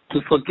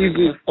 To forgive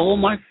me of all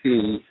my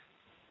sins.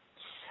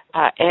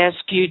 I ask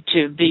you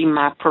to be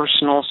my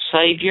personal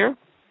Savior.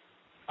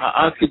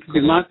 I ask you to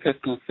be my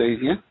personal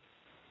Savior.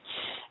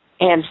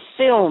 And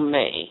fill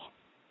me.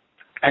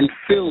 And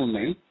fill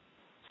me.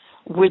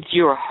 With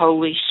your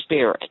Holy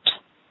Spirit.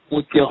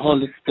 With your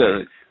Holy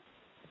Spirit.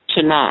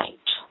 Tonight.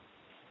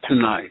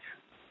 Tonight.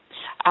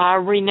 I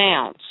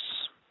renounce.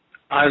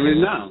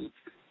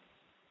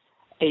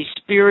 A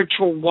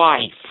spiritual wife.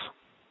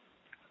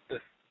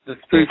 The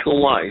spiritual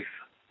wife.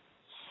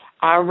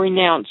 I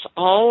renounce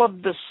all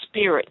of the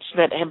spirits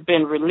that have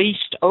been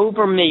released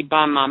over me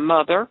by my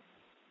mother.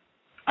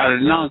 I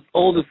renounce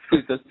all the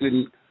spirits that have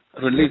been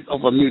released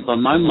over me by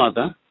my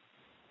mother.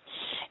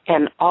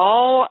 And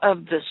all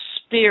of the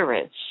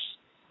spirits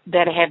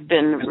that have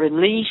been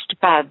released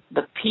by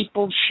the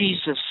people she's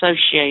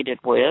associated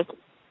with.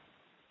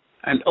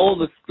 And all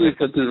the spirits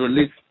that have been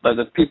released by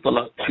the people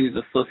that she's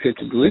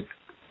associated with.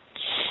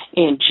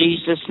 In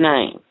Jesus'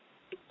 name.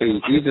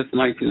 In Jesus'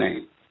 mighty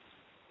name.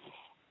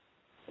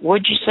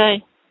 What'd you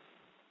say?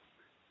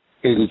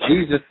 In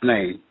Jesus'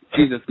 name.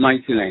 Jesus'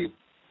 mighty name.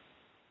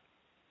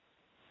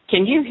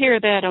 Can you hear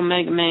that,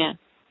 Omegaman?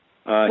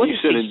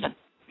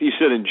 He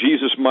said in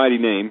Jesus' mighty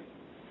name.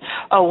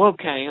 Oh,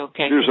 okay.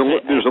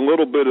 There's a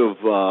little bit of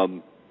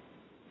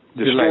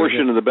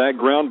distortion in the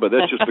background, but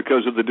that's just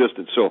because of the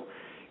distance. So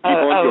keep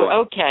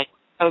on going.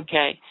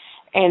 Okay.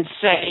 And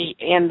say,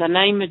 in the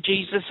name of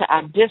Jesus,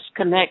 I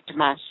disconnect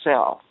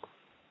myself.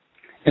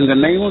 In the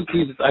name of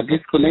Jesus, I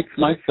disconnect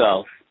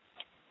myself.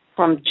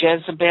 From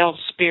Jezebel's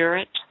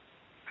spirit.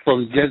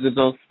 From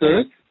Jezebel's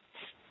spirit.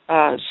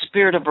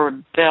 Spirit of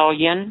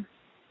rebellion.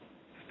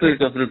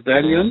 Spirit of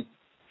rebellion.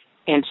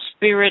 And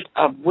spirit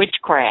of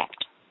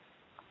witchcraft.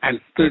 And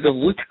spirit of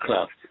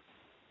witchcraft.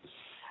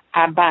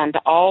 I bind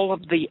all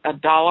of the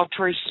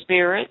idolatry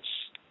spirits.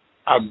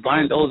 I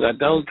bind all the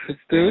idolatry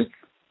spirits.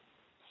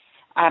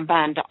 I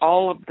bind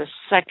all of the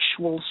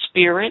sexual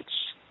spirits.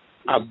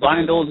 I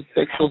bind all the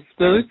sexual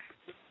spirits.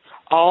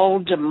 All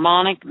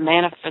demonic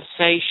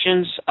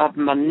manifestations of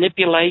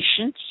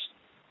manipulations.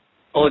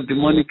 All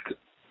demonic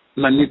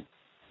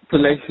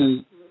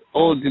manipulations.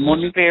 All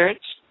demonic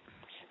spirits.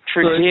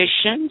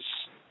 Traditions.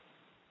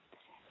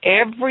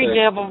 Every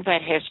devil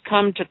that has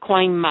come to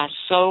claim my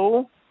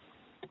soul.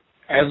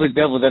 Every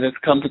devil that has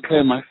come to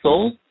claim my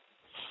soul.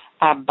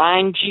 I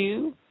bind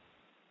you.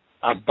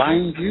 I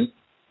bind you.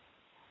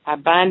 I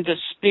bind the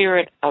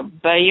spirit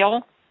of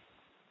Baal.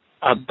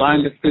 I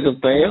bind the spirit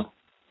of Baal.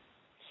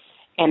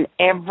 And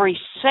every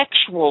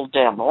sexual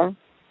devil.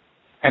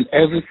 And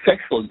every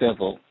sexual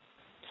devil.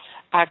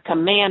 I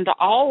command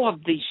all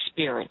of these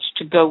spirits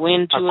to go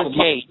into a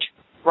cage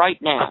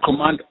right now. I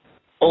command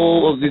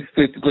all of these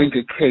spirits to go into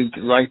a cage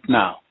right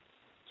now.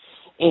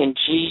 In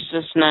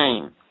Jesus'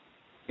 name.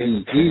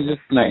 In Jesus'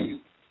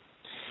 name.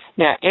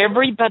 Now,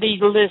 everybody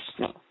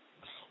listening,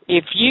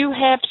 if you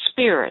have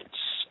spirits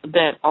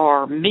that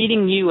are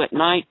meeting you at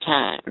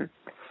nighttime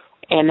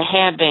and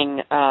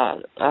having,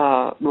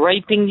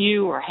 raping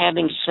you or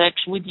having sex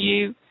with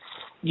you,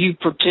 you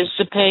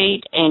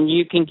participate and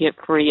you can get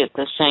free at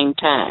the same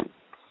time.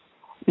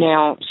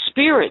 Now,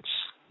 spirits,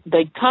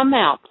 they come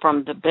out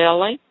from the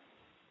belly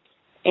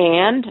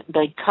and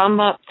they come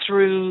up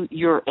through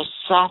your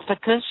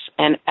esophagus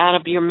and out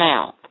of your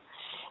mouth.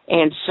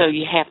 And so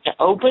you have to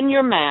open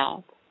your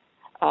mouth.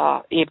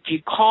 If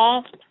you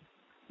cough,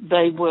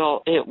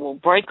 it will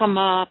break them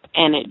up,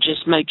 and it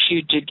just makes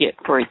you to get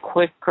free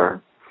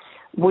quicker.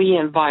 We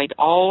invite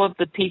all of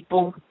the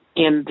people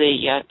in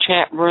the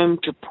chat room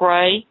to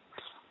pray,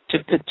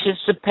 to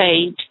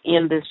participate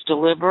in this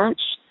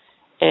deliverance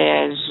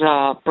as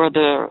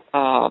Omegaman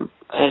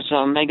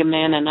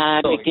and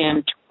I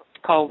begin to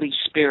call these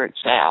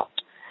spirits out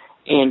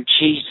in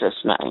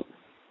Jesus' name.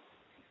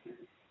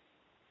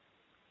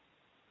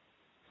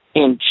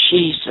 In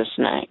Jesus'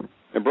 name.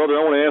 And, brother,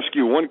 I want to ask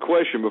you one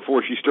question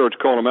before she starts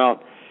calling them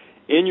out.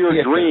 In your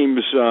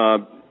dreams,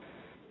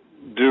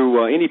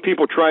 do any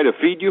people try to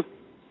feed you?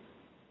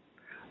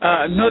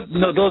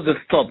 No, those have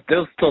stopped.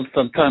 They've stopped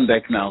some time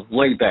back now,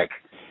 way back.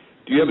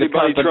 Do you have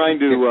anybody trying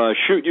to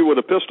shoot you with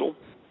a pistol?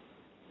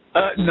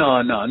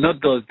 No,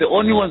 not those. The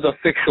only ones are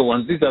sexual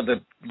ones. These are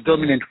the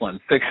dominant ones,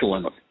 sexual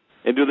ones.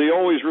 And do they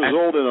always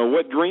result in a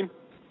wet dream?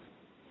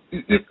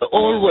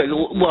 Always.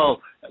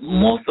 Well,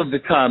 most of the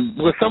time.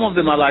 Well, some of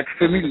them are like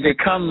familiar. They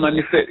come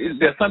manifest.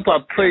 There's some people I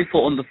pray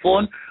for on the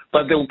phone,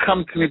 but they will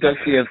come to me to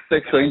actually have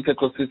sexual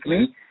intercourse with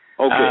me.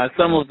 Okay.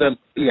 Some of them,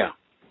 yeah.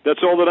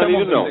 That's all that I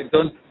need to know. They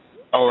don't.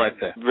 All right,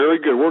 sir. Very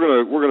good.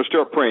 We're gonna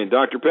start praying,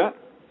 Dr. Pat.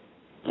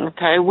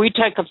 Okay, we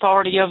take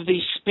authority of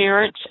these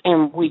spirits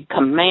and we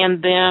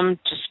command them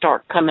to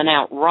start coming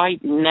out right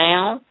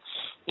now.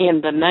 In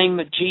the name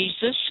of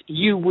Jesus,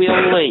 you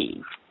will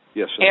leave.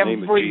 Yes, in the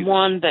name of Jesus.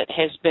 Everyone that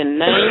has been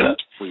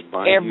named,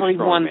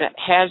 everyone that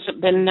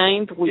hasn't been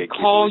named, we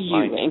call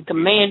you and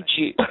command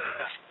you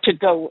to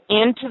go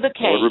into the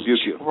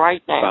cage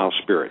right now. Foul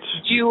spirits.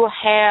 You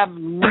have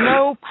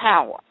no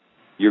power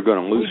You're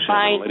going to loose him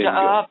and let him go. We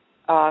bind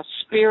up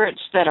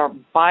spirits that are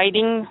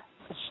biting,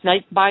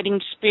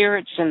 snake-biting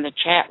spirits in the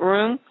chat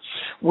room.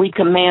 We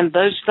command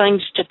those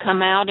things to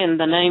come out in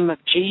the name of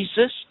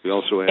Jesus. We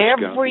also ask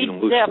every God to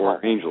loose devil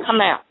our angels come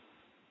out.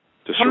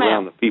 to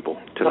surround the people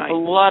tonight. The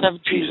blood of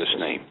Jesus'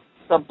 name.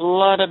 The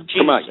blood of Jesus.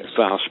 Come out, you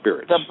foul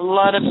spirits. The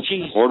blood of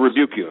Jesus. Lord,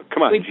 rebuke you.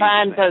 Come out, we in Jesus'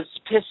 bind name. those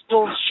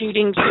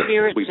pistol-shooting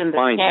spirits in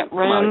the chat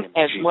room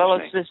as well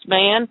as this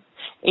man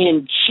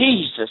in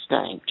Jesus'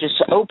 name. Just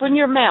open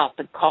your mouth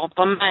and call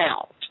them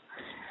out.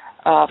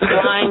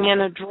 Flying in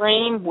a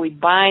dream, we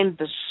bind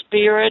the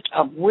spirit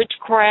of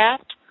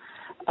witchcraft.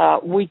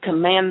 We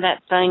command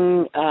that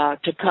thing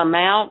to come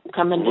out,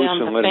 coming down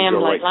the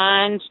family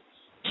lines.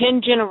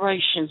 10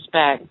 generations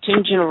back,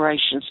 10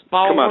 generations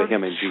forward. Come out of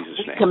him in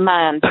Jesus' name. We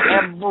command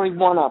every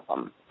one of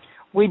them.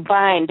 We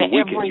bind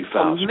every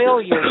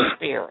familiar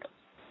spirit.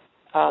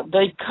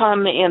 They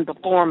come in the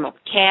form of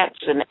cats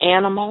and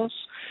animals.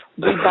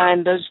 We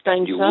bind those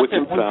things up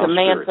and we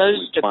command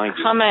those to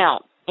come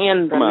out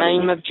in the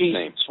name of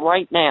Jesus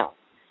right now.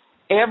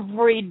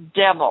 Every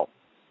devil,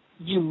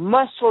 you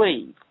must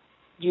leave.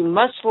 You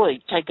must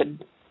leave. Take a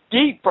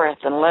deep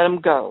breath and let them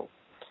go.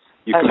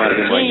 You come out of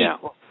him right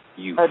now.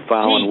 You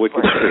foul and wicked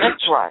spirits.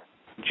 That's right.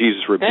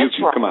 Jesus rebuke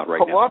you. Right. Come out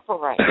right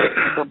Cooperate.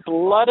 The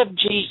blood of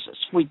Jesus.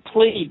 We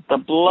plead the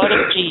blood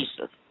of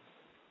Jesus.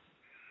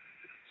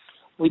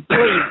 We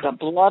plead the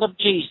blood of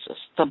Jesus.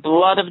 The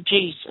blood of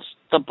Jesus.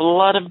 The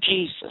blood of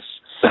Jesus.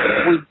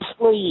 We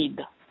plead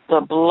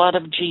the blood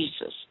of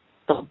Jesus.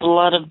 The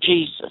blood of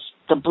Jesus.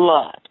 The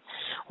blood.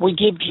 We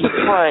give you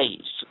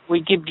praise.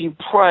 We give you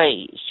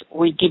praise.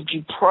 We give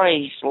you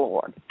praise,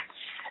 Lord.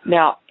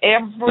 Now,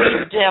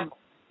 every devil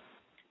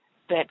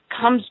that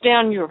comes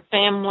down your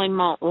family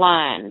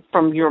line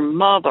from your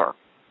mother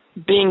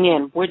being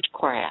in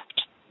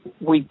witchcraft,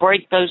 we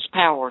break those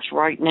powers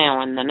right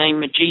now in the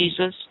name of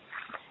Jesus.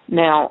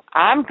 Now,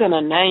 I'm going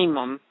to name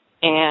them,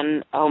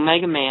 and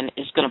Omegaman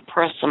is going to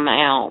press them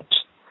out.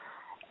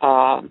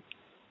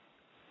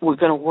 We're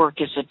going to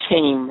work as a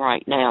team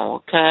right now,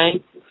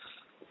 okay?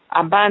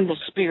 I bind the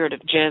spirit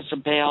of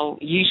Jezebel.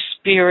 You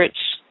spirits,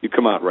 you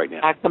come out right now.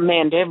 I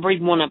command every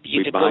one of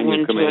you to go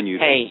into a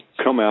cave.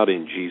 Come out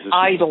in Jesus' name.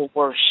 Idol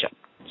worship,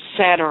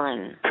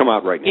 Saturn, come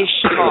out right now.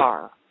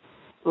 Ishtar,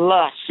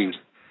 lust,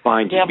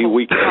 bind you, be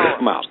weak,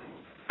 come out.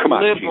 Come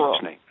out liberal,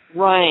 in Jesus'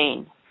 name.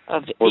 Reign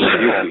of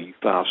Lord, evil, you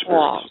foul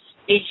spirits.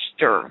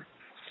 Easter,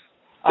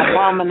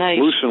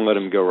 abomination, loose and let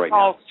him go right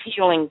now. False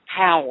healing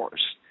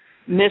powers,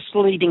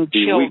 misleading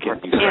children,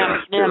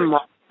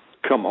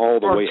 come all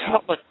the way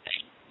out.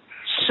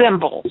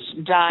 Symbols,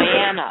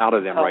 Diana. Out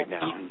of them right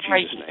now, in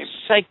Jesus' name.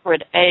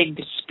 Sacred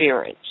egg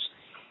spirits,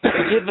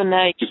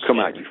 divination. You come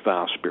out, you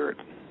foul spirit.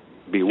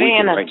 Be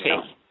weak right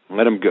now.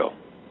 Let them go.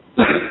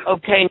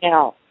 Okay,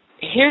 now,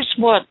 here's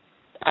what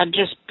I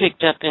just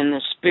picked up in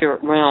the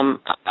spirit realm.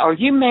 Are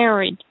you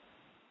married?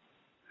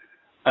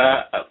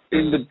 Married,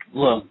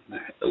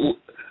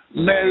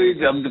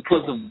 I'm the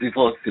process of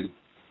divorcing.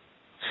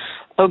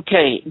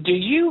 Okay, do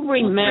you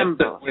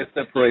remember? We're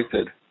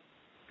separated.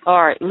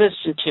 All right,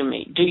 listen to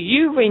me. Do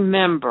you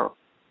remember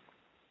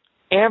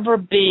ever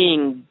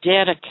being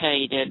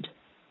dedicated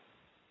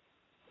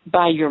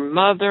by your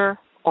mother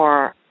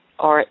or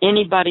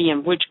anybody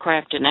in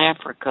witchcraft in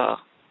Africa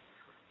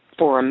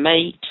for a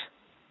mate?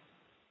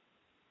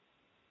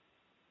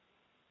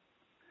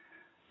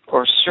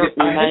 Or a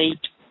certain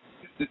mate?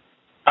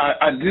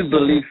 I do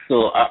believe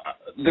so.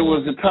 There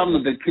was a time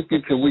that they took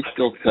me to a witch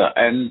doctor,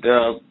 and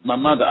my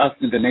mother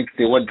asked me the next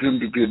day, what dream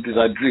did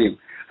I dream?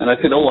 And I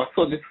said, I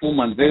saw this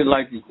woman, very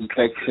light in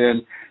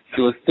complexion.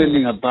 She was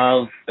standing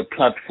above a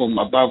platform,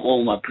 above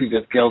all my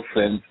previous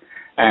girlfriends,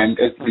 and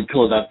it's been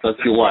told that's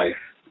your wife.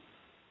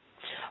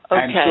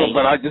 Okay. And so,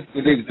 but I just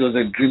believe it was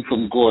a dream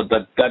from God,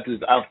 that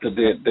is after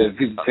the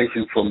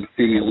visitation from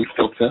seeing a witch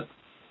doctor.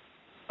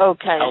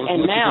 Okay, I was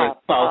and looking now...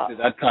 for a spouse at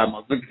that time. I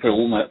was looking for a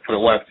woman, for a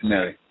wife to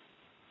marry.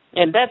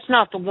 And that's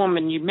not the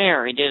woman you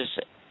married, is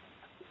it?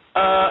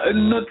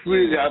 Not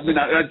really. I mean,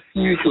 I just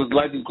knew she was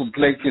light in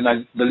complexion. I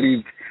just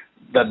believed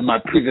that my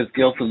previous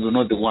girlfriends were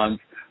not the ones,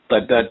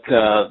 but that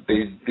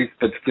this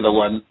particular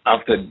one,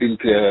 after I'd been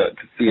to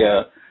see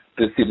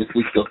this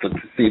witch doctor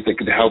to see if they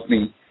could help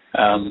me.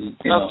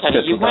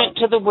 You went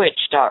to the witch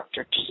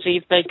doctor to see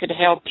if they could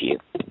help you.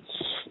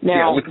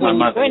 Now, when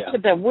you went to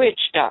the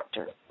witch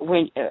doctor,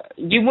 when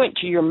you went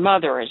to your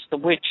mother as the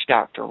witch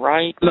doctor,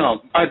 right?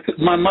 No,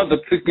 my mother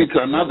took me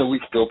to another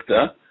witch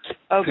doctor.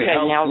 Okay,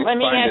 now let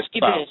me ask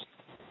you this.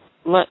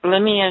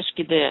 Let me ask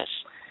you this.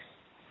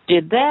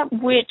 Did that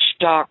witch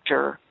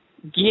doctor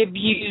give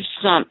you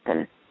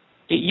something?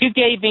 You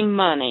gave him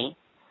money,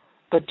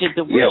 but did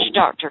the witch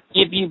doctor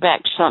give you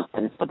back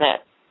something for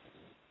that?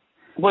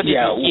 What did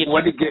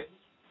he give?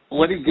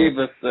 What he gave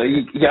us,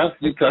 he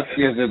asked me to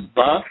actually have a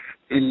bath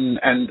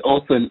and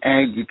also an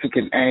egg. We took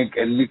an egg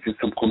and mixed with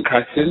some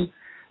concussion,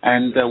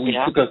 and we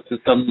took us to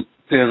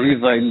a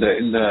river in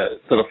the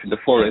sort of in the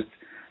forest,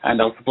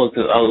 and I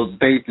was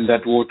bathed in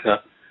that water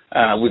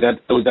with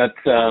that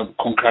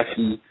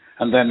concussion.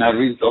 And then I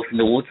rinsed off in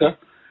the water.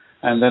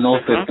 and then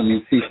also some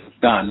incisions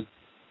done.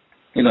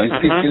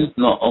 Incisions,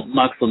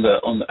 marks on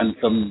the and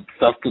some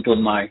stuff put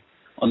on my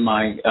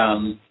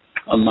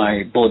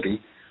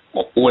body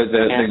where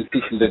the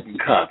incisions have been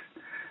cut.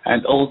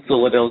 And also,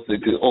 what else they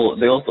do? Oh,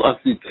 they also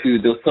asked me to.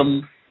 There was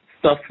some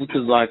stuff which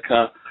was like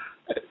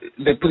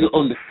they put it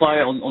on the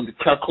fire on the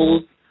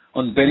charcoals,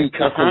 on burning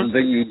charcoal, and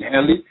then you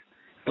inhale it.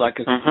 It's like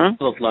a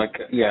sort of like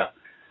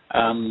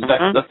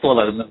that's all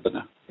I remember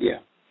now. Yeah,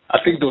 I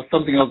think there was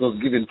something else that was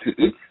given to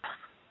it.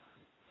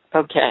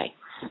 Okay.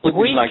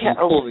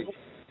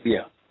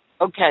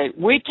 Okay,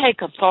 we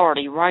take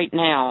authority right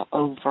now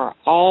over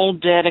all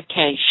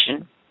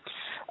dedication,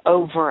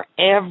 over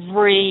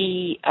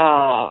every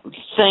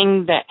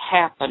thing that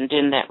happened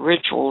in that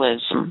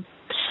ritualism.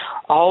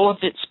 All of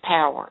its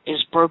power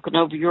is broken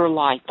over your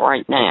life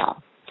right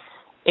now.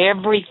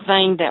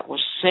 Everything that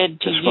was said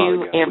to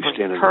you,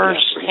 every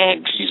curse,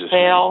 hex,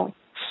 spell,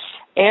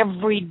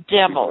 every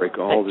devil that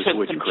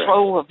took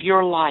control of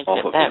your life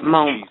at that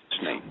moment,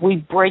 we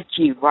break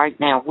you right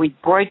now. We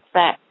break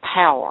that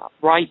power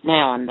right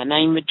now in the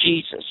name of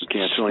Jesus.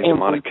 And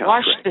we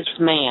wash this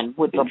man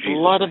with the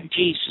blood of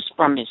Jesus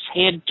from his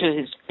head to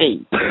his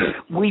feet.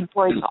 We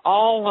break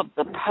all of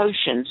the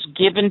potions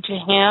given to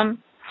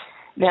him.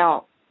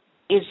 Now,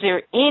 is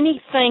there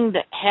anything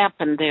that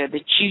happened there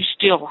that you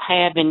still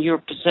have in your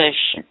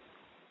possession?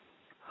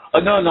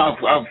 No,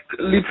 I've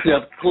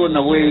literally thrown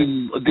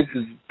away. This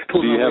is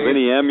thrown away. Do you have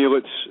any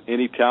amulets,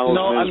 any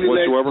talismans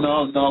whatsoever?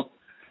 No.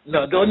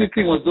 The only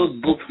thing was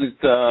those books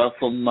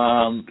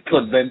from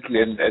Todd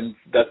Bentley, and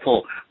that's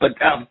all. But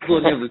I've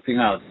thrown everything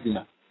out,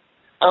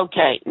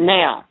 Okay,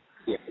 now,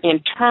 in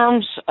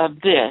terms of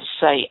this,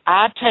 say,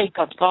 I take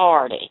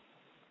authority.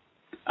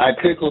 I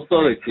take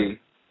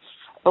authority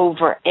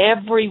over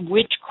every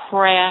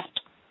witchcraft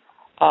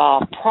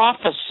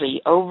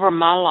prophecy over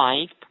my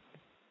life.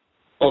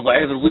 Over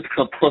every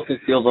witchcraft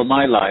prophecy over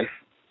my life.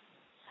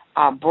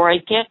 I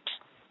break it.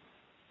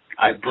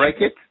 I break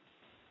it.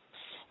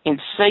 And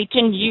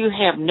Satan, you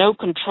have no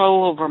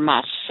control over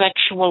my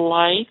sexual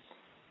life.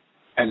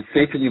 And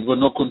Satan, you've got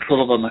no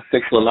control over my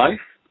sexual life.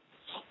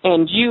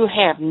 And you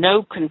have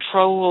no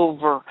control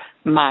over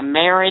my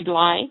married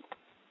life.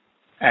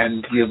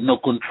 And you have no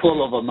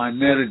control over my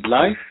married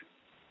life.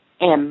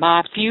 And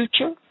my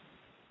future.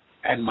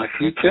 And my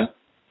future.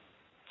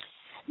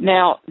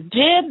 Now,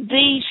 did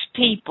these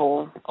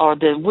people, or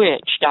the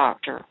witch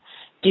doctor,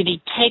 did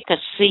he take a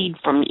seed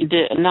from,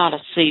 not a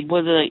seed,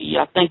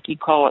 I think you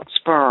call it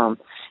sperm.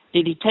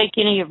 Did he take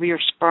any of your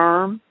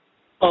sperm?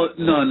 Oh,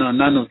 no,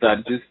 none of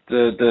that. Just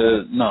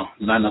no,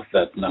 none of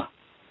that, no.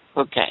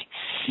 Okay.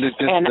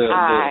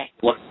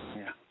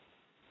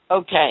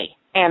 Okay,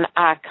 and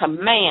I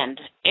command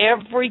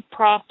every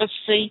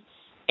prophecy,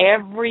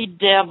 every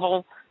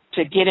devil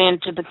to get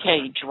into the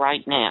cage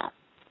right now.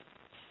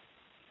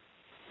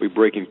 We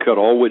break and cut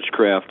all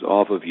witchcraft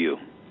off of you,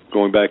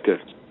 going back to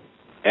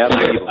Adam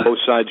and Eve, both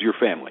sides of your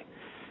family.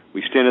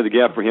 We stand in the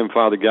gap for him,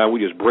 Father God. We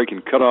just break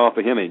and cut off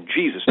of him in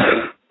Jesus'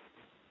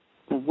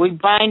 name. We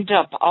bind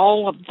up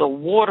all of the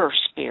water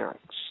spirits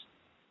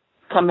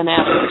coming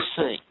out of the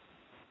sea.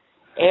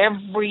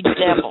 Every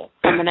devil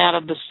coming out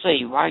of the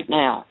sea right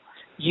now.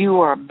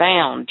 You are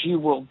bound. You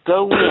will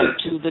go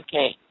into the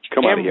cage.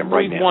 Come out of him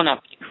right now. Every one of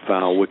you.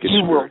 Foul, wicked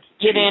you will spirits.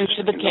 get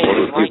into the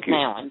cage right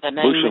now in the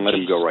name of Jesus. And let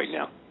him go right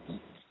now.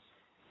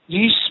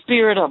 You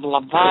spirit of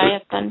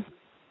Leviathan,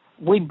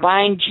 we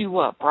bind you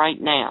up right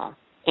now,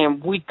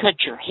 and we cut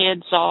your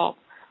heads off,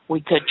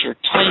 we cut your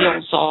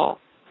tails off,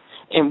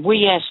 and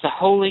we ask the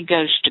Holy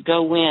Ghost to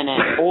go in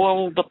and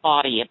oil the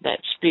body of that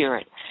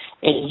spirit,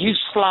 and you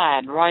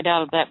slide right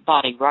out of that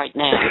body right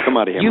now. Come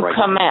out of him right now. You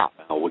come out.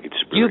 Foul, wicked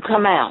spirit. You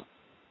come out.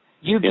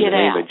 You get out. In the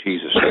name of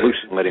Jesus, loose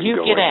and let him go right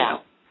now. You get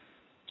out.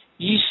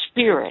 You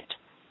spirit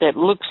that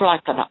looks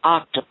like an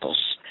octopus,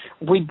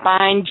 we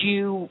bind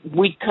you,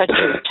 we cut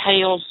your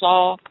tails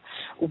off,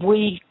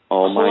 we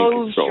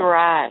close your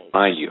eyes.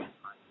 Bind you.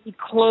 We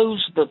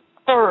close the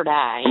third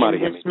eye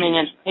in this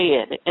man's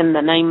head in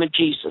the name of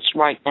Jesus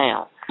right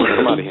now.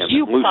 Come out of him.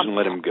 Loose and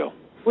let him go.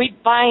 We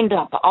bind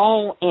up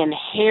all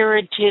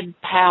inherited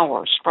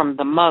powers from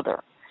the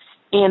mother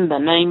in the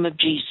name of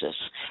Jesus.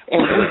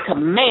 And we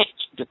command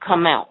you to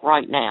come out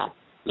right now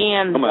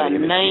in the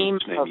name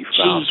of you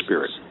foul Jesus.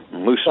 Spirit.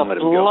 Loose and let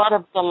him go. The blood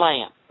of the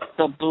Lamb.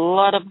 The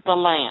blood of the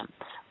Lamb.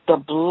 The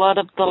blood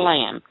of the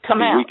Lamb.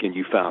 Come out. Weaken,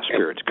 you foul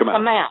spirits. Come out.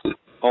 Come out.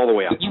 All the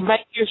way out. You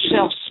make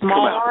yourself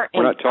smaller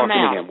and We're not talking come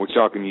out. to him. We're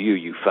talking to you,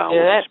 you foul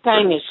that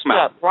spirit. thing is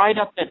stuck right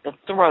up at the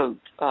throat,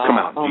 come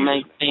out,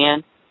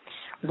 Omegaman.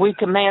 We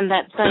command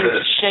that thing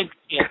to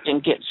shape-shift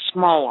and get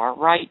smaller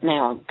right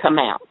now and come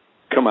out.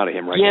 Come out of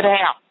him right now. Get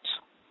out.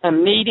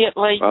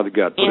 Immediately. Father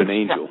God, put an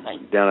angel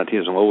down at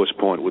his lowest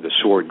point with a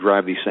sword,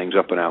 drive these things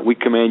up and out. We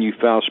command you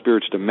foul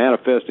spirits to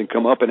manifest and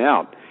come up and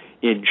out.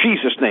 In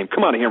Jesus' name,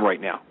 come out of him right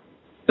now.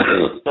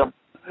 The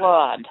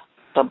blood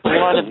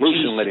of Loose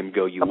Jesus. and let him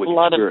go, you the wicked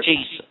blood spirit. of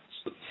Jesus.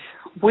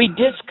 We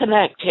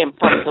disconnect him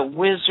from the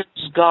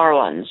wizard's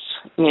garlands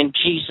in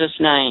Jesus'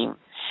 name,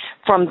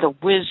 from the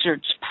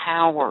wizard's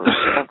powers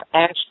of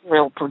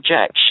astral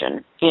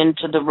projection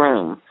into the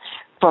room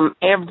from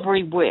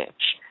every witch.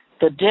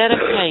 The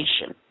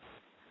dedication,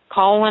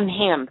 calling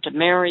him to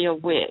marry a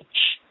witch.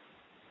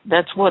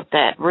 That's what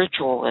that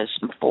ritual is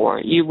for.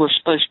 You were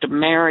supposed to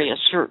marry a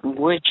certain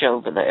witch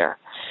over there.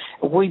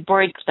 We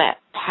break that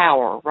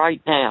power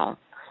right now,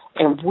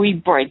 and we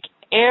break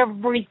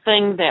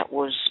everything that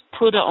was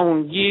put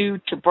on you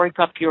to break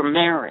up your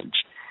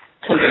marriage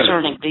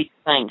concerning these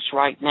things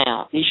right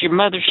now. Is your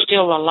mother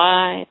still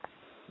alive?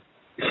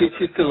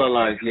 She's still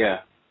alive, yeah.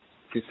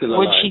 She's still alive.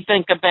 What'd she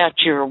think about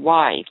your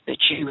wife that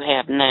you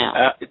have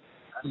now?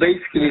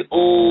 Basically,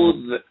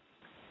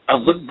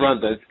 I've got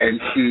brothers, and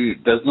she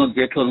does not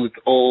get on with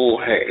all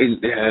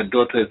her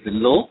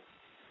daughters-in-law.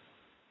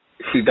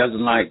 She doesn't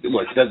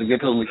she doesn't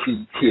get on with,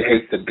 she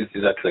hates them, this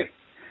is that way.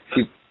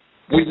 She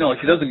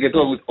doesn't get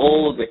on with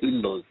all the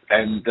in-laws,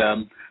 and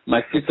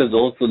my sister's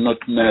also not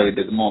married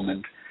at the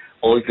moment,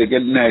 or if they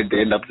get married,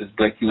 they end up just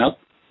breaking up.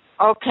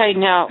 Okay,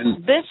 now,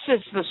 this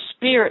is the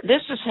spirit,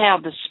 this is how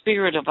the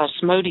spirit of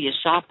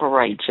Asmodeus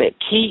operates. It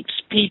keeps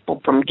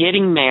people from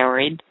getting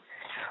married.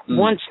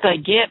 Once they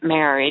get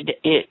married,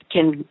 it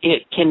can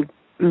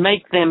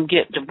make them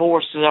get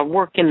divorces or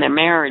work in their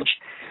marriage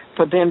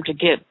for them to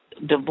get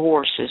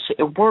divorces.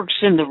 It works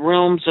in the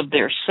realms of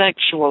their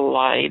sexual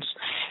lives.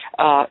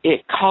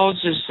 It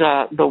causes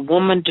the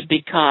woman to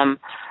become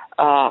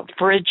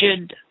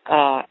frigid.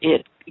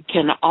 It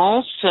can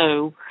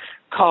also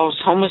cause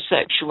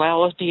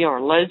homosexuality or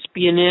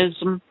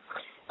lesbianism.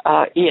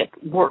 It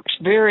works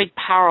very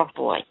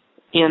powerfully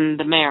in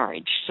the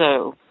marriage.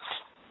 So,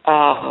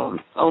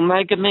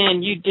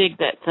 Omegaman, you dig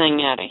that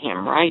thing out of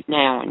him right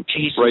now in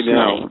Jesus' name. Right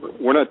now,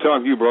 we're not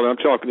talking to you, brother. I'm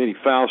talking to any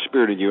foul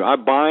spirit in you. I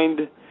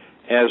bind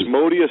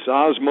Asmodeus,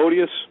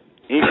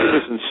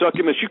 incubus, and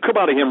succubus. You come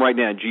out of him right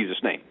now in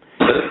Jesus' name.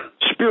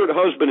 Spirit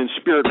husband and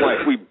spirit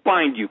wife, we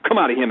bind you. Come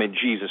out of him in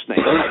Jesus' name.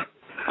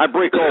 I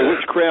break all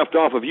witchcraft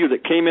off of you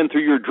that came in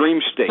through your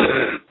dream state.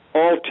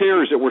 All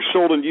terrors that were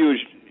sold into you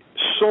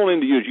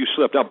as you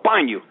slept. I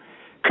bind you.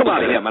 Come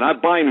out of him. And I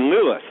bind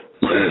Lilith.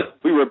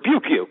 We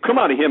rebuke you. Come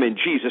out of him in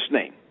Jesus'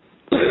 name.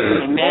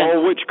 Amen.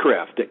 All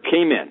witchcraft that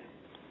came in,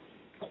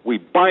 we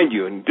bind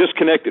you and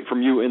disconnect it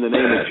from you in the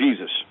name of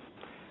Jesus.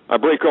 I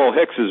break all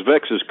hexes,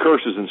 vexes,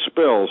 curses, and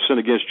spells sent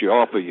against you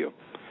off of you.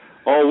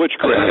 All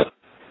witchcraft,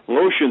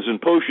 lotions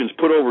and potions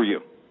put over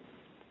you.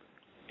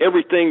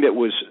 Everything that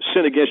was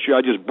sent against you,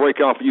 I just break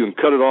off of you and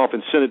cut it off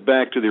and send it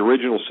back to the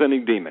original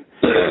sending demon.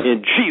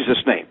 In Jesus'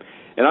 name.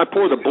 And I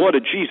pour the blood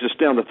of Jesus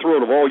down the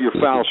throat of all your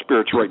foul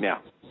spirits right now.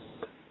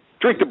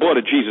 Drink the blood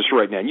of Jesus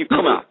right now. And you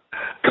come out.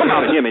 Come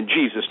out of him in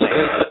Jesus' name.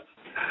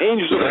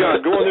 Angels of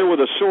God, go in there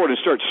with a sword and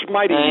start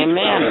smiting these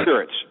foul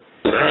spirits.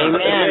 Amen. I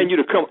command you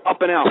to come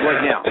up and out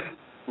right now.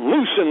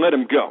 Loose and let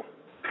him go.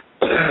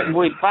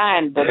 We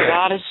bind the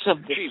goddess of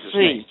the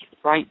sea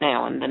right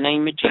now in the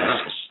name of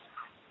Jesus.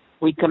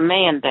 We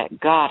command that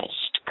goddess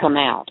to come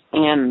out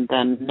in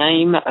the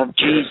name of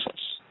Jesus.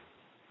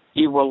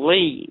 You will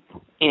leave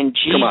in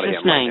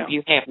Jesus' name. Right,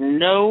 you have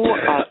no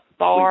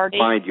authority.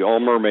 We bind you, all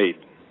mermaid.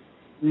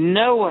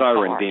 No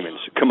authority. Siren demons,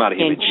 come out of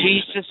here in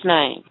Jesus'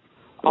 name.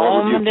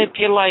 All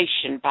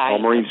manipulation by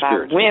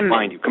women.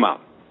 Bind you, come out.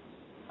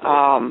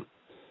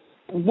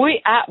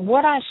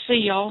 What I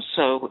see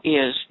also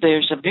is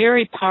there's a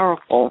very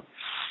powerful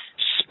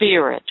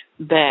spirit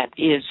that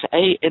is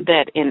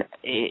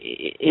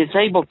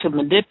able to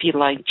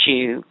manipulate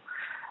you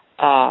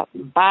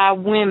by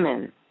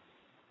women,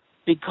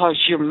 because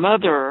your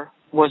mother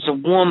was a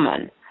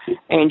woman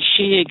and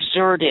she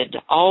exerted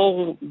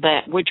all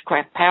that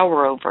witchcraft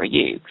power over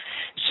you.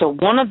 So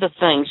one of the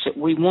things that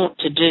we want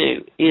to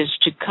do is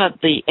to cut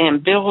the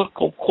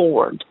umbilical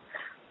cord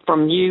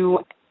from you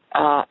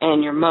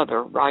and your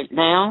mother right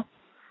now,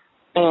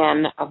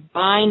 and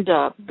bind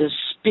up the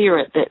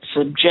spirit that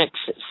subjects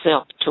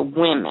itself to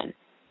women.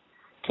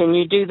 Can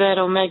you do that,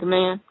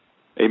 Omegaman?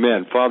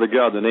 Amen. Father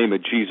God, in the name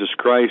of Jesus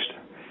Christ,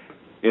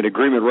 in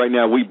agreement right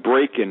now, we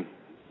break and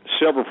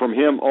sever from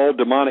him all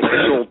demonic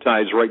soul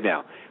ties right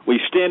now. We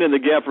stand in the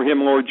gap for him,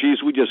 Lord Jesus.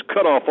 We just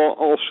cut off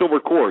all silver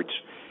cords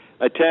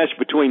attached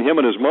between him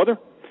and his mother.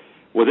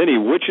 With any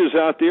witches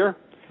out there,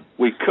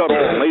 we cut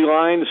all ley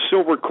lines,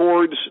 silver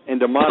cords, and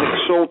demonic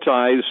soul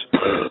ties.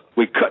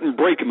 We cut and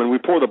break them, and we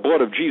pour the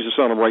blood of Jesus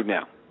on them right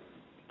now.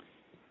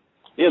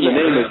 In the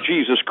name of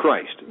Jesus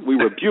Christ, we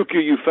rebuke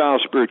you, you foul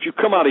spirits. You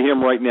come out of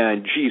him right now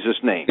in Jesus'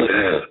 name.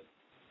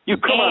 You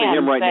come out of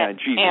him right now in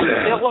Jesus' name.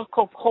 And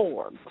umbilical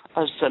cord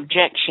of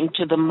subjection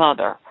to the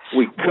mother.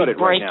 We cut it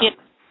right now.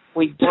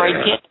 We break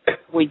it.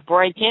 We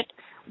break it.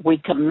 We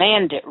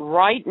command it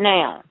right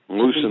now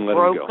loose to be and let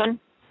broken him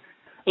go.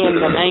 In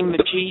the name of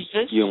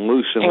Jesus. You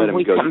loose and let him go. And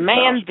we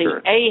command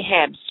the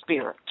Ahab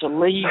spirit to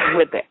leave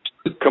with it.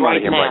 Come out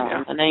of him right now.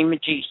 In the name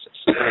of Jesus.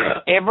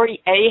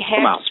 Every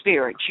Ahab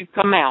spirit, you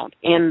come out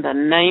in the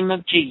name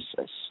of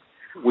Jesus.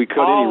 We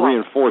cut any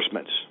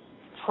reinforcements.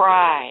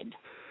 Pride.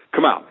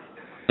 Come out.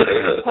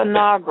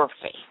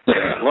 Pornography.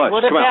 Lust,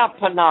 what about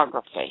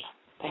pornography?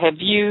 Have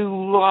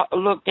you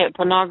looked at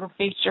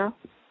pornography, sir?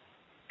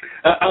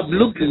 I've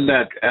looked in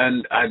that,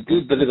 and I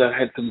do believe I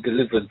had some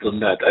deliverance on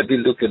that. I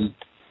did look in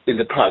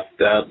the past.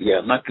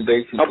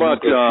 Masturbation.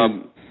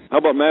 How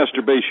about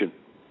masturbation?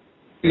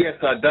 Yes,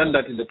 I've done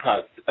that in the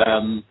past.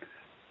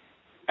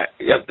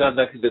 I've done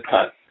that in the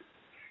past.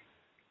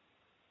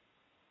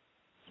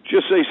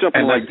 Just say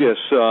something like this.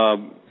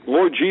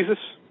 Lord Jesus,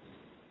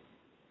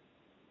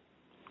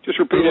 just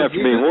repeat after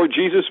me. Lord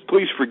Jesus,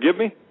 please forgive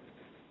me.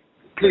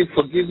 Please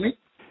forgive me.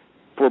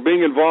 For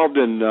being involved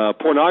in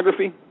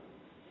pornography.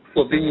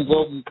 For being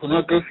involved in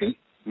pornography.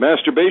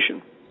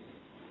 Masturbation.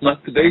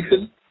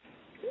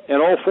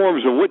 And all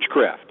forms of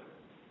witchcraft.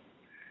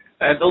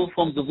 And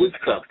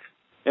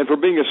for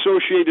being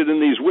associated in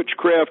these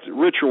witchcraft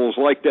rituals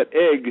like that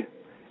egg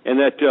and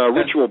that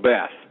ritual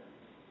bath.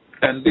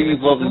 And being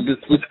involved in this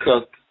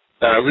witchcraft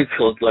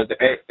rituals like the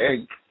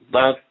egg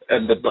bath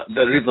and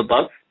the river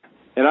bath.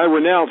 And I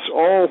renounce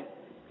all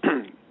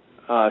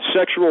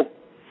sexual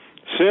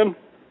sin.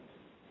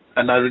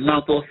 And I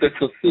renounce all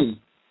sexual sin.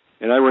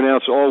 And I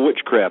renounce all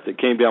witchcraft that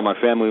came down my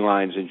family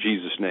lines in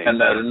Jesus' name.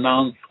 And I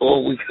renounce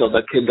all witchcraft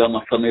that came down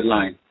my family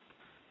line.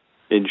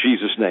 In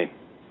Jesus' name.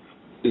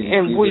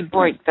 And we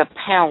break the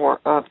power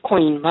of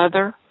Queen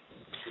Mother.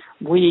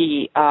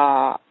 We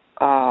break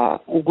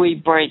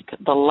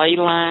the ley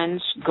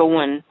lines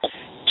going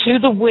to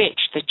the witch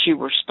that you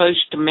were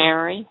supposed to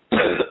marry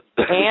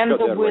and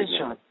the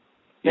wizard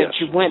that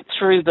you went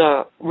through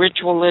the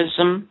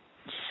ritualism.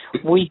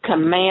 We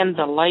command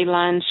the ley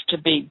lines to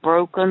be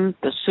broken,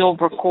 the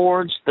silver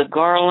cords, the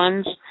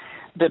garlands,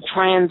 the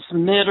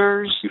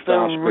transmitters,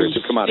 the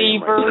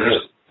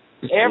receivers,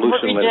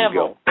 every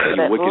devil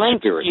that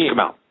links you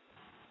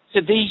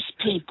to these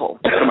people.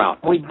 Come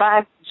out. We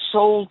bind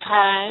soul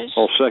ties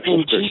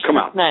in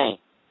Jesus' name,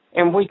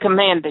 and we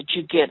command that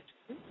you get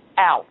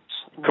out.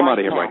 Come out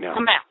of him right now.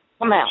 Come out.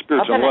 Come out.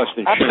 Spirits of lust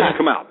and shame.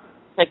 Come out.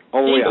 Take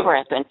a deep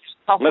breath and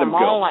talk them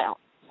all out.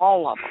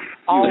 All of them.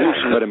 All you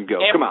loose and let him go.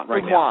 Come out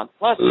right now.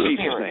 In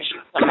Jesus' name.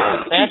 In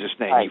Jesus'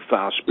 name, you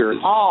foul spirit.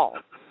 All.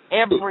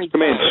 Every.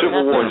 Command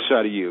civil war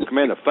inside of you.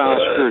 Command the foul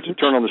spirits to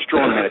turn on the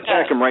strong man.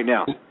 Attack him right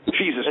now.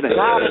 Jesus' name.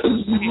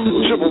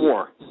 Civil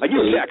war.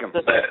 You attack him.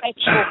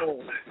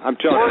 I'm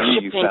telling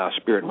you, you foul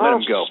spirit. Let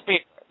him go.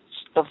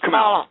 The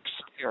phallic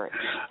spirits.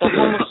 The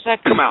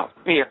homosexual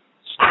spirits.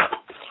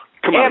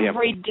 Come out of him.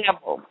 Every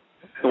devil.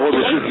 The Lord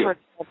will shoot you. Of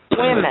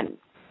women.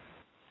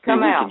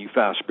 Come out. You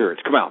foul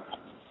spirits. Come out.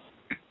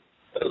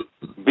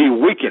 Be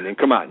weakened and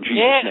come out in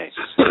Jesus' name.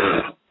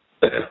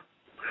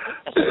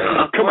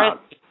 Come out.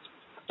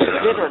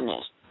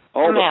 Bitterness.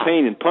 All the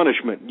pain and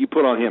punishment you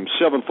put on him,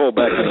 sevenfold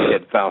back in your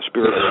head, foul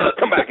spirit.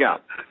 Come back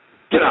out.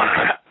 Get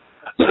out.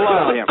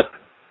 Blood of him.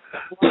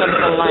 Blood of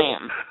the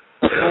Lamb.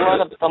 The blood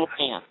of the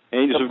Lamb.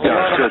 Angels of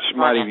God, start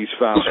smiting these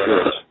foul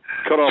spirits.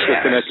 Cut off the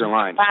connector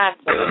line. Find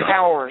the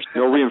powers.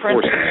 No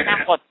reinforcement.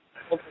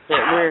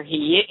 Where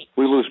he is.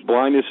 We lose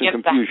blindness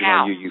and confusion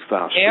on you, you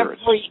foul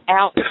spirits. Every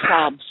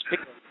outside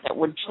spirit that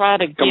would try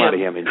to come out of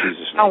him in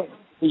Jesus' name.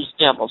 These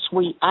devils,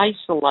 we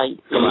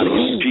isolate. Come out of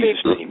him in Jesus'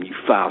 name, you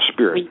foul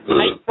spirit. We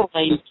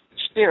isolate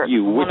spirits.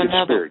 You wicked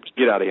spirit,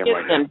 get out of him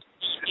right now.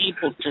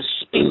 People to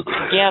speak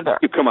together.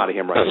 You come out of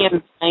him right now. In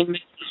the name of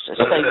Jesus,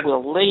 they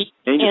will leave.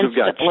 Angels of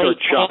God, start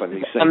chopping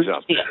these things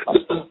up.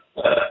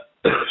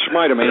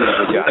 Smite them,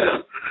 angels of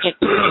God.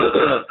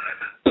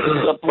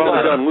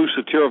 Father God, loose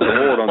the terror of the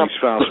Lord on these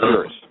foul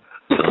spirits.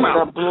 Come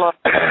out.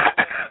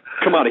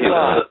 Come out of him.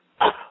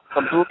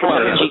 Come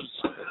out of him.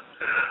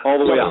 All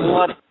the way out.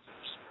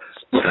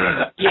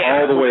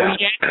 All the way out.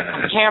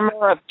 The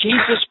hammer of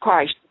Jesus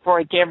Christ to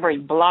break every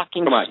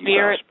blocking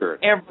spirit,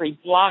 every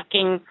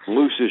blocking.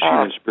 Loose this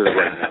human spirit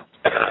right now.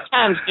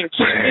 Times there's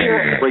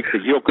spirit. Break the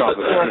yoke off of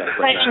his neck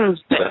right now. Things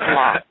that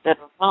block that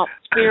are not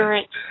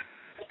spirits.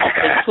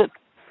 They put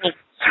we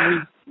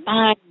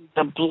bind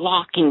the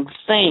blocking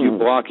thing. You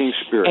blocking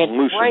spirit.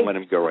 Loose him, let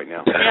him go right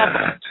now.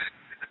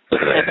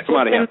 Come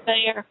out of him.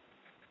 There,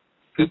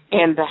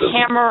 and the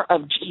hammer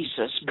of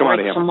Jesus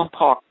breaks them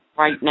apart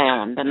right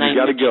now in the name of Jesus.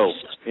 You got to go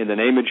in the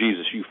name of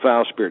Jesus, you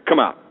foul spirit. Come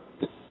out.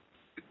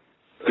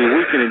 Be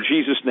weakened in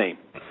Jesus' name.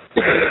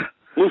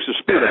 Loose the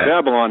spirit of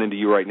Babylon into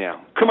you right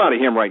now. Come out of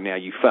him right now,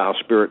 you foul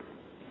spirit.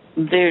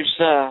 There's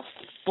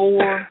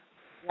 4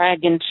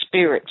 dragon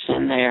spirits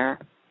in there.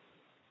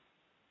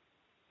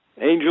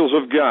 Angels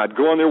of God,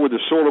 go in there with the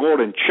sword of the Lord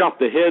and chop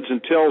the heads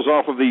and tails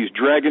off of these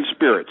dragon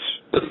spirits.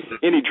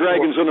 Any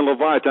dragons on the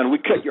Leviathan, we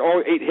cut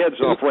all 8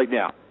 heads off right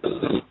now.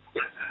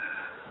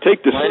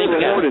 Take the sword of the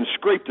Lord and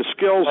scrape the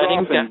scales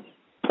off and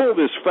pull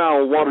this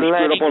foul water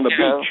spirit up on the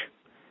beach.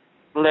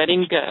 Let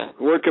him go.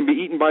 Where it can be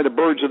eaten by the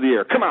birds of the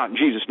air. Come out in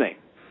Jesus' name.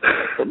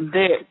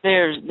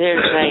 There's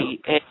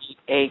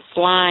a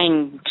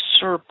flying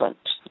serpent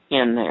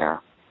in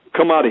there.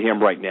 Come out of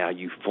him right now,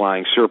 you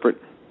flying serpant.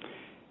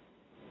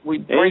 We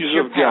break Angels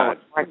your of God,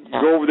 right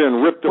now. Go over there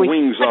and rip the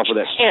wings off of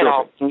that head serpent.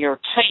 Off your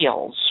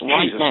tails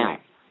right Jesus now. Name.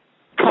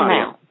 Come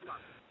out.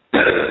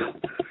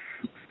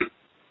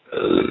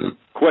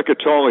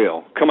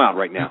 Quetzalcoatl, come out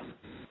right now.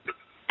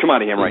 Come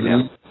out of him right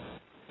now.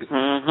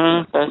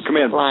 Mm-hmm.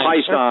 Command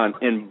Python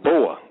and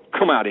Boa,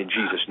 come out in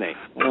Jesus' name.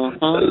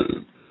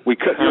 Mm-hmm. We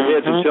cut your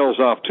heads and tails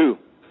off, too.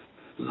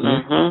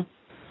 Mm-hmm.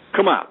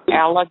 Come out.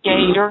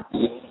 Alligator.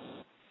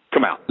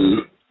 Come out.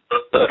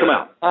 Come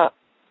out.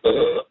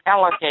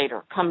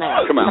 Alligator, come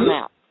out. Come out. Come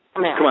out.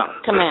 Come out. Come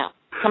out. Come out.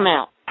 Come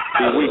out.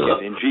 Be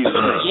weakened in Jesus'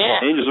 name.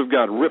 Yeah. Angels of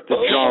God, rip the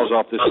jaws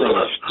off this thing and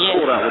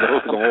pull it out with the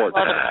hook of the Lord.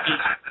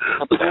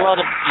 The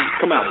blood of Jesus.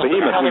 Come out.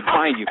 Behemoth, we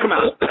bind you. Come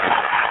out.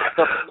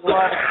 The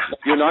blood of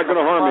Jesus. You're not going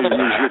to harm me.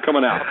 You're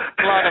coming out.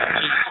 The blood of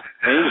Jesus.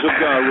 Angels of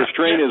God,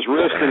 restrain his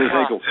wrist and his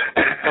ankles.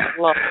 The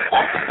blood.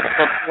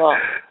 The blood.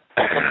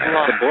 The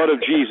blood. The blood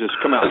of Jesus,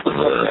 come out.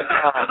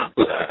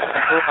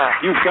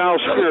 You foul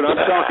spirit, I'm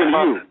talking to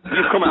you.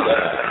 You come out.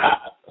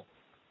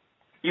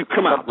 You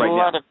come out right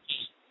now.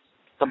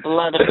 The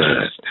blood of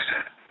Jesus.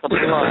 The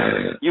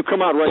blood. You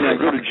come out right now.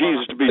 Go to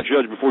Jesus to be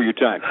judged before your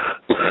time.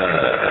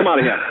 Come out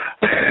of here.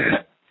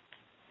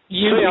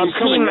 Say, I'm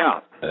coming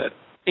out.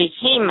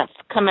 Behemoth,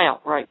 come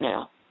out right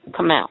now.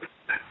 Come out.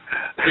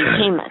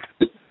 Behemoth.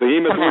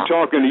 Behemoth, we're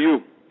talking to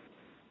you.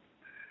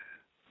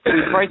 We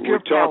break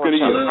your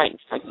powers up right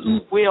now.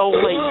 You will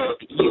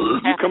leave.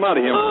 You come out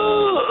of him.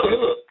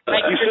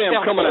 You say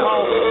I'm coming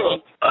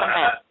out. Come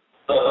out.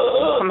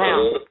 Come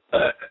out.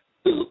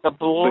 The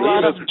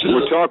blood of Jesus.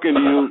 We're talking to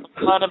you.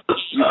 Blood of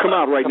Jesus. You come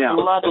out right now.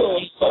 The blood of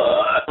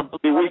Jesus.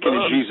 Be weakened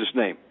in Jesus'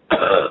 name.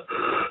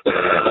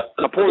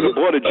 I pour the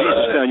blood of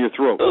Jesus down your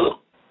throat.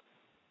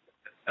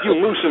 You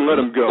loose and let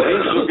him go.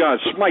 Angels of God,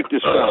 smite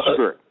this foul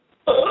spirit.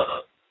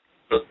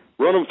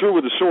 Run him through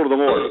with the sword of the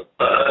Lord.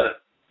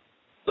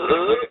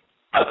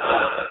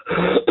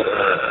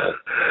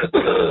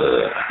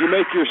 You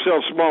make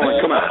yourself small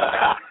and come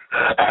out.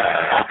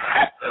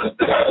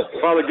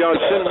 Father God,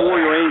 send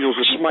warrior angels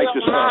to smite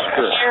this foul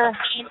spirit.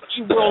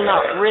 You will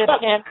not rip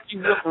him. You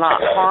will not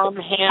harm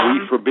him.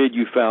 We forbid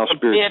you foul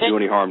spirits to do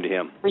any harm to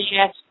him. We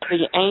ask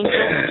the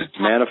angels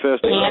to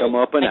manifest and come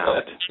up and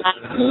out.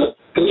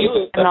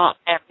 You cannot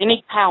have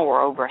any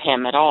power over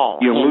him at all.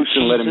 You loose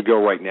and let him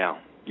go right now.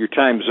 Your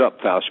time's up,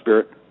 foul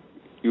spirit.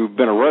 You've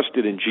been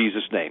arrested in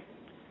Jesus' name.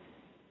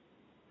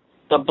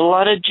 The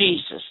blood of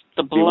Jesus.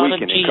 The blood of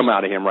Jesus. And come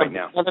out of him right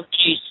now. The blood of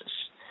Jesus.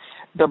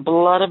 The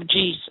blood of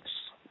Jesus.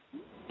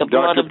 The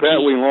blood Dr. of Pat,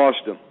 Jesus. we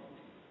lost him.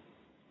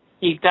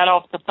 He got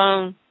off the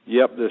phone?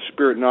 Yep, the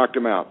spirit knocked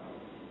him out.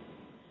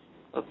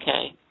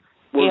 Okay.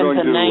 We're going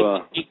to...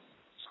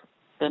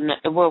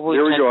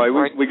 Here we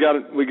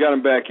go. We got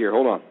him back here.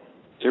 Hold on.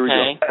 Here we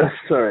go.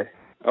 Sorry.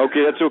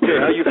 Okay, that's okay.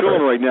 How you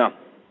feeling right now?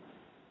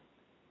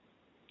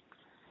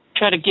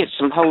 Try to get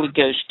some Holy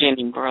Ghost in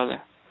him,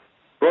 brother.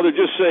 Brother,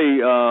 just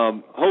say,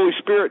 Holy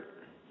Spirit.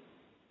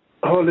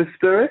 Holy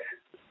Spirit.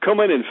 Come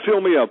in and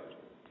fill me up.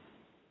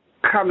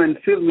 Come and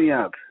fill me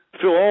up.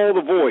 Fill all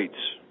the voids.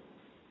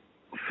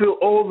 Fill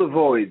all the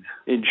voids.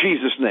 In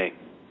Jesus' name.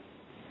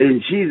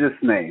 In Jesus'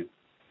 name.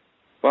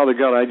 Father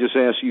God, I just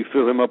ask you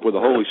fill him up with the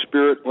Holy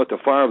Spirit. Let the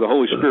fire of the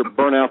Holy Spirit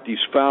burn out these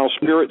foul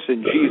spirits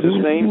in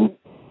Jesus' name.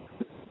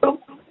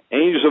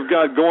 Angels of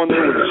God, go in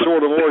there with the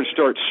sword of the Lord and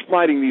start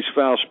smiting these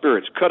foul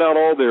spirits. Cut out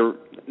all their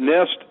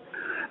nest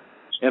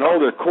and all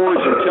their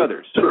cords and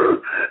tethers.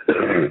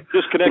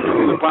 Disconnect them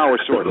from the power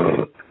source.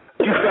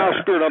 You foul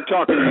spirit, I'm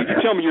talking to you. You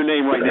tell me your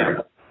name right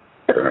now.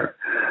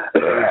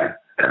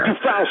 You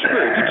foul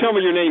spirit, you tell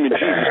me your name in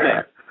Jesus'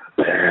 name.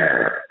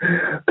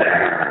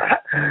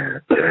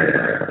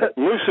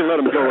 Loose and let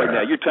him go right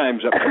now. Your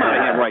time's up. Come out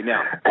of him right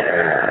now.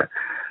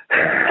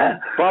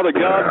 Father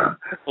God,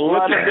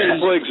 let the 10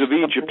 plagues of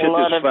Egypt hit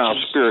this foul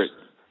spirit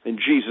in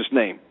Jesus'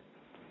 name.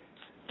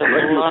 Let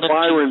your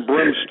fire and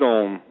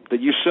brimstone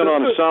that you sent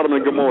on Sodom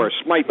and Gomorrah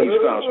smite these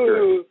foul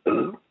spirits.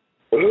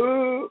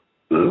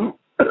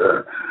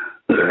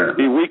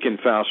 Be weakened,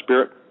 foul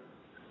spirit.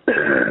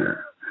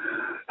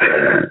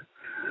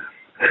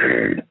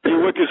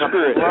 You wicked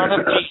spirit.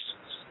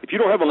 If you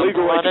don't have a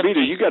legal right to be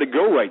there, you got to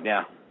go right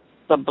now.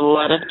 The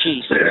blood of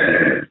Jesus.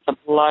 The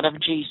blood of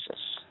Jesus.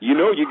 You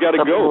know you got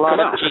to go. Come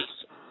out.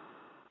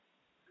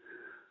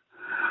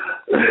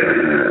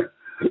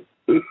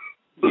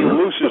 You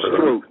loose his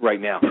throat right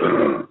now.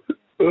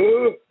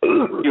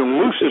 You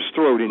loose his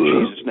throat in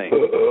Jesus' name.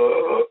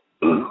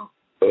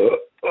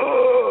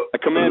 I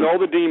command all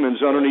the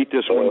demons underneath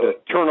this one to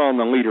turn on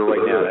the leader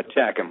right now and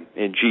attack him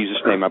in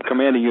Jesus' name. I'm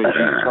commanding you in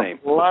Jesus' name.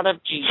 The blood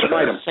of Jesus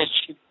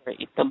sets you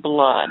free. The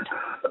blood.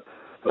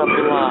 The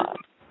blood.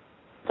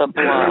 The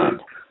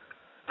blood.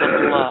 The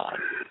blood.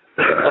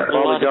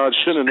 Father God,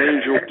 send an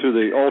angel to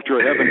the altar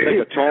of heaven, take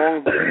a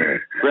tong,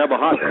 grab a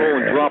hot coal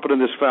and drop it in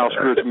this foul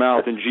spirit's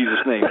mouth in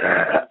Jesus' name.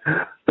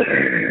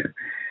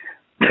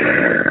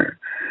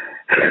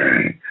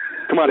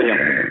 Come out of him.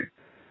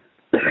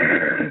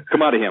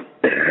 Come out of him.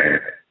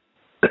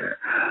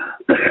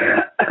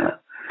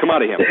 Come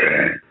out of him.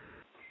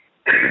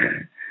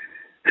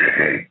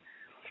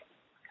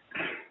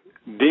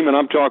 Demon,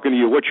 I'm talking to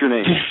you. What's your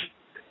name?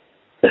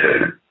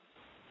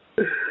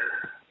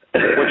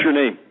 What's your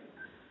name?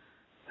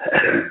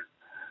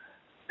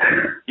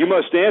 You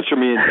must answer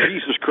me in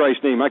Jesus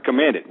Christ's name. I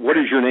command it. What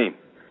is your name?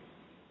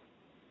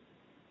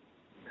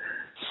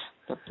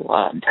 The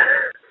blood.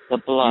 The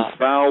blood. You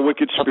foul,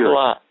 wicked spirit. The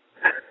blood.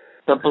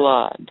 The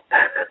blood.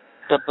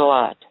 The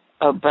blood.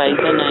 Obey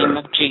the name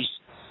of Jesus.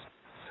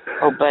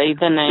 Obey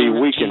the name of Jesus.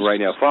 Be weakened right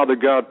now. Father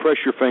God, press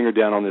your finger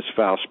down on this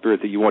foul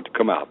spirit that you want to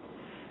come out.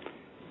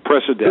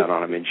 Press it down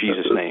on him in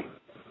Jesus' name.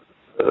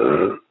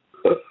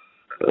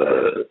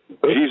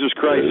 Jesus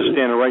Christ is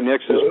standing right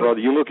next to this brother.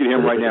 You look at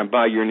him right now and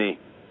bow your knee.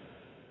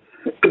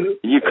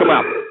 You come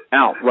out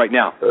right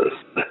now.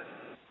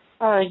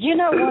 You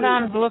know what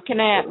I'm looking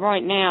at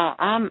right now?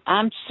 I'm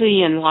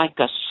seeing like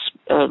that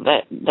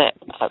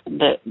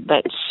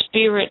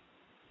spirit,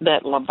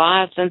 that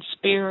Leviathan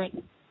spirit,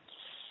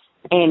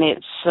 and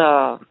it's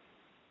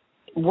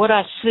what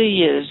I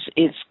see is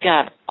it's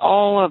got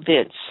all of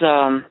its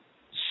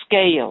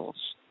scales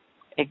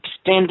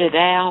extended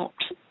out.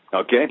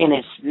 Okay. In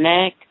its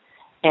neck,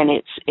 and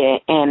it's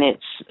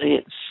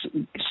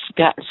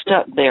got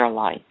stuck there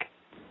like.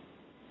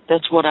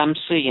 That's what I'm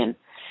seeing.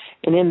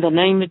 And in the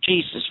name of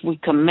Jesus, we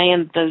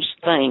command those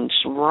things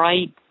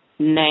right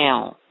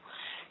now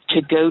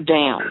to go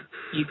down.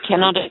 You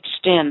cannot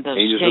extend those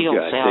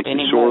scales out take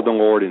anymore. The sword of the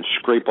Lord and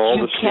scrape all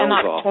the scales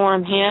off. You cannot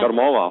form him. Cut them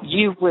all off.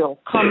 You will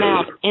come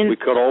out in. We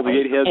cut all the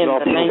 8 heads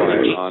off the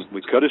Leviathan.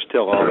 We cut his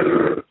tail off.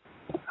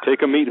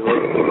 Take a meat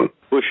hook,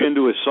 push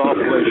into his soft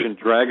flesh, and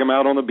drag him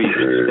out on the beach.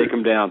 Take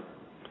him down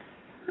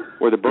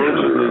where the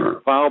birds and the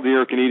fowl of the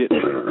air can eat it.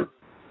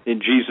 In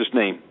Jesus'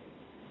 name.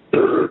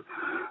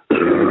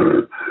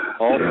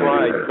 All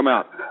pride, come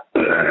out.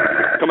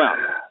 Come out.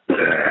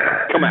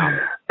 Come out.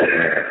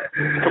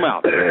 Come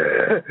out.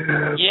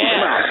 Yes.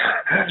 Come out.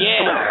 Yes.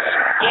 Come out.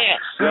 Yes.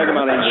 Drag him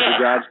out, angels of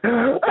God.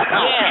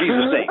 Yes. In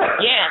Jesus' name.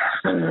 Yes.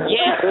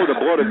 Yes. Pour the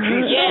blood of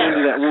Jesus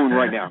into that wound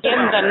right now.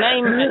 In the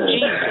name of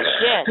Jesus,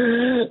 yes.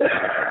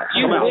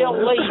 You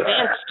will leave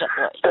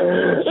instantly.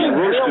 Be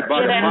roasted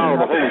by the power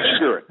of the Holy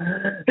Spirit.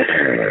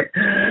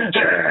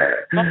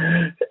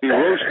 Be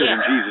roasted in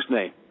Jesus'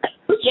 name.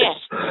 Yes.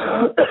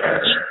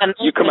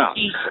 You come out.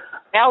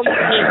 Bow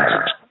your knee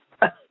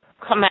to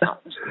come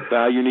out.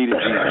 Bow your knee to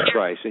Jesus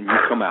Christ and you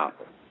come out.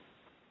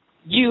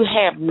 You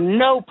have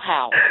no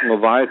power.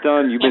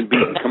 Leviathan, you've been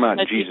beaten. Come out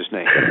in Jesus'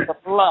 name. The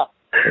blood.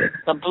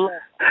 The blood.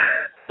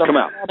 The come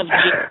out. Blood of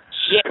Jesus.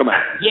 Yes. Come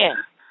out. Yes.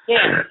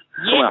 Yes. Yes.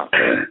 Come out.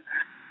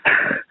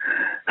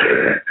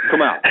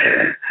 Come out.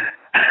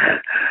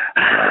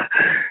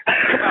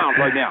 Come out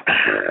right now.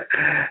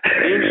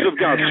 Angels of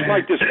God,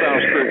 smite this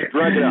foul spirit.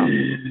 Drag it out.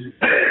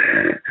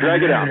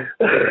 Drag it out.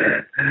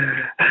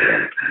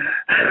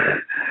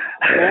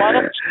 Blood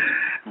of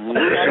Be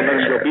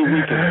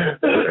weakened.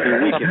 Be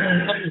weakened.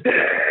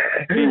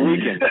 Be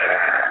weakened.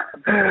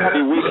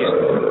 Be weakened.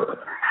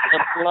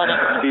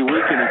 Be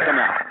weakened and come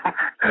out.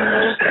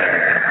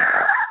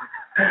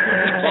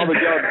 Father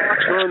God,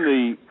 turn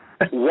the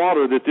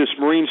water that this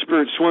marine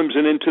spirit swims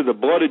in into the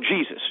blood of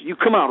Jesus. You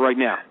come out right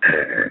now.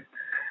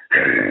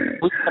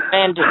 We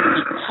command it to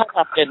be cut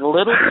up in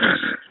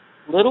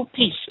little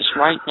pieces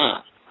right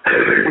now.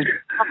 We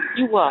cut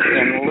you up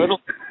in little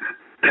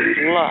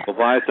blood.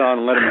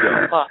 Leviathan, let him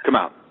go. Blood. Come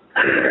out.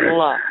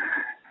 Blood.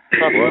 The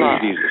blood blood.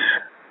 of Jesus.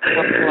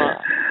 The blood.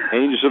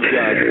 Angels of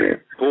God,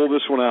 pull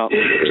this one out.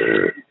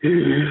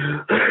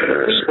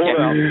 Pull it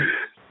out.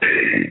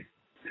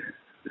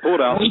 Pull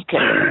it out.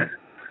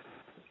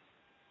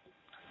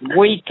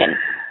 Weaken.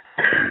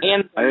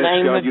 In the I ask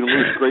name God of you to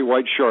loose great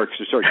white sharks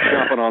to start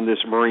chopping on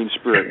this marine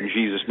spirit in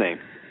Jesus' name.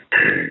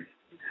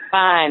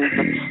 Fine.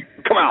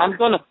 Come out. I'm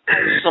going to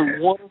pull some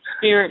water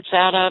spirits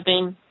out of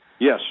him.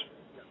 Yes.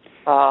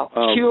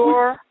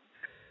 Pure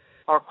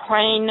or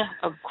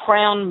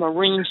crown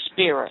marine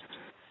spirit.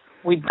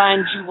 We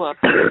bind you up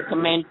and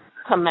command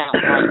come out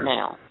right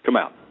now. Come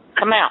out.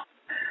 Come out.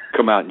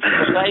 Come out in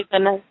Jesus' name. Obey the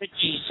name of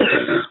Jesus.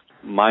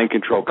 Mind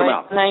control, come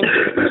out.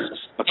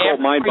 Occult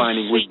mind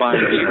binding, we bind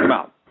you. Come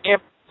out.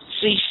 Every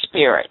sea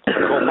spirit.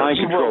 Occult mind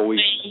control,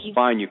 we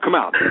bind you. Come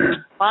out.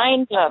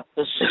 Bind up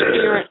the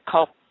spirit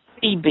called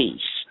sea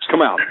beast.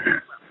 Come out.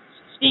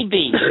 Sea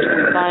beast.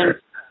 We bind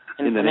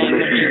in the name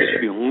of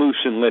Jesus. You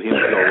loose and let him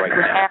go right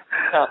now.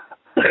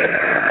 We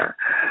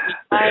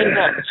bind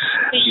up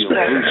sea you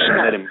loose and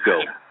let him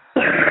go.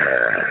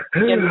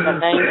 In the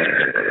name of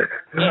Jesus.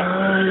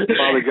 Yes.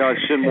 Father God,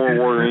 send more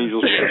warrior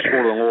angels with the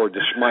sword of the Lord to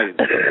smite it.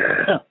 Smite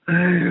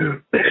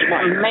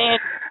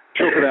it.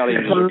 Choke it out,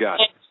 angels of God.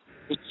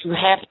 But you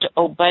have to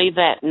obey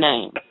that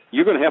name.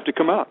 You're going to have to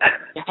come out.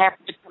 You have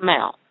to come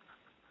out.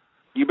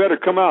 You better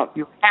come out,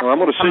 or I'm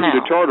going to send you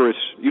to Tartarus.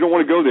 You don't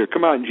want to go there.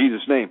 Come out in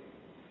Jesus' name.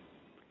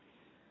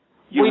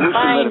 You loose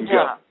and let him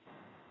go.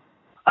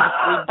 We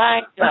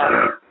bind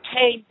up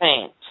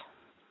K-Mat.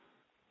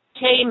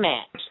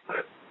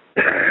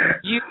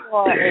 You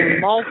are a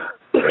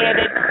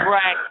multi-headed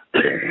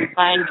dragon.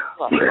 Bind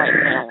you up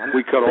right now.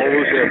 We cut all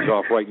those heads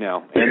off right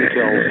now, and the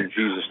tails in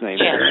Jesus' name.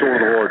 Yes. The sword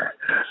of the Lord.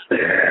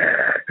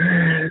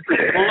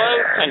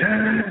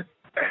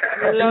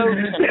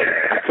 Floating.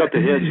 Cut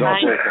the heads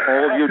off of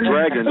all of your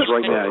dragons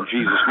right now in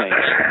Jesus' name.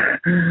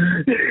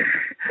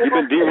 You've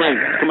been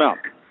deranged. Come out.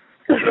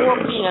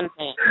 Scorpion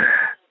man.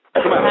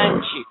 Come out.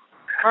 Behind you.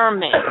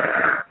 Merman.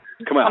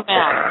 Come out. Come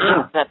out in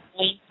the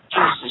name of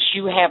Jesus.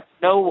 You have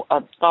no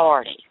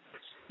authority.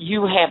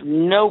 You have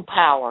no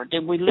power.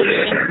 Did we lose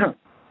him?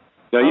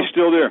 No, he's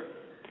still there.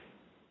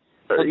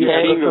 Okay.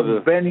 Yeah, there's a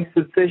burning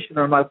sensation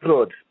on my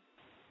throat.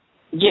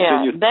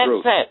 Yeah,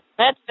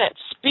 that's that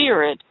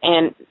spirit,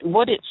 and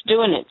what it's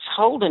doing, it's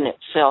holding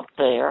itself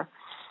there,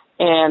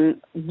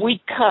 and we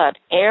cut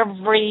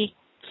every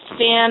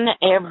fin,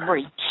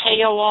 every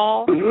tail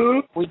off.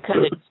 We cut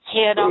its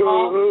head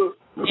off,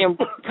 and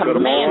cut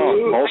them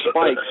all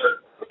spikes.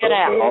 Get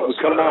out.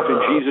 Cut them off in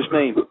Jesus'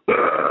 name.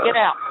 Get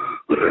out.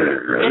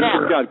 Get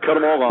out. God, cut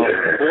them all off.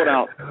 Pull it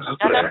out.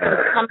 Shut up and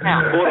come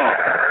out. Pull it off.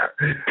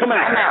 Come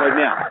out right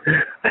now.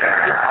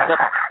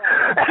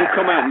 You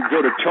come out and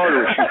go to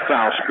Tartarus, you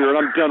foul spirit.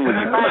 I'm done with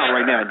you. Come out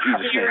right now in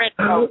Jesus' name. Spirit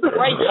of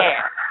right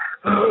here.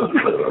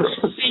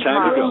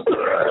 Time to go.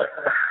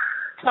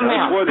 Come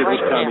out. What is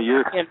this time of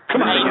year?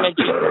 Come on.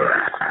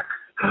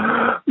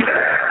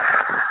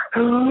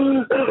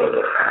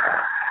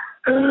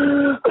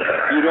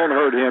 You don't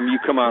hurt him. You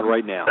come out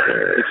right now.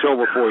 It's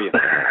over for you.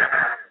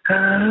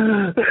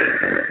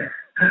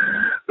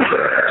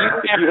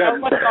 You have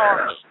no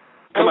authority.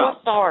 No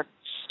authority to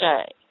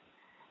stay.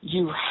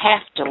 You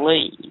have to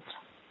leave.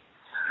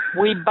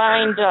 We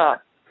bind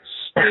up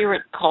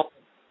spirit called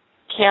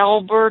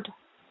Calvert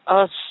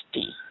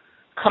Usty.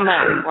 Come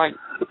out right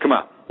now. Come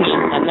out.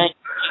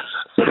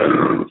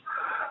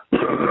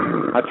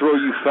 I throw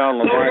you foul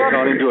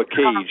Leviathan into a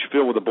cage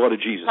filled with the blood of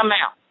Jesus. Come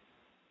out.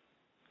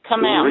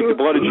 Come out. Drink the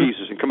blood of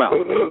Jesus and come out.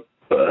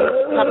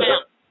 Come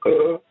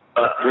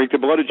out. Drink the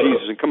blood of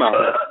Jesus and come out.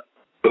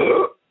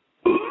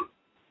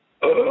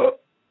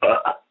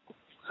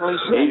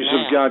 Angels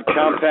of God,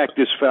 compact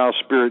this foul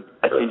spirit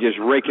and just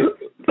rake it.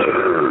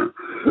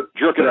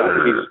 Jerk it out in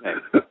Jesus'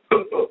 name.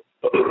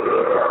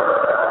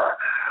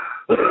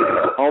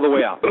 All the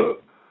way out.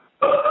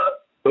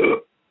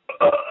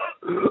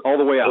 All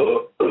the way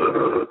out.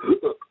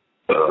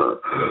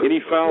 Any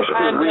foul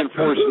spirit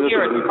reinforcing this,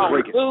 we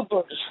break it.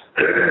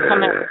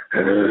 Come out.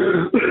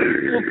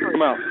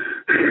 Come out.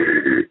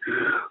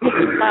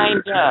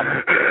 Bind up.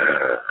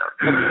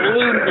 The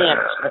blue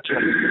nymphs.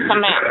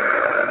 Come out.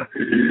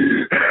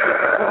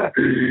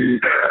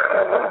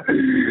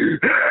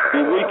 Be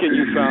weakened,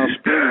 you foul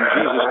spirit, in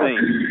Jesus'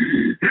 name.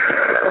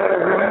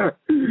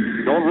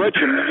 Don't retch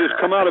him. You just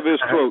come out of his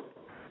throat.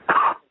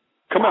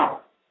 Come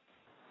out.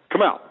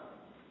 Come out.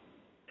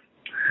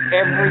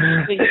 Every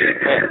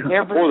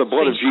spirit, pour the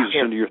blood of Jesus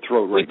into your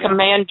throat right now. We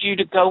command you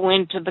to go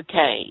into the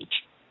cage.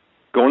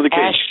 Go into the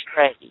cage.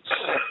 Ashtrays.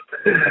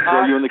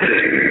 Throw you in the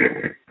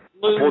cage.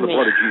 Pour the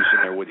blood of Jesus in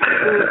there with you.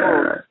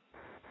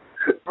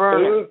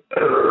 Burn it.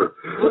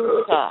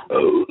 Luca.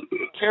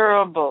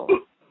 Terrible.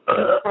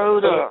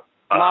 Proto.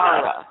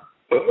 Mara.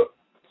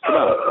 Come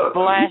out.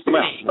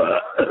 Blasphemy.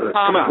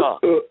 Come out.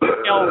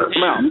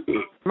 Come out.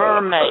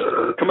 Mermaid.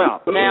 Come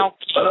out.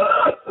 Malky.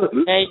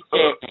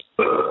 Naked.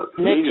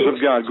 Angels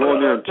of God, go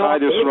in there and tie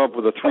this one up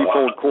with a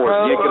threefold cord.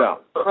 Yank it out.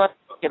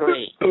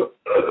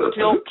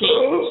 Silky.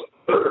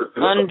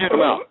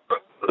 Underneath.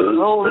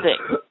 Hold it.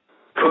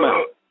 Come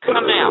out. Come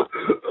out.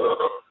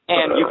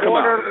 And you come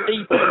out.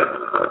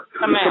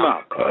 Come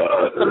out.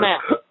 Come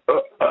out.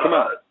 Come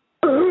out.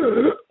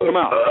 Come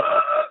out.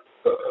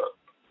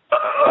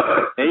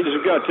 Angels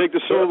of God, take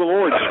the sword of the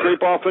Lord.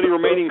 Scrape off any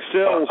remaining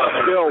scales.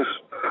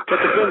 Cut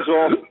the fins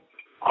off.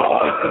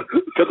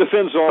 Cut the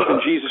fins off in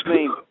Jesus'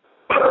 name.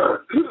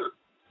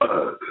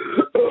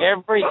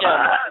 Every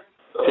devil.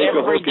 Take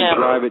a hook and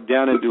drive it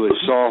down into his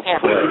soft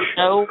flesh.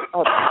 No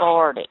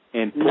authority.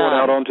 And pull it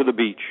out onto the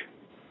beach.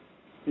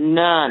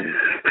 None.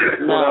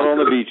 Pull it out on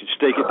the beach and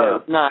stake it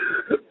down. None.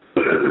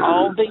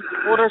 All these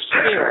water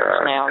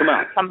spirits now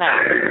come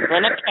out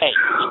in a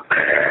cage.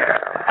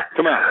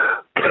 Come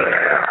out.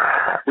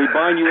 We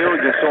bind you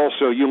arrogance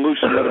also. You loose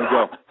and let him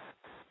go.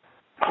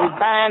 We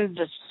bind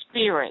the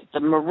spirit, the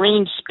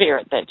marine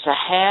spirit that's a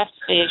half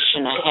fish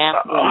and a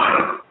half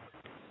woman.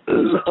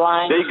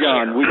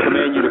 Dagon, we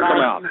command you to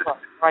come out.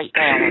 Right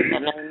now in the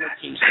name of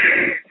Jesus.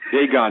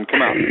 Dagon,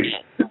 come out.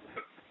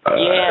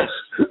 Yes.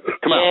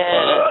 Come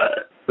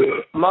out.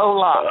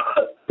 Moloch.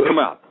 Come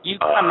out. You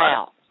come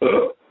out.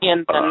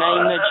 In the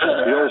name of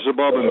Jesus.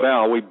 Beelzebub and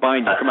Baal, we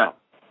bind you. Come out.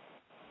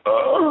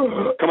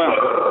 Come out.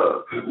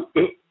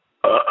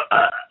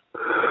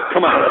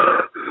 Come out.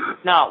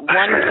 Not one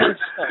can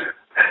stay.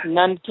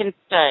 None can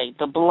stay.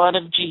 The blood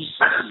of Jesus.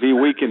 Be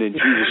weakened in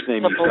Jesus'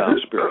 name, you foul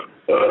spirit.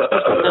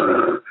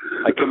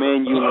 I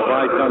command you,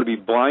 Leviathan, to be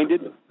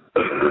blinded.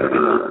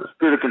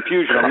 Spirit of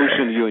confusion, I'm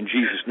loosing you in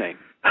Jesus' name.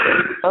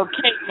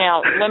 Okay,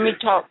 now, let me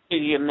talk to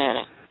you a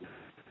minute.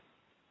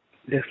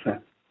 Yes,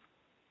 sir.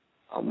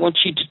 I want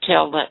you to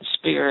tell that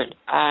spirit,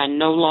 I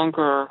no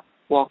longer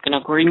walk in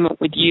agreement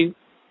with you.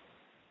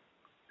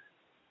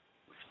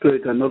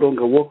 Spirit, I no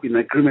longer walk in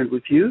agreement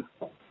with you.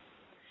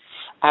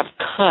 I've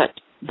cut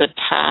the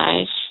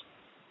ties.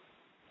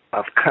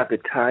 I've cut the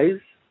ties.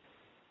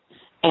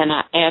 And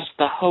I ask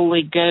the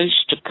Holy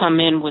Ghost to come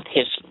in with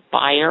his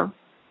fire.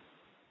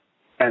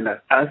 And I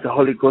ask the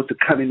Holy Ghost to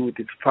come in with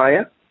his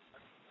fire.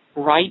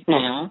 Right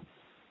now.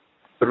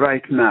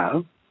 Right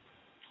now.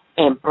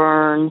 And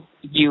burn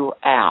you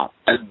out.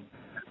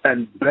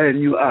 And burn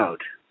you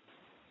out.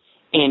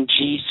 In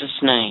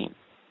Jesus' name.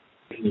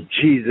 In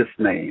Jesus'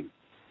 name.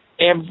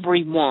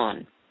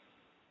 Everyone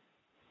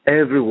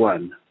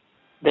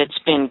that's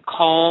been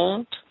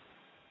called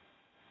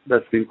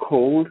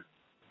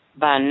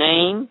by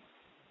name,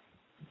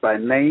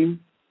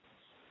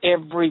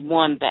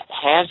 everyone that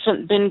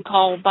hasn't been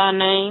called by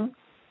name,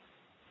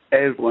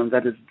 everyone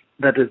that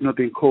has not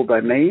been called by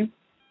name,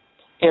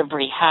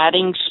 every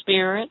hiding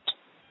spirit,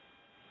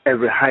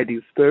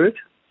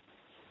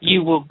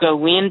 you will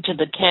go into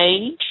the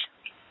cage.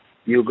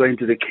 You'll go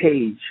into the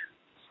cage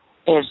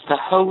as the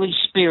Holy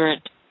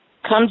Spirit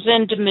comes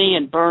into me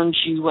and burns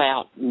you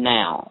out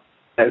now.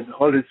 As the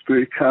Holy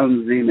Spirit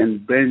comes in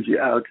and burns you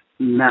out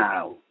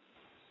now.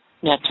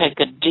 Now take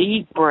a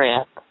deep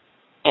breath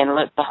and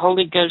let the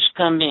Holy Ghost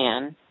come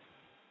in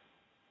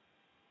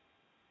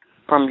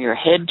from your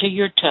head to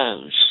your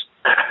toes.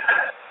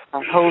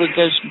 The Holy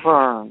Ghost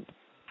burn.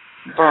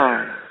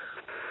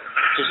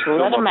 Just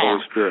let them out.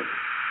 Holy Spirit.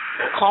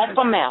 Cough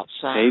them out,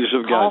 son. Angels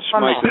of God,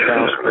 smite the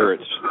foul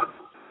spirits.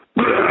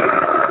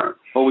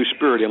 Holy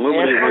Spirit,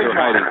 illuminate where they're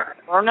hiding.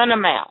 Burning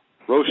them out.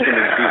 Roast them in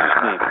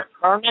Jesus' name.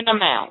 Burning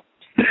them out.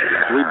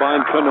 We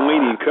bind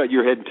Kundalini and cut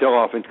your head and tail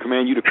off and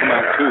command you to come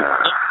out too.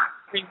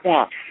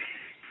 Everyone.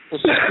 The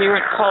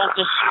spirit called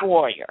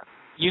destroyer.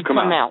 You come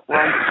out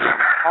right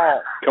now.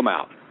 All. Come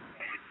out.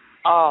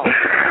 All.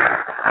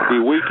 Be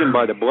weakened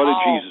by the blood of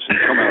Jesus and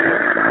come out.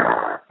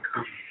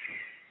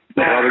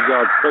 Father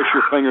God, press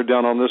your finger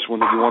down on this one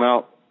that you want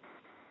out.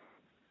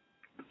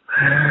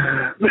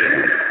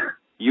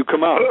 You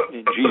come out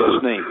in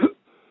Jesus' name.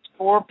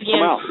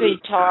 Scorpion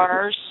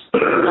cetars,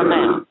 come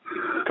out.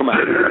 Come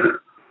out.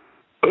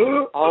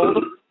 All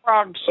the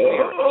frog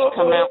spirits,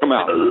 come out. Come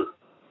out.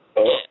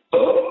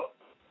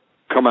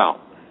 Come out.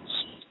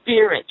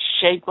 Spirits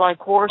shaped like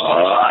horses,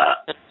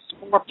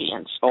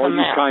 scorpions, all come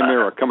you out.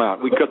 chimera, come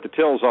out. We cut the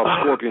tails off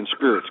scorpion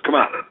spirits. Come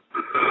out.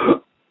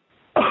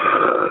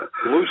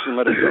 Loose and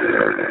let it go.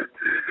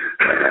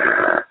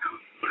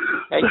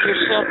 Make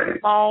yourself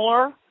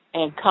smaller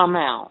and come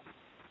out.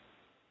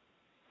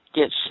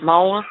 Get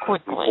smaller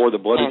quickly. Pour the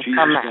blood of Jesus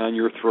down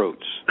your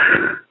throats.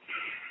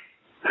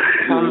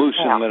 You loose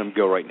and let them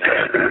go right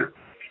now.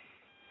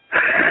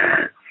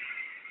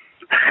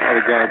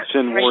 Father God,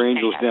 send more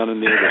angels down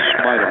in there to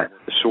smite them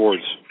with the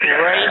swords.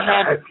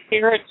 Rahab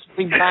spirits,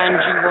 we bind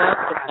you up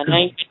in the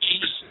name of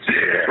Jesus.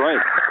 That's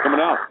right. Coming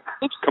out.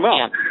 Come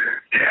out.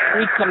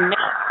 We commit.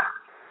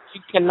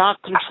 You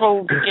cannot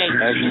control the gate.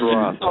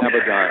 Ashtaroth,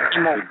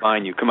 Abaddon, we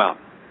bind you. Come out.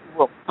 You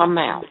will come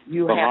out.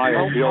 You have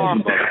no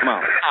harm. Come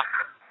out.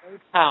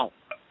 Out.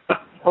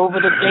 Over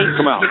the gates.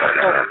 Come out.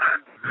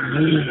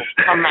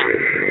 Come out.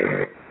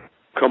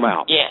 Come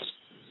out. Yes.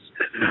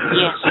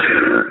 Yes.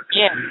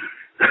 Yes.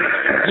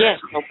 Yes.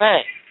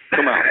 Obey.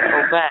 Come out.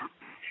 Obey.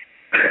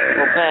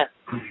 Obey.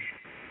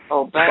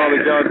 Obey.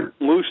 Father God,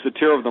 loose the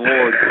terror of the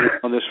Lord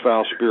on this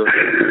foul spirit.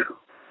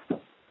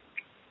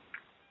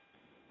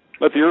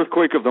 Let the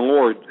earthquake of the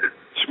Lord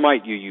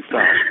smite you, you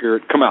foul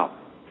spirit. Come out.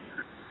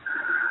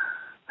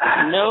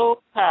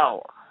 No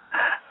power.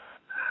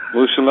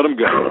 Loose and let them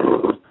go.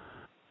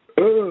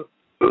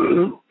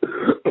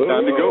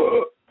 Time to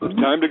go.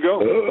 Time to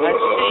go. I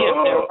see it.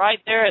 They're right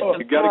there at the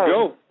You got to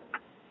go.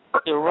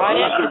 They're right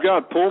at the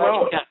God, pull it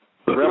out.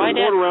 Wrap a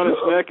cord around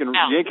its neck and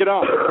yank it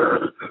out.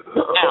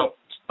 Out.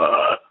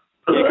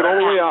 Yank it all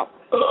the way out.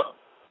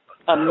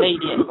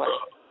 Immediately.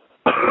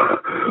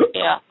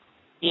 Yeah.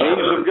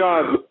 Angels of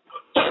God,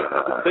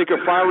 take a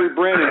fiery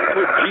brand and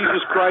put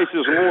Jesus Christ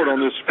as Lord on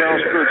this foul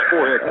spirit's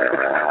forehead.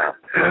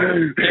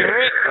 Here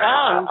it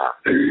comes.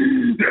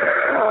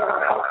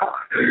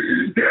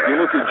 You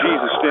look at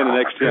Jesus standing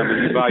next to him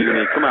and you bow your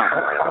knee. Come out.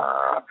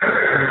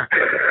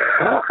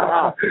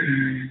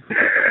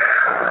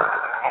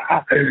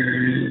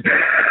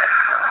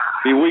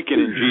 Be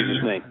weakened in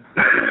Jesus' name.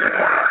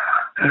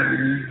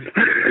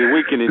 Be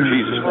weakened in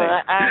Jesus' name.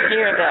 Well, I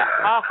hear that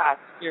ha-ha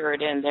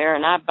spirit in there,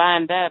 and I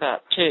bind that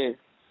up, too.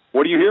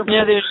 What do you hear? You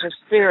know, there's a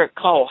spirit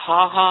called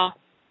ha-ha.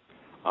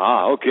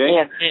 Ah, okay.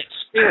 And that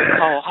spirit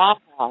called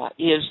ha-ha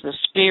is the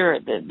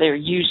spirit that they're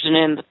using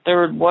in the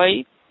third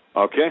wave.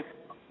 Okay.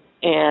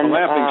 And a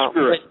laughing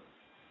spirit.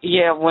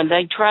 When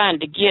they trying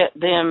to get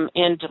them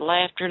into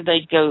laughter,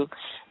 they go,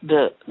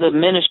 the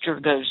minister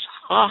goes,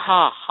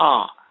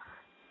 ha-ha-ha.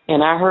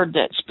 And I heard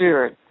that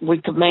spirit.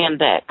 We command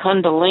that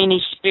Kundalini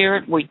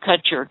spirit. We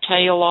cut your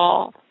tail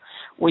off.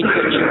 We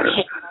cut your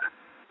head.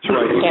 That's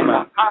right. And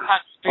the ha-ha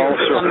spirit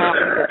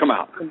come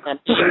out. In the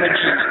name of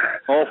Jesus.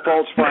 All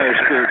false fire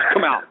spirits,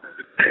 come out.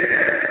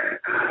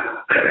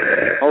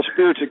 All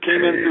spirits that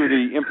came in through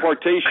the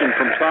impartation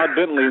from Todd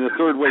Bentley in the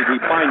third wave, we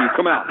bind you.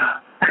 Come out.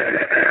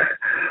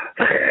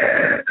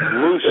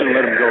 Loose and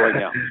let them go right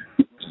now.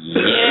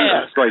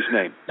 Yes. In Christ's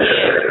name.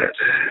 Yes.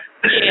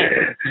 Yes.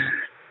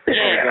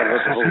 Yes. God,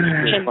 let the Holy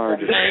Spirit fire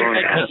just burn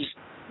out.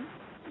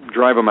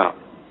 Drive them out.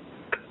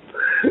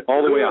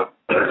 All the way out.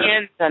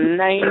 In the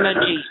name of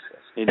Jesus.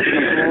 In the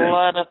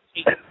blood of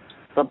Jesus.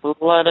 The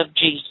blood of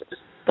Jesus.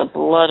 The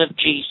blood of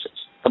Jesus.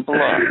 The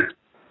blood.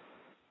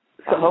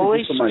 The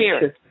Holy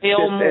Spirit. Chest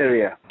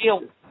area.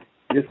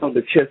 Just on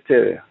the chest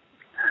area.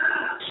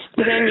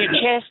 But in your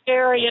chest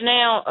area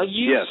now,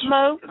 you Yes.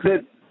 smoke?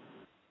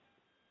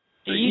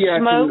 Do you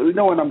smoke?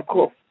 When I'm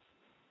coughing.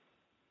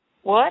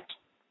 What?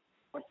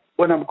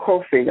 When I'm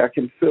coughing, I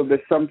can feel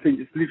there's something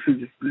just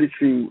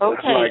literally.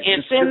 Okay, like,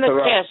 it's just in the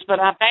around. chest, but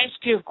I've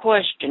asked you a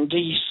question. Do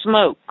you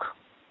smoke?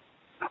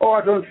 Oh,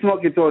 I don't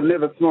smoke at all.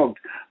 Never smoked.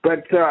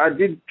 But I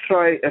did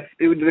try.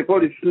 They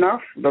call it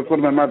snuff. That's what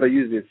my mother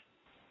uses.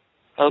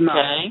 Okay.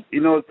 Snuff.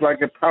 You know, it's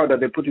like a powder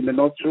they put in the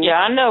nostril. Yeah,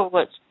 I know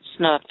what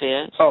snuff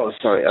is. Oh,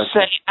 sorry. Okay.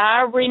 Say,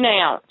 I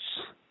renounce.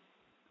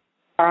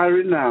 I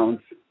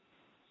renounce.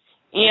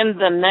 In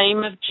the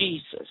name of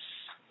Jesus.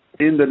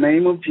 In the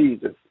name of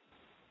Jesus.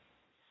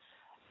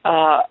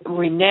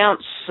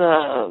 Renounce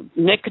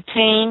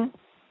nicotine.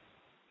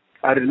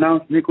 I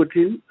renounce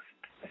nicotine,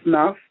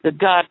 snuff. The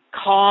God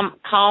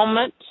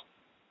calmant.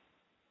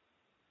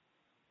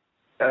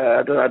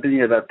 I didn't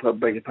hear that.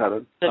 Beg your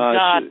pardon. The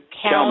God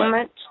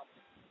calmant.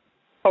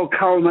 Oh,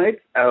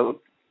 calmate.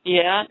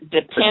 Yeah.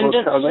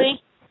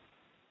 Dependency.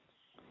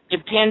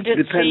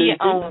 Dependency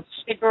on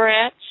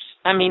cigarettes.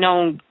 I mean,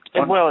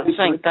 well, it's the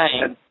same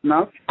thing.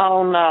 Snuff.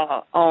 On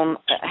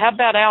how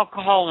about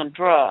alcohol and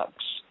drugs?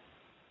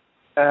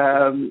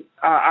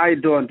 I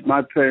don't.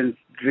 My parents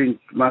drink.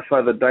 My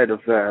father died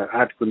of a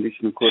heart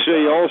condition.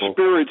 Say all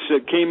spirits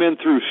that came in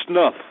through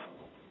snuff.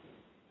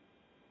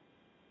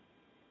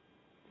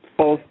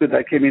 All spirits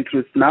that came in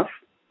through snuff.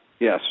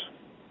 Yes.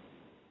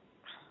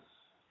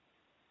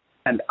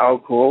 And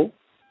alcohol.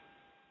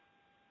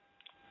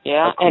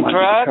 Yeah, and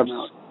drugs.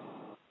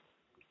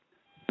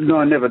 No,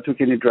 I never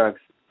took any drugs.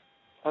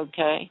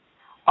 Okay.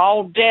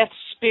 All death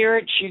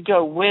spirits, you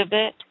go with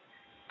it.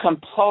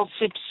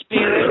 Compulsive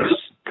spirits.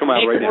 Come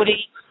out right now.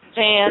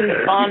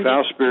 Sin, bondage.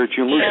 Foul spirits,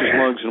 you loose his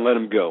lungs and let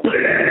him go.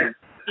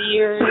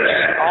 Fears.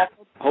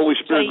 Holy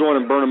Spirit, go on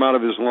and burn him out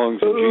of his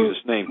lungs in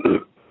Jesus'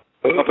 name.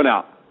 Up and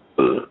out.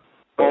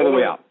 All the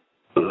way out.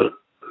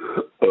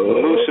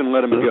 Loose and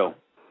let him go.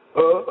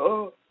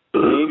 The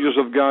angels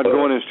of God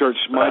go in and start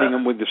smiting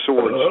him with the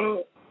swords.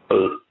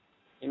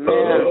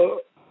 Amen.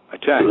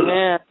 Attack.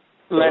 Amen.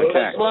 Let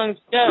his lungs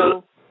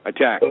go.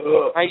 Attack.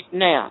 Right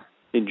now.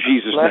 In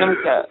Jesus' Let name. him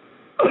go.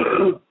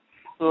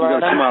 You're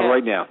going to come out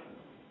right now.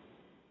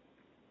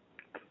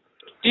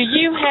 Do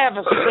you have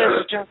a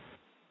sister?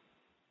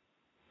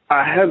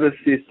 I have a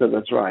sister,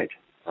 that's right.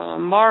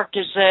 Mark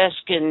is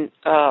asking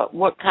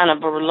what kind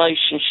of a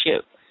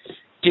relationship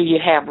do you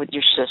have with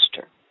your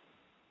sister?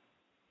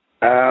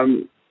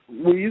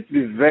 We used to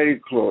be very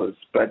close,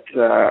 but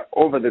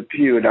over the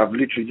period, I've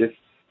literally just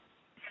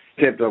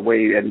stepped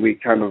away and we're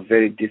kind of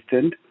very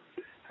distant.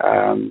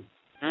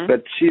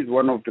 But she's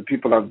one of the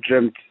people I've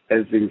dreamt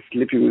as in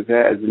sleeping with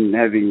her, as in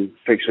having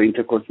sexual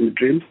intercourse in the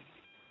dreams.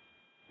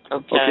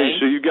 Okay,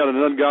 so you got an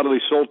ungodly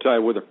soul tie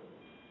with her.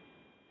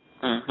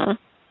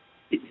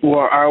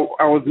 Well, I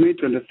was made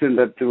to understand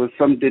that there was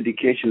some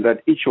dedication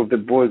that each of the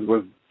boys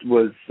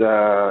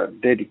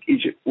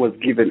each was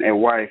given a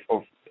wife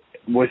of.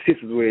 Well,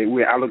 sisters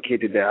were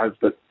allocated their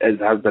husband as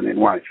husband and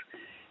wife.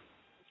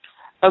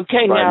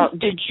 Okay, now,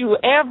 did you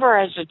ever,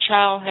 as a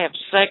child, have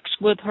sex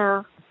with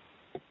her?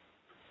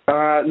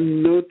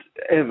 Not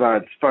ever,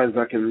 as far as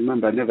I can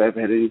remember. I never ever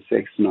had any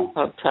sex, no.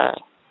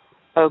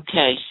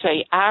 Okay,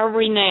 say, I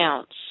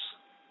renounce.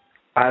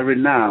 I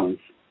renounce.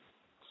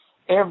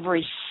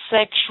 Every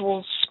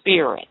sexual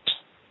spirit.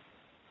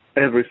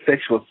 Every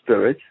sexual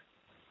spirit.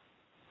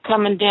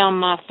 Coming down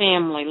my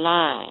family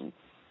line.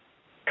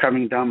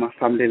 Coming down my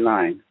family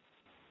line.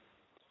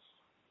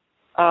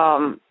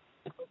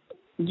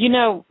 You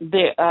know,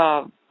 the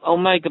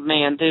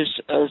Omegaman,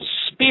 there's a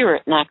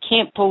spirit, and I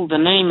can't pull the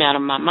name out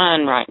of my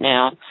mind right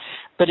now,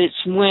 but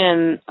it's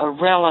when a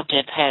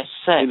relative has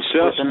sex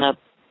with another.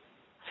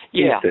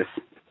 Yeah,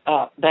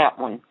 that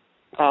one.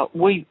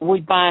 We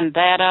bind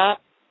that up,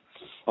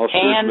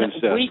 and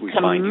we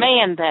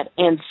command that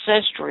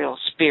ancestral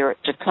spirit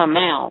to come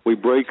out. We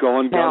break all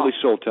ungodly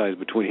soul ties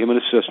between him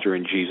and his sister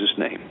in Jesus'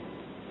 name.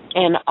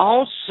 And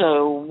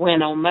also,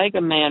 when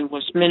Omegaman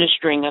was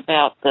ministering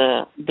about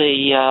the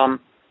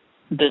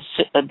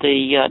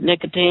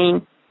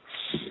nicotine,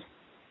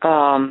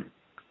 the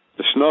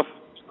snuff,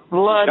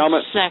 blood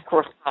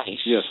sacrifice.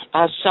 Yes,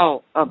 I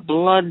saw a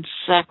blood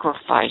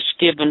sacrifice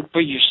given for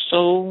your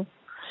soul,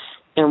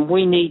 and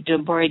we need to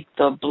break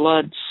the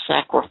blood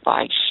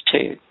sacrifice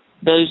too.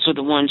 Those are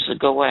the ones that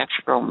go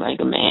after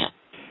Omegaman.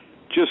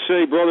 Just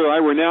say, brother, I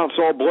renounce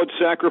all blood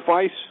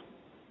sacrifice.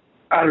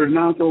 I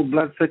renounce all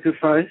blood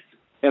sacrifice.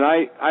 And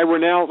I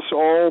renounce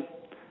all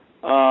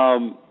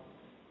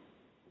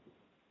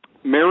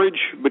marriage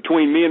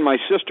between me and my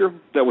sister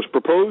that was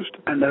proposed.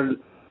 And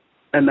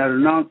I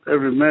renounce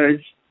every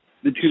marriage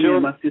between me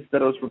and my sister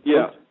that was proposed.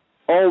 Yeah.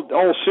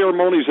 All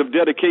ceremonies of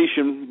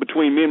dedication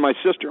between me and my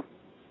sister.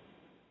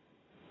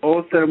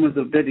 All ceremonies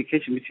of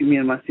dedication between me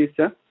and my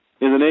sister.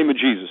 In the name of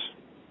Jesus.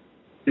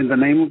 In the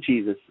name of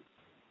Jesus.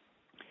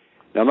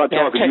 Now, I'm not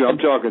talking to you. I'm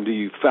talking to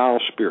you, foul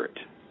spirit.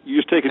 You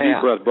just take a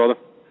deep breath, brother.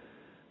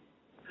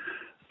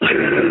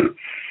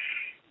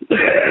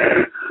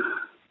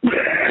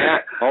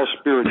 All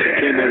spirits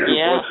that came in through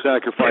blood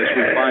sacrifice,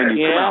 we bind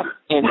you. Come out.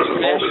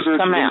 All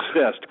spirits of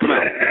incest, come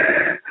out.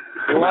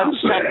 Blood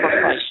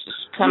sacrifices,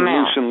 come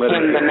out in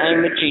the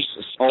name of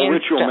Jesus. All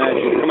ritual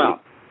magic, come out.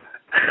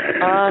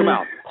 Come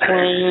out.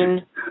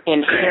 Unclean,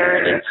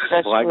 inherited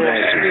sexual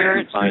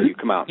spirits, you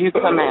come out. You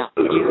come out.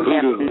 You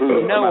have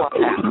no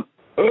account.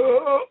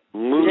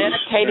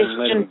 Dedicated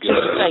to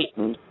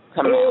Satan,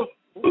 come out.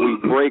 We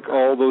break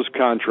all those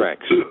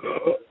contracts with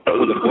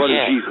the blood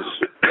of Jesus.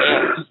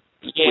 Yes.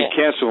 We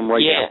cancel them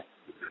right now.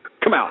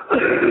 Come out.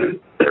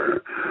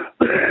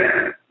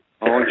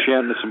 All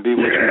enchantments and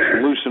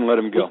bewitchments, loose and let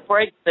them go. We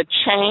break the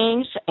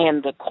chains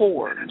and the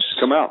cords.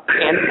 Come out.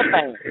 And the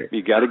bands.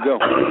 You got to go.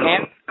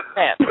 And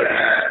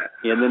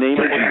the in the name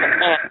of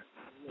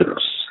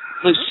Jesus.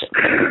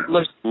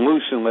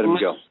 Loose and let him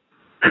go.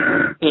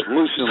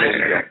 Loose and let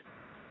him go.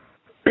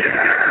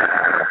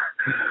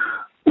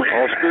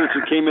 All spirits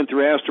that came in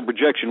through astral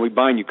projection, we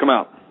bind you. Come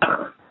out.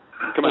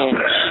 Come out.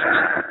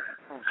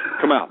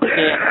 Come out.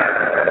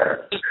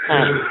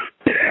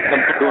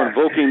 We're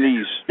invoking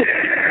these.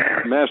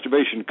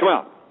 Masturbation. Come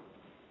out.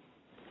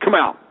 Come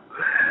out.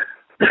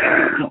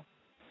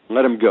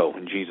 Let him go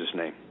in Jesus'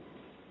 name.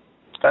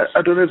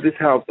 I don't know if this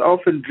helps. I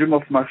often dream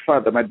of my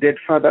father, my dead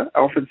father. I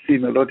often see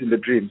him a lot in the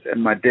dreams,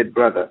 and my dead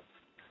brother.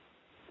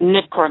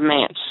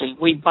 Necromancy.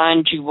 We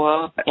bind you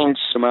up, and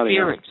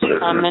spirits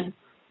coming.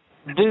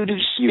 Voodoo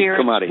spirits.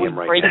 Come out of him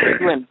right break now.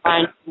 you and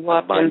bind you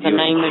up in the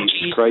name of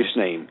Jesus Christ's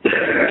name.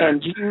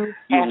 And you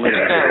have to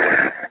go.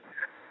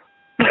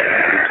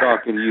 I'm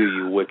talking to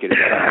you wicked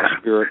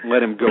spirit.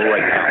 Let him go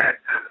right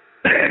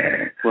now.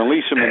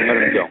 Release him and let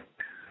him go.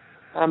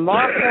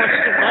 Mark wants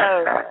to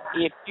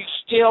know if you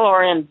still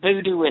are in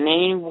voodoo in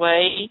any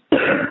way.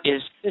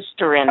 Is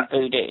sister in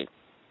voodoo?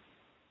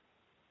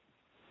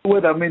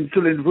 What I mean,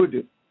 still in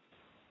voodoo.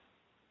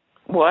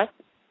 What?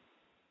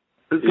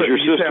 Is your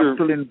sister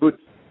still in voodoo?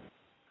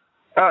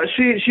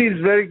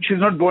 She's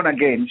not born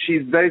again.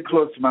 She's very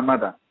close to my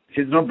mother.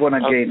 She's not born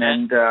again,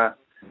 and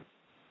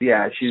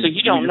she's. So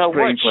you don't know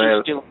what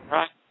she's doing,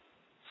 right?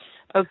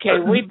 Okay,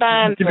 we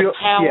bind the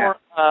power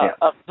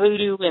of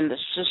voodoo and the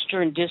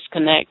sister and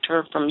disconnect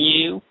her from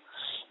you,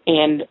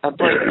 and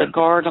break the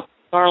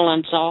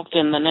garlands off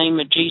in the name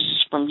of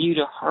Jesus from you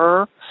to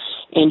her.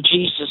 In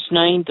Jesus'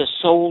 name, the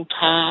soul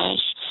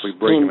ties. We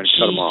break them and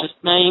cut them off. In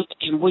Jesus' name,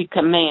 and we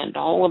command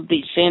all of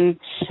these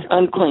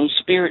unclean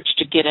spirits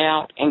to get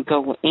out and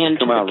go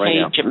into the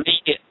cage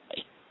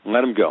immediately.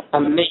 Let them go.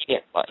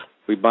 Immediately.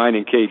 We bind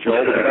and cage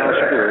all the foul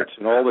spirits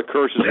and all the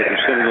curses that are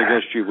sitting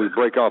against you. We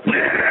break off of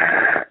you.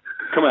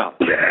 Come out.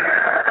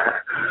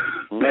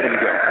 Let him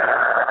go.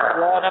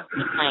 Blood of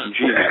the name.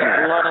 Jesus'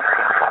 name. Blood of the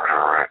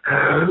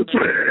name.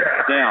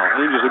 Now,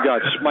 angels of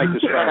God, smite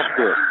this foul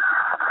spirit.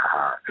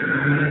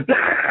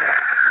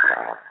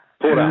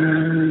 Pull it out.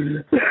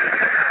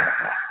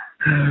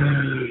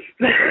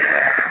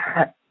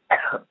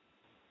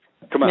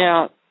 Come out.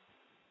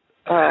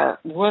 Now,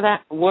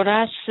 what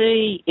I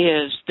see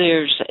is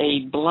there's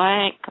a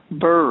black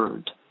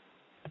bird.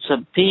 It's a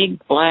big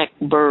black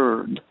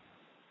bird.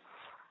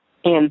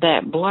 And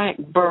that black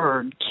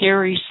bird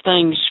carries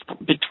things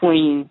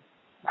between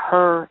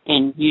her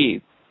and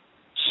you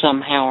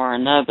somehow or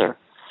another.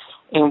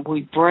 And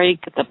we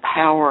break the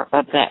power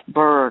of that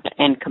bird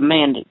and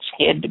command its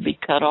head to be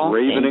cut off.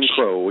 Raven and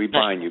crow, we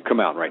bind you. Come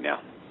out right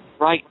now.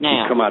 Right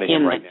now. You come out of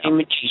him right now. In the name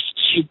of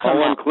Jesus, you come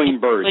all out. Unclean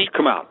birds,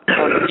 come out.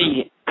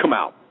 Come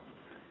out.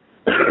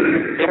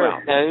 There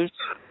it goes.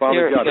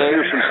 Father God,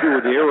 pierce them through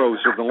with the arrows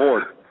of the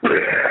Lord.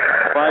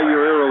 Fire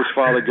your arrows,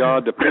 Father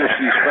God, to pierce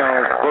these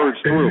foul birds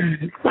through.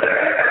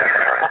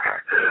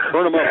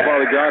 Burn them up,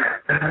 Father God.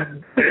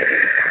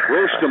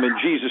 Roast them in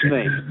Jesus'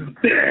 name.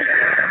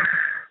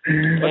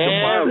 Let the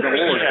fire of the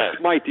Lord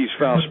smite these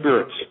foul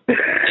spirits.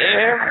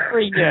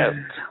 Every yoke.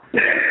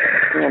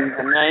 In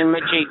the name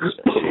of Jesus.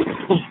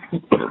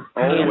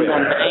 All the way. In the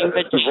name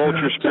of Jesus.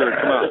 Vulture spirit,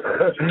 come out.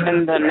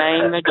 In the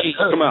name of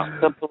Jesus. Come out.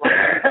 The blood.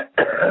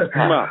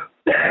 Come out.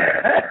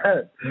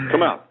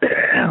 Come out.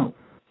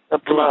 The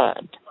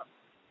blood.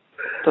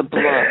 The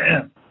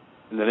blood.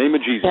 In the name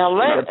of Jesus. Now,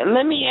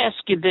 let me ask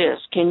you this.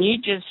 Can you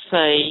just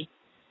say,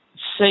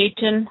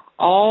 Satan,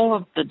 all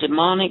of the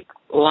demonic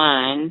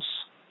lines.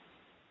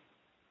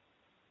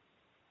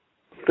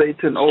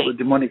 Satan, all the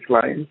demonic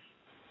lines.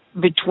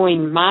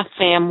 Between my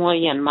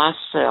family and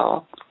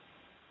myself.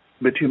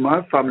 Between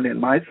my family and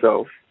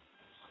myself.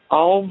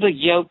 All the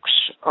yokes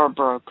are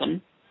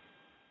broken.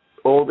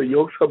 All the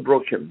yokes are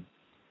broken.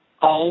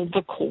 All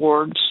the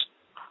cords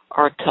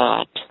are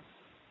cut.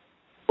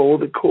 All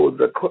the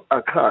cords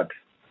are cut.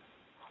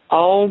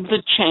 All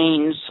the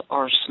chains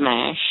are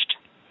smashed.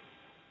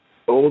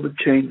 All the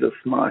chains are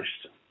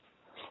smashed.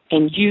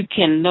 And you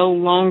can no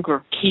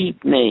longer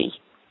keep me.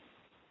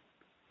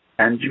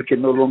 And you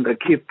can no longer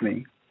keep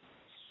me.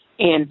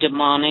 In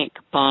demonic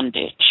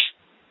bondage.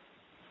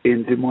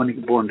 In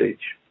demonic bondage.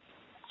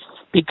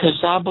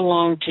 Because I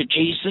belong to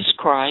Jesus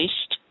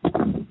Christ.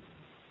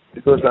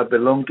 Because I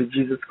belong to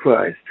Jesus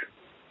Christ.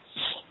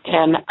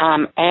 And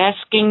I'm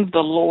asking the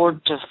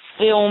Lord to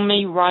fill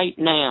me right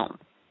now.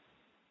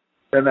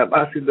 And I'm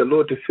asking the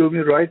Lord to fill me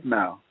right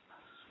now.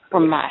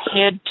 From my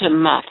head to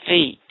my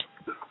feet.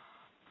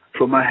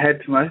 From my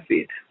head to my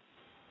feet.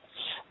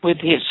 With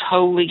His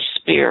Holy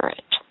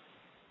Spirit.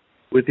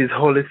 With His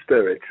Holy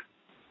Spirit.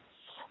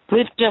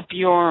 Lift up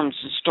your arms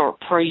and start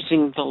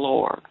praising the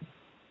Lord.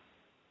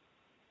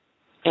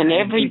 And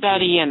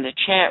everybody in the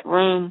chat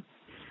room,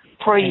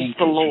 praise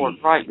the Lord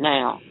right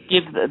now.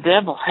 The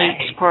devil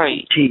hates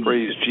praise.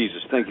 Praise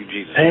Jesus. Thank you,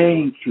 Jesus.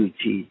 Thank you,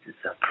 Jesus.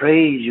 I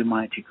praise you,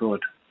 mighty God.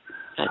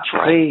 That's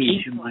right.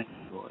 Praise you, mighty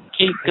God.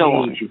 Keep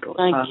going.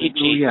 Thank you,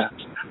 Jesus.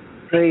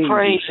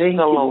 Praise the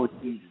Lord.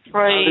 Praise the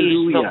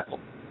Lord.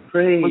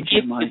 Praise we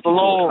give you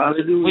glory.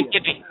 Hallelujah. We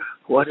give you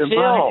what a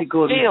mighty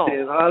God we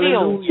serve.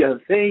 Hallelujah.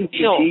 Thank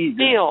you, Jesus.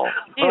 Fill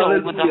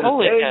with the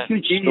Holy Ghost. Thank you,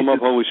 Jesus. Come up,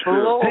 Holy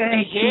Spirit.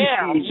 Thank you,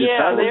 Jesus.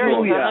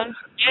 Hallelujah.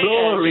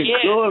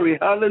 Glory.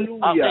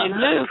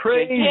 Hallelujah.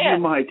 Praise you,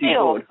 mighty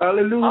God.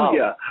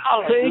 Hallelujah.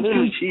 Thank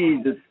you,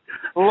 Jesus.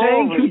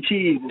 Thank you,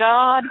 Jesus.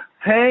 God.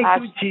 Thank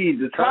you,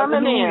 Jesus.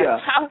 Hallelujah.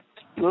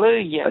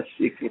 Hallelujah.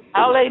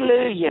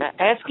 Hallelujah.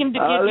 Ask Him to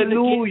give you the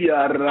gift.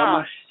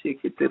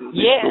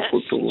 Yes.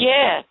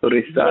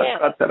 Hallelujah.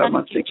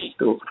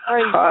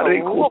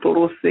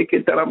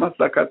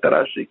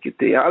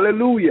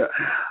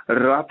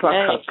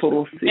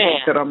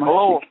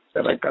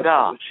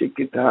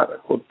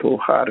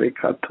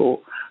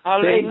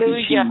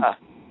 Hallelujah.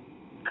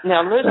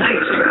 Now listen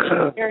to me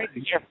very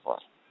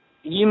carefully.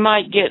 You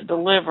might get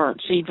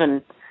deliverance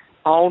even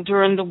all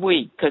during the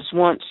week, because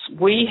once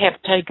we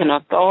have taken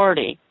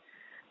authority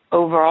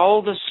over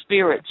all the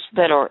spirits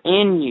that are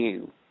in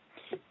you,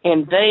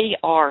 and they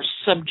are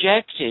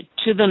subjected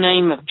to the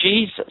name of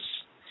Jesus,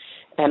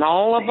 and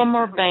all of them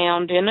are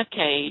bound in a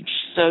cage,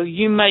 so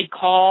you may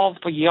call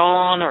for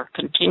Yon or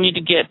continue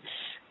to get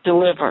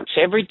deliverance.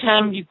 Every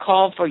time you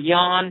call for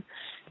Yon,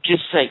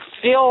 just say,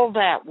 fill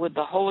that with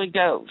the Holy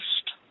Ghost.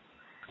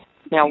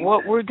 Now,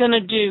 what we're going to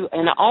do,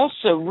 and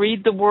also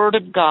read the Word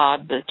of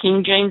God, the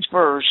King James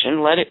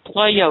Version, let it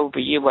play over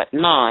you at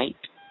night.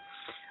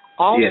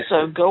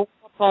 Also, go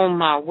up on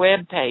my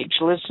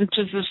webpage, listen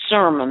to the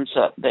sermons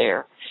up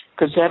there,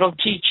 because that'll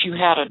teach you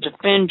how to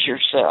defend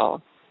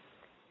yourself.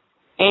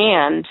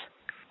 And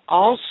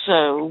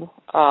also,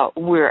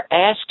 we're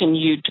asking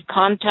you to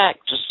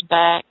contact us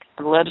back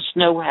and let us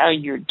know how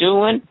you're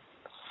doing.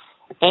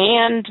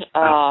 And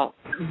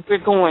we're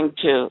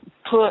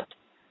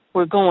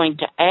going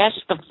to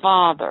ask the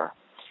Father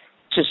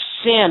to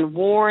send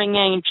warring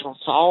angels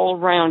all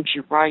around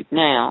you right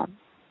now,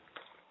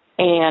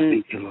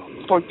 and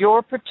for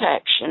your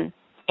protection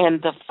and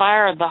the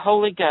fire of the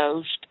Holy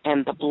Ghost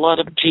and the blood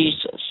of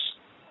Jesus.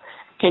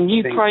 Can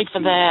you pray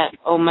for that,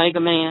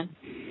 Omegaman?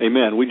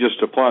 Amen. We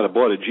just apply the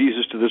blood of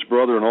Jesus to this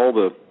brother and all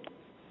the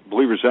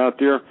believers out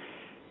there.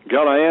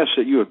 God, I ask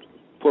that you would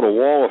put a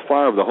wall of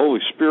fire of the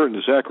Holy Spirit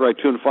in Zechariah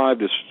 2:5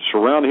 to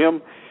surround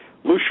him.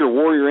 Loose your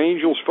warrior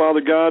angels,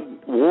 Father God,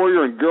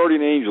 warrior and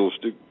guardian angels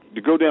to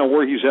go down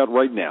where he's at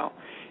right now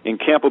and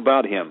camp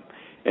about him.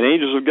 And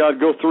angels of God,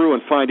 go through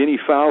and find any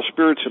foul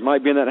spirits that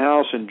might be in that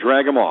house and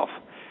drag them off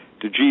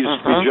to Jesus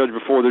to be judged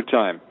before their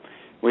time.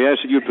 We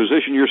ask that you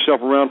position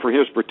yourself around for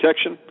his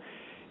protection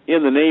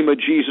in the name of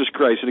Jesus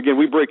Christ. And again,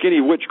 we break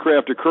any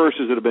witchcraft or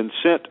curses that have been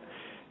sent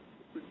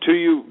to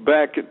you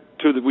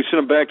we send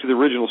them back to the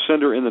original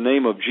sender in the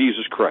name of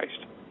Jesus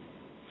Christ.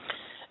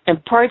 And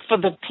pray for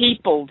the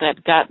people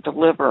that got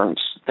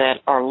deliverance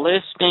that are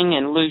listening,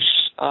 and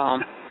loose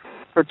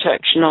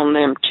protection on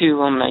them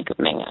too,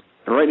 Omegaman.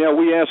 And right now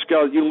we ask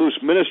God that you loose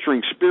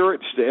ministering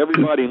spirits to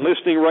everybody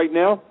listening right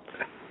now.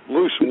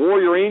 Loose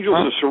warrior angels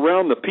to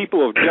surround the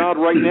people of God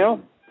right now.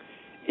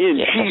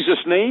 In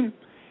Jesus' name.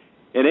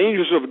 And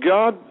angels of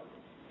God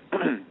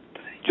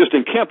just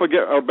encamp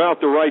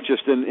about the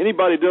righteous. And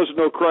anybody who doesn't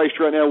know Christ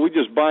right now, we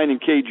just bind and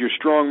cage your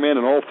strong man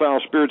and all foul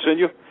spirits in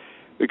you.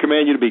 We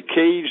command you to be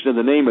caged in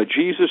the name of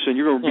Jesus, and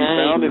you're going to be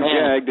bound and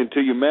gagged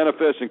until you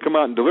manifest and come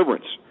out in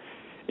deliverance.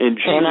 In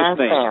Jesus'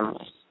 name.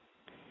 Families.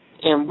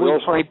 And we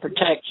pray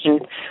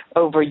protection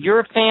over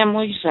your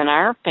families and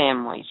our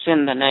families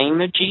in the name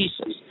of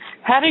Jesus.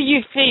 How do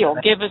you feel?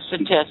 Give us a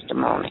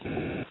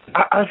testimony.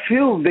 I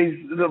feel there's,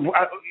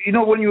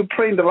 when you were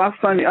praying the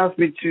last time you asked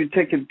me to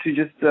take it to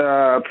just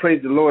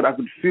praise the Lord, I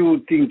could feel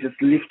things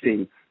just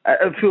lifting.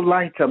 I feel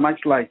lighter,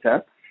 much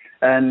lighter.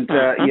 And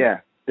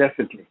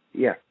definitely.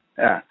 Yeah.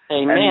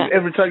 Amen. And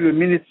every time you were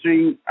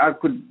ministering, I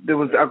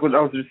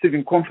was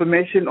receiving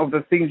confirmation of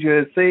the things you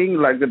were saying,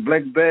 like the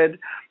black bird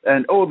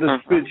and all the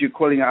spirits you're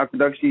calling. I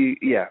could actually,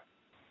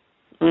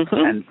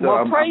 And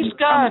so praise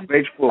God. I'm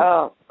grateful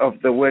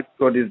of the work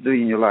God is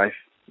doing in your life.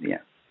 Yeah.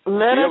 Do you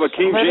have a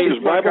King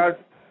James Bible?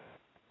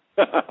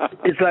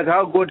 It's like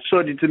how God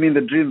showed it to me in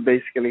the dream,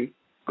 basically.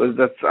 Because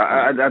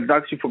I'd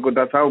actually forgot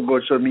that's how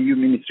God showed me you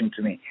ministering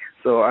to me.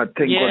 So I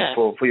thank God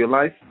for your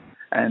life.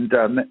 And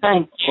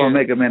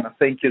Omegaman, I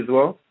thank you as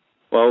well.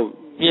 Well,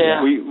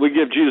 we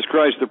give Jesus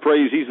Christ the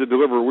praise. He's the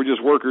deliverer. We're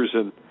just workers.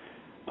 And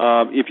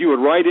if you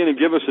would write in and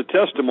give us a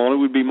testimony,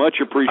 we'd be much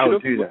appreciative. I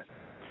would do that.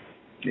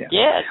 Yeah.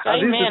 Yes,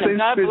 amen. And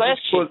God bless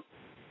you.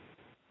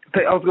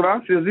 I was going to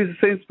ask you, is this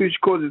the same spirit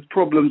causes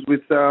problems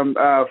with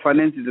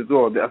finances as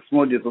well, the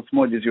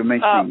osmosis you're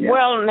mentioning? Yeah?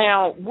 Well,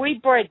 now, we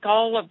break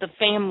all of the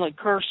family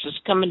curses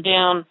coming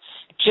down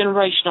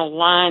generational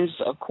lines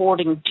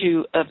according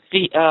to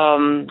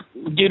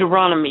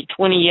Deuteronomy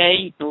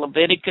 28,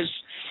 Leviticus,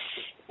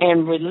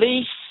 and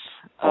release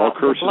all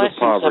curses of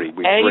poverty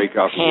we break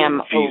off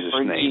in Jesus'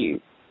 name.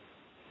 You.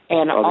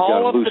 And Father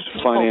all God, of the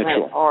people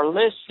that are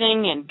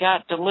listening and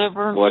got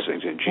deliverance,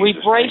 blessings in Jesus' we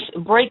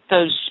name. break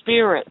those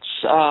spirits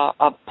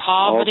of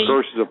poverty,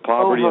 all curses of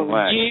poverty over and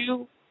lack.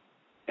 You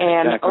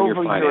and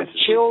over your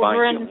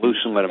children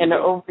and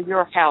over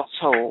your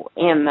household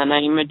in the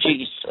name of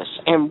Jesus.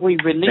 And we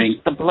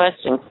release the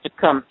blessings to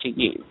come to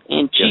you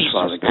in Jesus'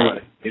 Father name.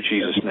 God, in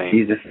Jesus' name.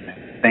 Jesus'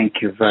 name. Thank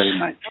you very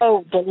much.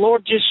 Oh, the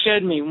Lord just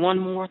showed me one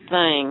more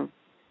thing.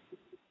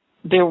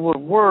 There were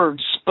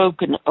words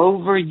spoken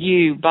over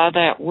you by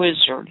that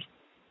wizard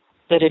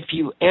that if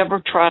you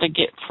ever try to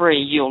get free,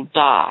 you'll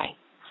die.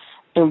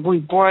 And we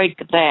break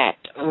that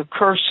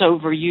curse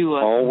over you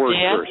of all word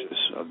death. Curses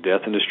of death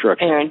and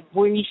destruction. And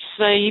we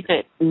say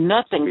that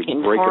nothing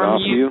can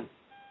harm you,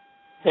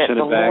 that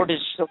the Lord is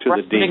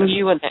surrounding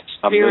you, and that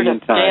spirit of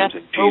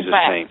death go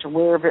back to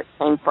wherever it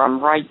came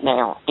from right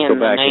now in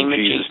the name of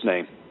Jesus'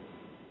 name.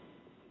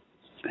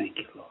 Thank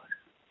you, Lord.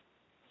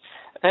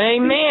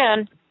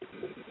 Amen.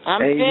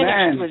 I'm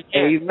finished with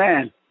you.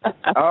 Amen.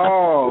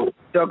 Oh,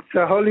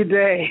 Dr.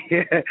 Holliday.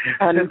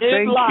 A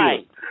new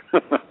life.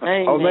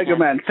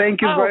 Omegaman,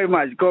 thank you very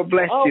much. God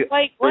bless you.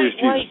 Wait.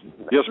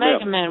 Yes,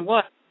 Omegaman,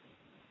 what?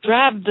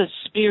 Drive the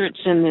spirits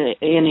in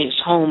his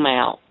home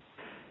out.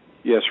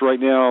 Yes, right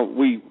now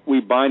we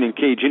bind and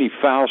cage any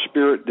foul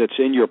spirit that's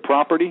in your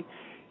property,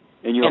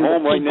 in your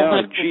home right now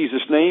in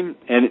Jesus' name.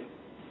 And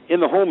in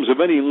the homes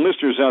of any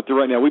listeners out there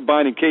right now, we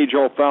bind and cage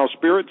all foul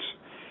spirits.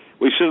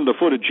 We send them to the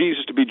foot of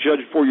Jesus to be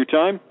judged for your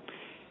time.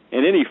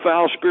 And any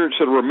foul spirits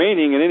that are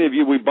remaining, and any of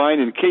you, we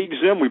bind and cage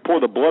them. We pour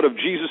the blood of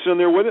Jesus in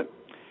there with it.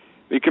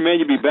 We command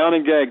you to be bound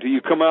and gagged till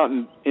you come out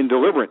in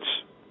deliverance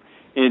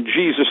in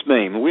Jesus'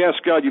 name. And we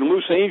ask God you to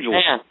loose angels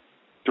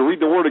to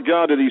read the Word of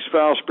God to these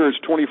foul spirits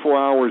 24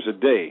 hours a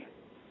day.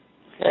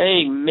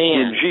 Amen.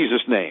 In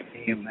Jesus' name.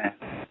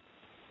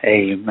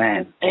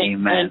 Amen.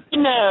 And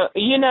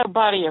you know,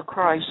 Body of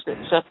Christ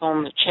that's up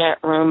on the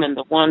chat room and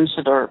the ones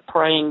that are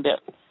praying that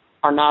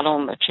are not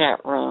on the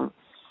chat room.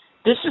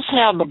 This is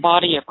how the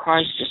body of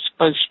Christ is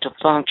supposed to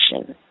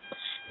function.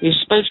 You're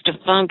supposed to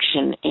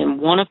function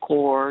in one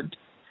accord,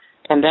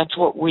 and that's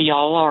what we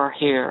all are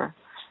here,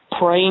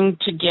 praying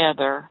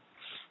together.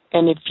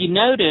 And if you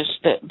notice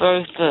that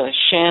both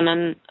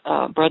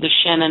Brother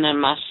Shannon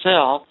and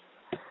myself,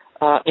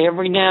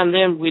 every now and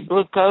then we'd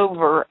look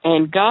over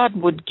and God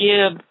would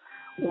give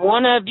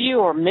one of you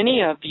or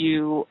many of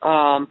you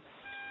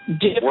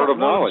different word of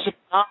knowledge.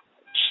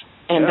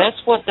 And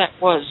that's what that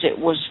was. It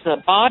was the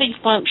body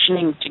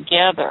functioning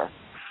together.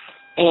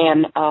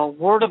 And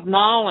word of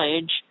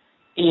knowledge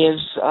is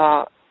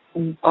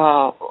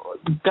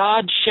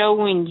God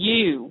showing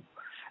you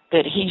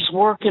that he's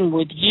working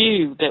with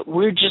you, that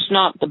we're just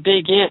not the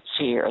big it's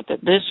here,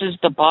 that this is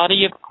the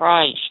body of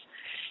Christ,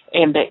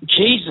 and that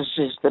Jesus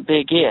is the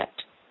big it,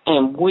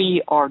 and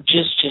we are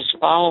just his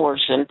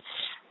followers. And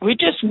we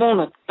just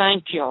want to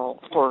thank y'all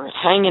for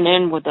hanging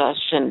in with us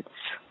and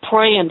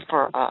praying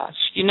for us.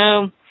 You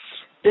know,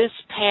 this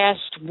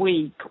past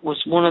week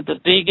was one of the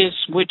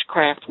biggest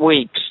witchcraft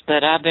weeks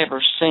that I've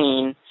ever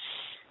seen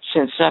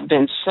since I've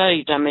been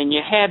saved. I mean,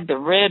 you had the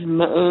red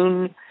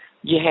moon,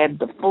 you had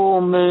the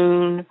full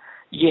moon,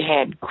 you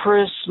had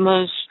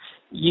Christmas,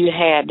 you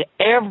had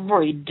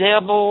every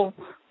devil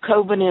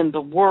coven in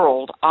the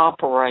world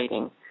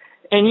operating.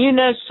 And you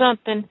know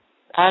something?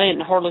 I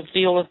didn't hardly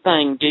feel a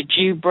thing. Did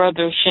you,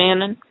 Brother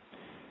Shannon?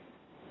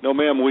 No,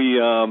 ma'am. We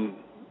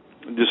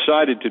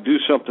decided to do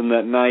something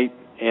that night.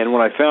 And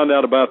when I found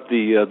out about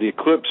the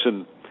eclipse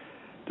and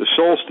the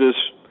solstice,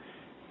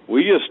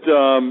 we just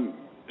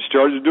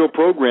started to do a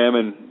program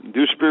and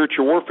do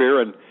spiritual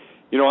warfare. And,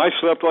 you know, I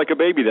slept like a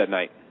baby that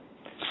night.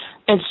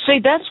 And see,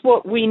 that's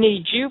what we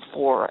need you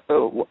for,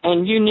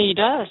 and you need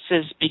us,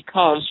 is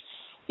because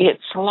it's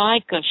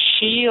like a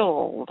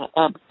shield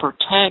of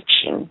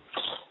protection.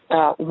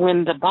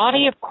 When the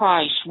body of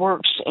Christ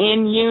works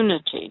in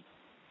unity,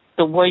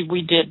 the way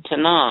we did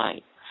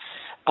tonight,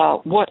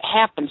 what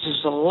happens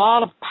is a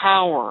lot of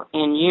power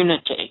in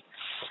unity.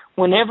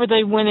 Whenever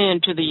they went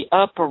into the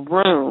upper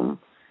room,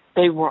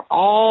 they were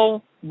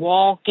all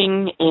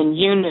walking in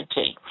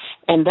unity.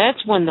 And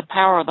that's when the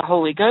power of the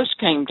Holy Ghost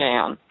came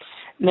down.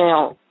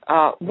 Now,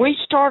 we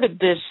started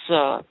this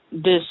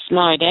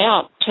night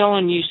out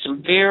telling you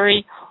some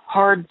very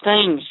hard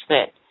things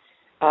that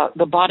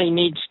the body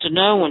needs to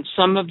know, and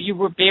some of you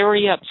were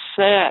very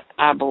upset,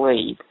 I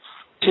believe,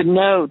 to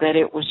know that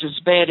it was as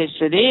bad as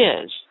it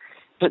is.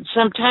 But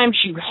sometimes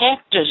you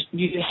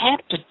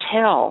have to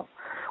tell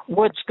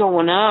what's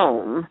going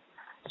on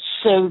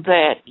so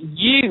that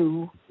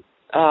you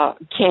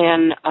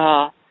can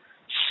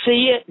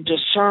see it,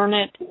 discern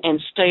it, and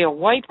stay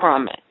away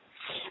from it.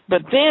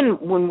 But then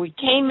when we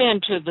came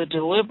into the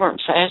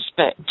deliverance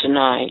aspect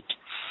tonight,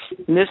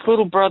 And this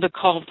little brother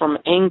called from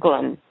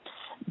England.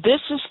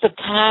 This is the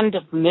kind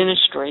of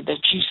ministry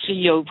that you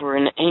see over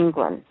in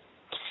England,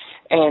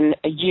 and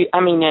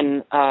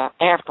in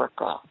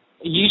Africa.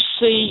 You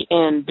see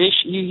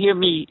you hear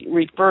me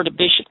refer to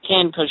Bishop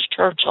Kenko's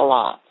church a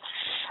lot.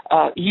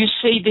 You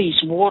see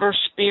these water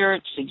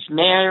spirits, these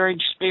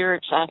marriage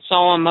spirits. I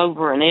saw them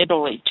over in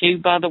Italy too,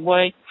 by the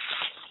way.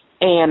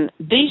 And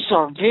these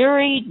are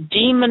very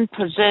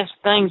demon-possessed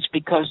things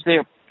because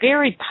they're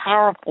very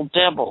powerful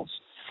devils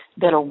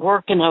that are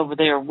working over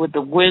there with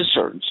the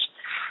wizards.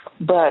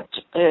 But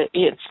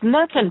it's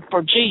nothing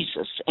for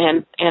Jesus.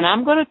 And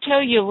I'm going to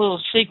tell you a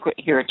little secret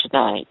here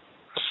tonight.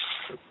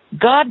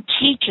 God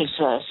teaches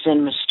us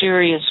in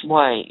mysterious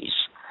ways.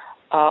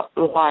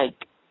 Like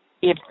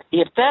if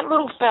that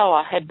little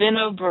fella had been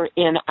over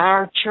in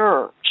our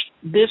church,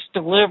 this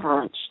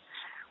deliverance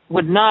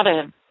would not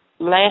have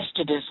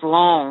lasted as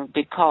long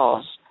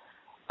because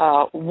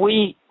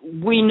we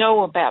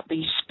know about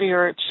these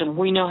spirits and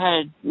we know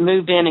how to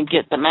move in and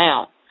get them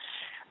out.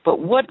 But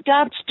what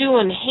God's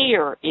doing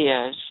here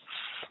is,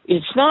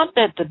 it's not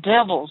that the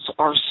devils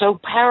are so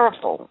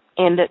powerful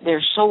and that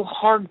they're so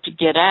hard to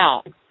get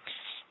out.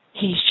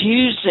 He's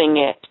using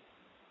it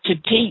to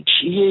teach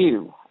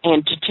you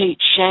and to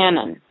teach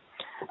Shannon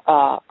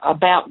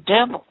about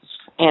devils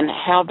and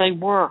how they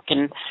work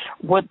and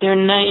what their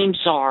names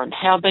are and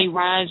how they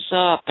rise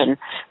up, and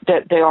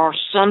that there are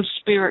some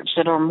spirits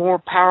that are more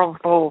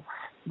powerful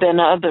than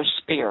other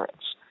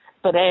spirits.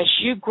 But as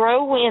you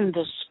grow in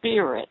the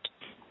spirit,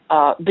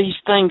 these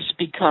things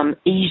become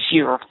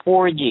easier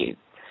for you.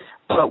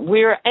 But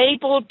we're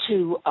able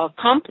to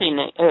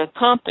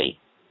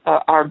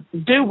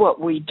do what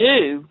we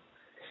do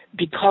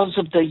because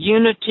of the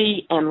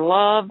unity and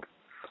love.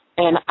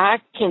 And I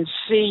can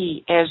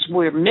see as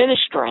we're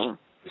ministering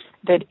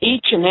that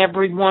each and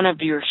every one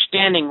of you are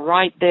standing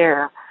right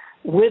there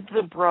with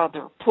the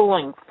brother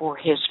pulling for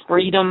his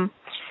freedom,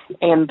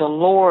 and the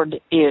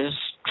Lord is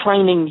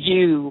training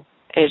you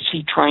as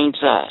he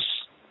trains us.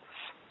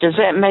 Does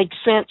that make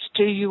sense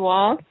to you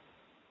all?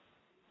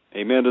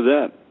 Amen to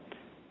that.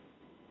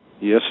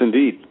 Yes,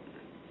 indeed.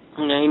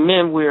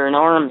 Amen. We're an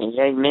army.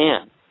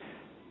 Amen.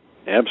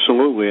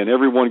 Absolutely, and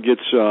everyone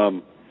gets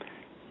some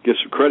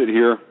credit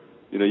here.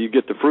 You know, you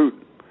get the fruit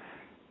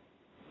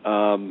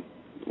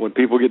when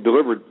people get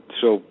delivered.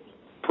 So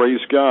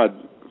praise God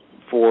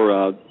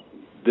for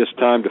this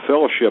time to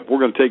fellowship. We're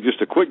going to take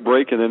just a quick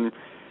break, and then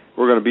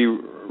we're going to be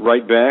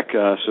right back.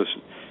 So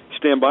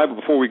stand by. But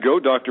before we go,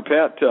 Dr.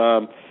 Pat,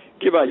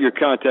 give out your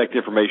contact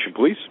information,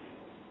 please.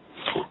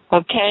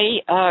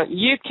 Okay.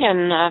 You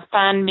can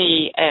find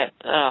me at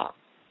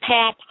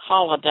Pat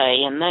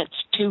Holliday, and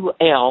that's 2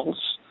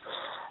 L's,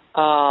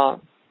 .com,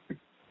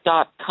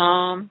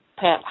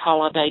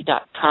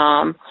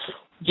 PatHolliday.com.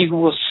 You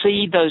will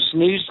see those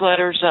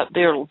newsletters up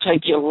there. It'll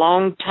take you a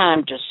long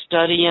time to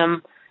study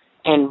them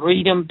and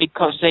read them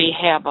because they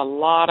have a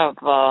lot of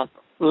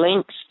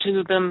links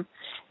to them.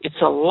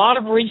 It's a lot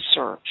of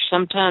research.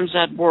 Sometimes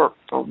I'd work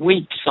for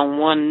weeks on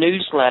one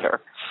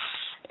newsletter.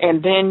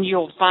 And then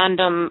you'll find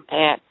them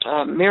at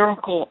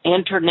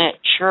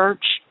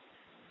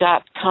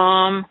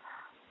miracleinternetchurch.com,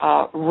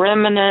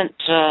 Remnant,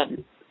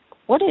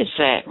 what is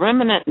that?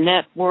 Remnant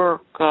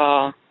Network.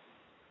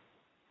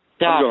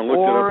 I'm going to look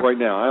it up right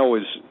now. I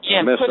always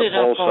mess put it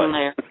up on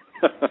there.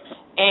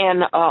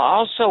 And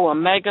also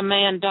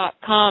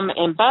Omegaman.com.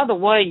 And by the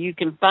way, you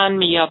can find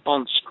me up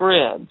on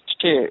Scribd,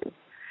 too.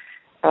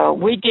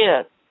 We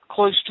get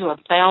close to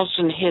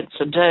 1,000 hits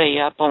a day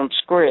up on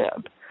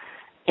Scribd.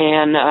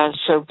 And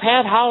so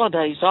Pat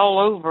Holliday's all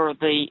over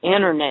the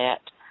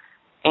Internet.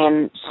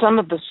 And some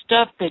of the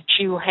stuff that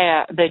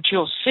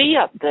you'll see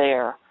up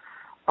there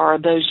are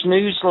those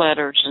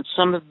newsletters and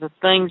some of the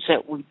things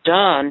that we've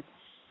done.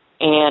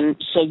 And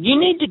so you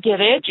need to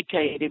get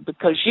educated,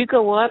 because you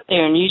go up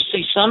there and you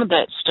see some of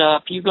that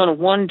stuff, you're going to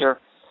wonder,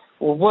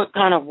 well, what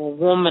kind of a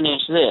woman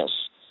is this?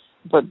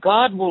 But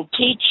God will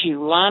teach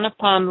you line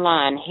upon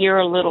line, here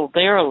a little,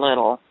 there a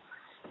little,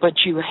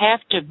 but you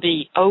have to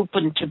be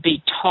open to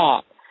be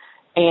taught.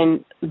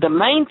 And the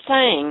main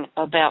thing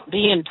about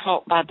being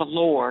taught by the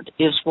Lord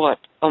is what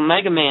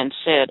Omegaman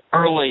said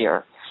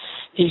earlier.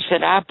 He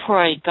said, I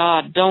pray,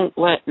 God, don't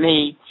let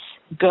me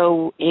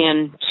go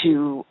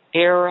into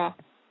error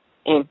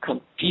and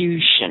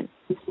confusion.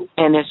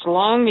 And as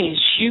long as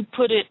you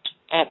put it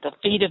at the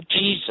feet of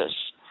Jesus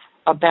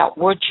about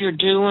what you're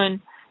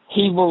doing,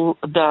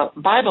 the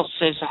Bible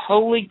says the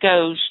Holy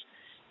Ghost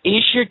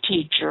is your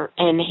teacher,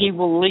 and he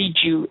will lead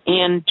you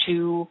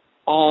into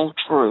all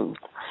truth.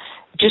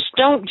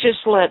 Don't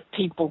let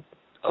people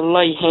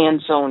lay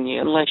hands on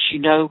you unless you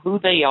know who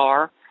they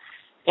are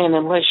and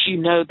unless you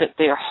know that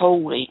they're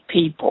holy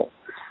people.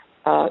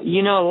 A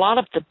lot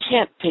of the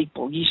tent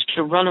people used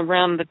to run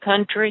around the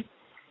country,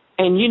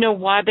 and you know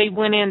why they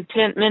went in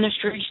tent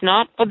ministries?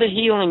 Not for the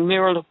healing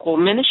miracle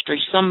ministry.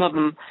 Some of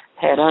them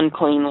had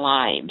unclean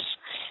lives,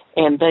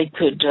 and they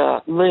could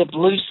live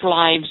loose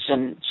lives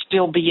and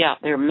still be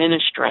out there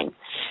ministering.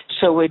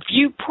 So if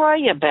you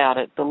pray about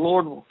it, the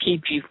Lord will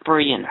keep you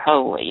free and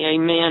holy.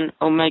 Amen,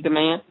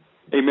 Omegaman?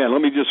 Amen.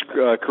 Let me just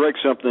correct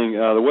something.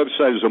 The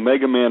website is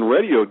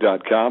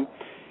omegamanradio.com.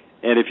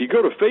 And if you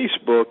go to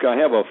Facebook, I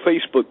have a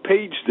Facebook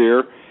page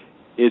there.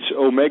 It's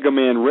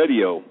Omegaman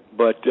Radio.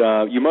 But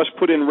you must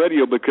put in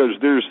radio because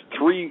there's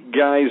 3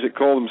 guys that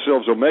call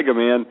themselves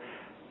Omegaman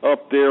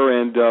up there,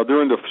 and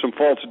they're into some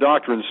false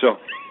doctrine. So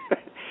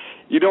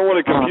you don't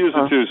want to confuse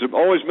the two. So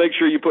always make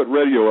sure you put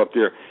radio up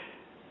there.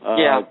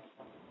 Yeah.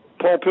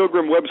 Paul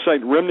Pilgrim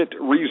website,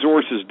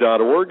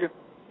 remnantresources.org.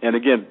 And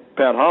again,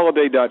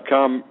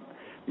 PatHolliday.com,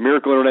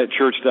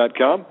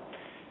 MiracleInternetChurch.com.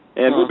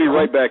 And we'll be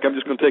right back. I'm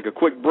just going to take a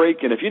quick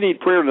break. And if you need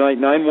prayer tonight,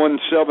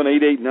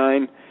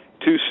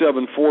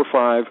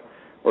 917-889-2745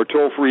 or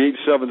toll-free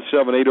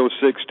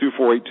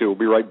 877-806-2482. We'll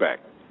be right back.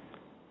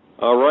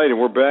 All right, and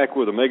we're back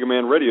with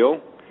Omegaman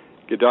Radio.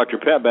 Get Dr.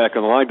 Pat back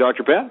on the line.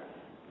 Dr. Pat?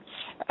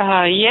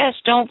 Yes,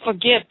 don't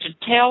forget to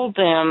tell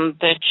them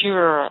that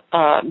you're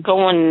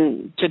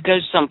going to go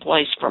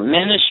someplace for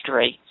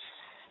ministry,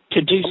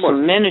 to do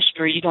some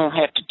ministry. You don't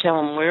have to tell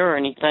them where or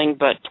anything,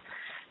 but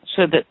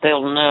so that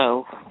they'll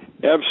know.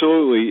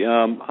 Absolutely.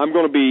 I'm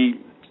going to be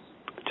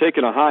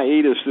taking a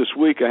hiatus this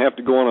week. I have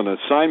to go on an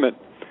assignment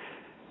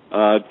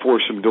for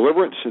some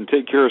deliverance and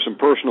take care of some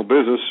personal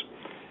business.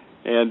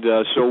 And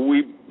so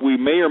we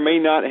may or may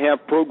not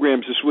have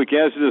programs this week.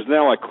 As it is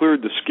now, I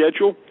cleared the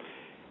schedule.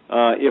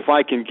 If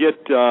I can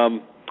get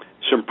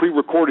some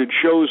pre-recorded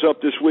shows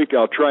up this week,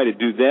 I'll try to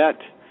do that.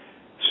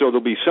 So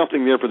there'll be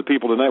something there for the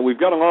people tonight. We've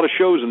got a lot of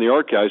shows in the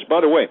archives.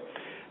 By the way,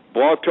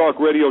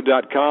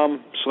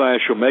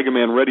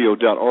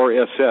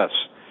 blogtalkradio.com/omegamanradio.rss.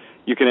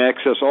 You can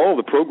access all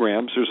the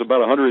programs. There's about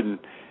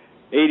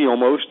 180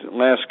 almost,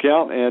 last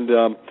count.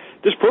 And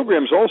this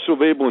program is also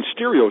available in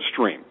stereo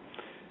stream.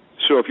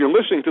 So if you're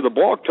listening to the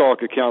Blog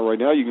Talk account right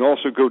now, you can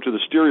also go to the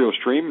stereo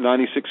stream,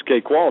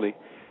 96K quality.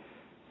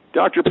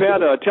 Dr.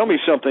 Pat, tell me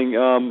something.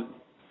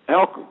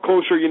 How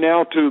close are you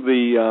now to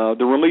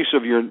the release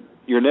of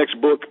your next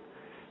book,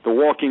 The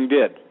Walking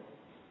Dead?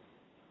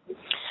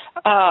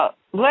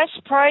 Let's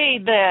pray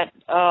that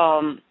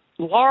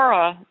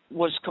Laura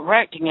was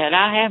correcting it.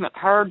 I haven't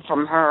heard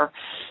from her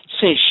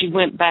since she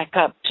went back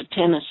up to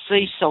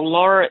Tennessee. So,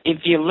 Laura,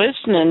 if you're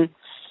listening,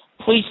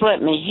 please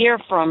let me hear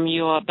from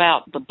you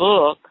about the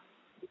book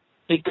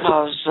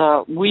because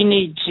we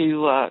need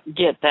to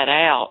get that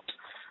out.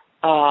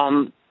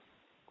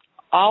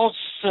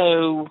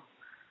 Also,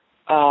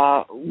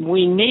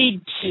 we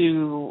need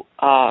to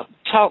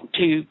talk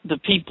to the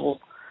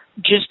people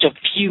just a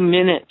few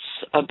minutes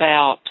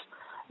about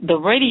the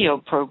radio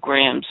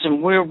programs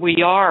and where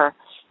we are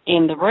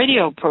in the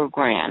radio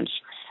programs.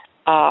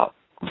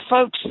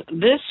 Folks,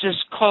 this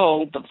is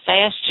called the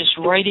fastest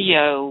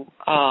radio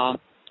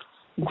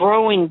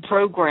growing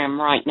program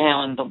right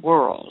now in the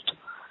world.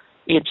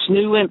 It's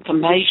new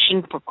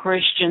information for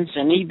Christians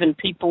and even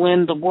people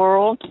in the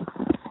world,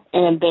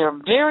 and they're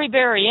very,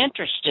 very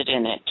interested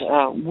in it.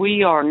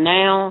 We are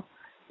now,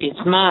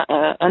 it's my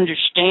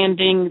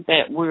understanding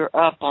that we're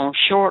up on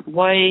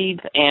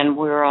shortwave and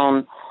we're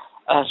on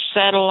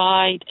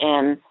satellite,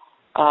 and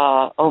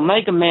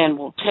Omegaman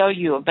will tell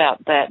you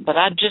about that, but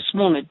I just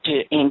wanted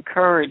to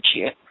encourage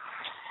you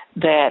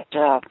that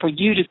for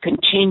you to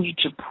continue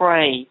to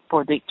pray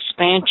for the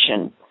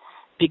expansion,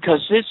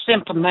 because this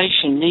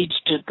information needs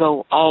to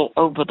go all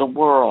over the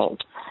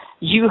world.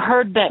 You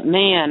heard that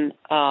man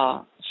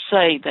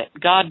say that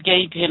God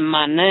gave him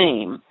my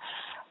name.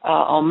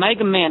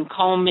 Omegaman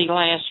called me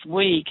last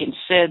week and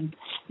said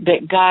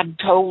that God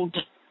told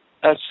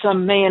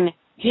some man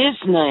his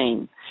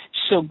name.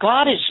 So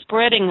God is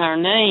spreading our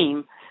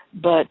name,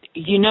 but,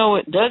 you know,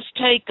 it does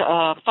take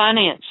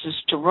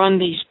finances to run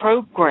these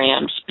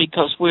programs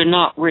because we're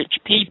not rich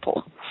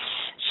people.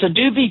 So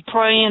do be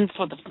praying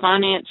for the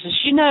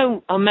finances. You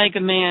know,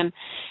 Omegaman,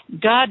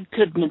 God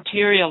could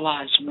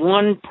materialize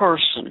one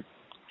person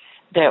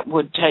that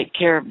would take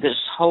care of this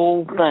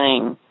whole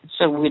thing,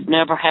 so we'd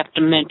never have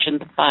to mention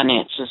the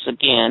finances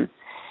again.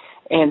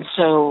 And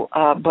so,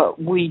 but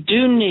we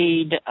do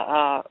need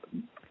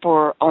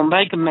for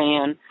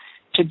Omegaman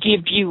to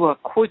give you a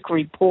quick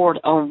report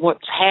on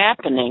what's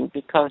happening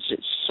because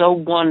it's so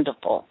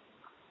wonderful.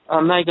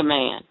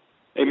 Omegaman.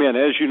 Amen.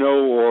 As you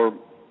know, or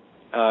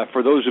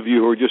for those of you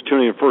who are just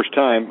tuning in the first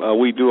time,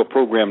 we do a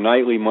program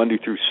nightly, Monday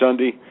through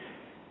Sunday,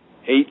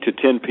 8 to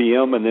 10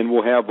 p.m., and then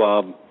we'll have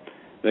an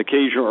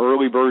occasional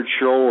early bird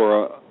show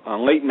or a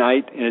late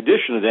night. In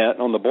addition to that,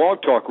 on the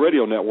Blog Talk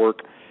Radio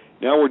Network,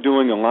 now we're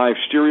doing a live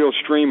stereo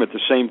stream at the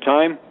same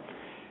time.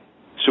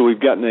 So we've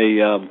gotten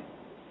a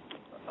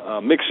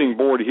mixing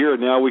board here.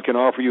 Now we can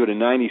offer you at a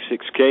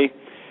 96K.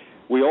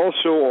 We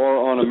also are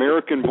on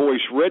American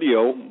Voice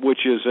Radio,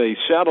 which is a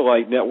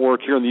satellite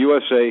network here in the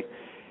USA,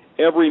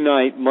 every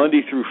night,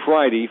 Monday through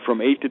Friday,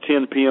 from 8 to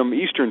 10 p.m.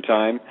 Eastern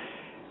Time,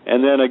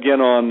 and then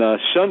again on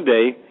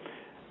Sunday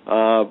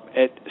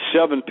at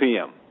 7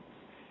 p.m.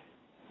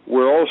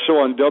 We're also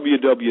on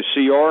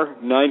WWCR,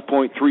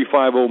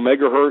 9.350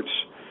 megahertz,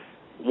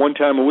 one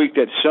time a week.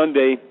 That's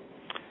Sunday.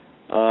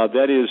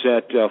 That is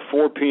at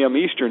 4 p.m.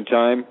 Eastern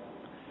Time,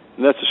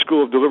 and that's the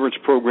School of Deliverance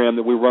program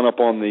that we run up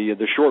on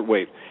the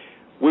shortwave.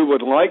 We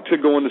would like to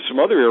go into some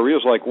other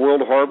areas like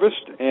World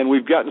Harvest, and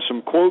we've gotten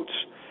some quotes,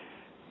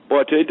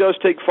 but it does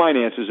take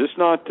finances. It's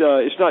not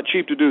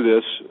cheap to do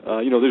this.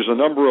 There's a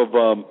number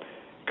of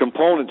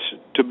components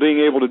to being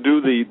able to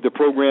do the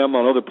program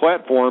on other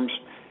platforms,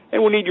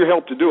 and we need your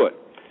help to do it.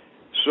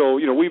 So,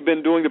 we've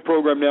been doing the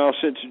program now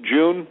since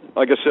June.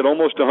 Like I said,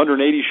 almost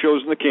 180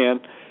 shows in the can,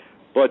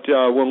 but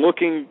we're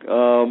looking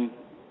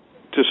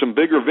to some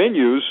bigger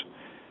venues.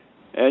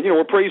 And,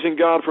 we're praising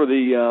God for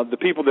the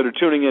people that are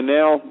tuning in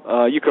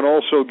now. You can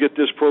also get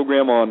this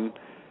program on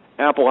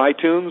Apple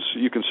iTunes.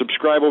 You can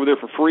subscribe over there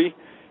for free.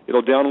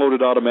 It'll download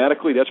it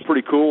automatically. That's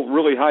pretty cool.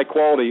 Really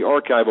high-quality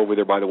archive over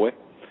there, by the way.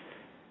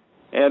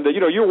 And,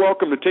 you're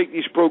welcome to take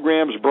these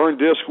programs, burn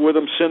discs with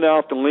them, send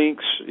out the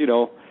links,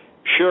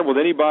 share them with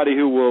anybody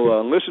who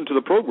will listen to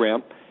the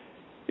program,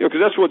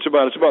 because that's what it's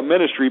about. It's about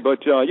ministry,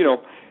 but,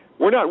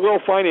 we're not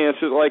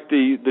well-financed like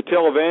the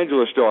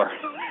televangelists are.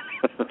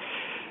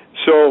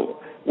 So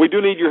we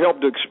do need your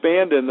help to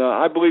expand, and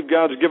I believe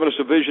God's given us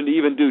a vision to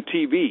even do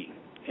TV.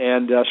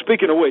 And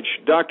speaking of which,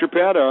 Dr.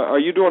 Pat, are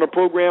you doing a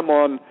program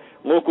on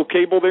local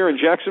cable there in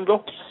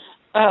Jacksonville?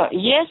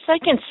 Yes, I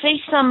can see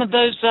some of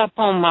those up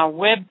on my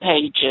web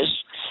pages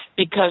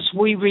because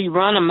we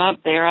rerun them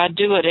up there. I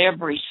do it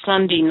every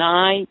Sunday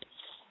night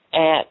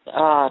at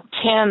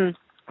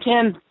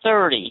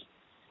 10:30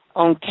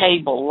 on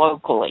cable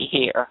locally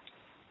here.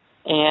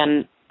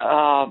 And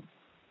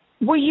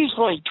we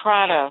usually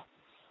try to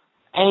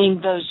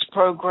aim those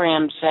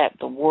programs at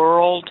the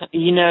world,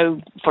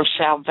 for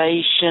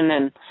salvation,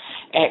 and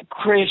at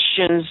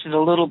Christians, the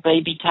little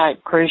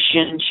baby-type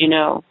Christians,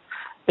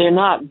 They're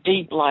not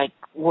deep like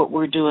what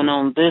we're doing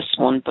on this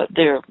one, but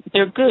they're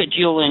good.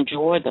 You'll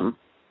enjoy them.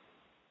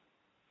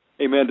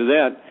 Amen to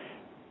that.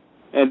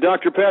 And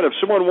Dr. Pat, if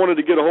someone wanted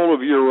to get a hold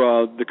of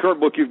your the current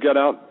book you've got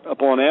out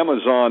up on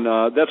Amazon,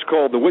 that's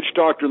called The Witch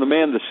Doctor and the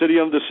Man, the City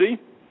Under the Sea?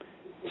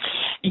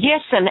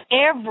 Yes, and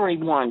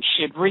everyone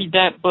should read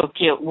that book.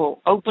 It will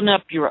open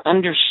up your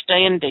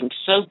understanding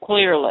so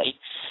clearly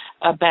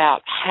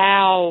about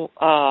how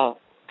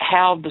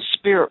the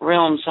spirit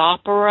realms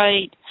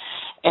operate.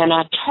 And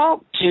I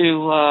talked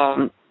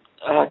to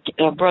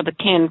Brother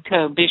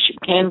Kenco, Bishop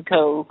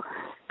Kenco,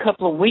 a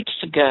couple of weeks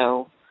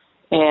ago,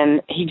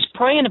 and he's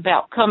praying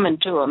about coming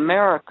to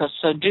America,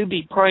 so do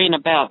be praying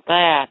about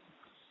that.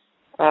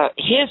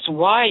 His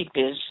wife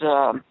is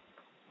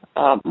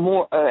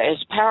more as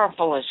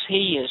powerful as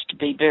he is, to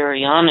be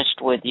very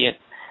honest with you.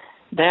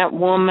 That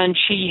woman,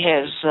 she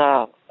has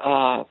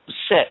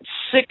set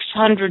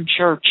 600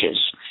 churches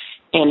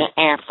in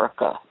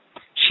Africa.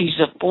 She's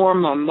a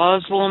former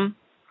Muslim,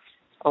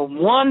 a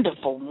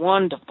wonderful,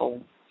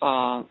 wonderful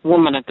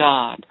woman of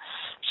God.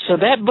 So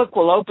that book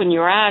will open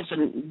your eyes.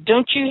 And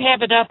don't you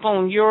have it up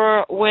on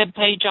your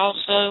webpage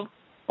also?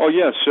 Oh,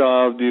 yes.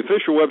 The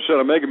official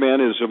website of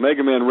Omegaman is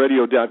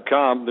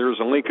omegamanradio.com. There's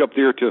a link up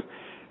there to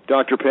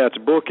Dr. Pat's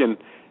book. And,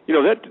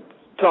 that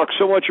talks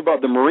so much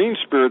about the marine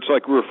spirits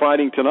like we were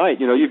fighting tonight.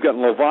 You've got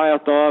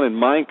Leviathan and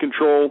mind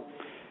control,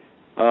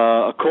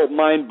 occult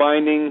mind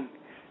binding.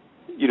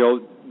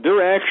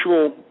 They're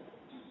actual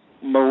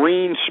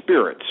marine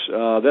spirits.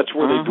 That's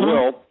where they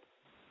dwell.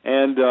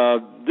 And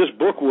this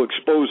book will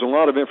expose a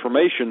lot of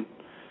information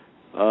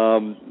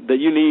that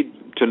you need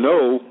to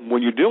know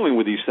when you're dealing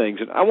with these things.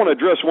 And I want to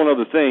address one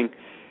other thing.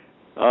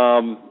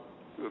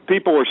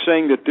 People are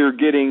saying that they're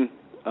getting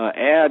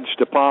ads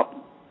to pop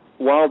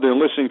while they're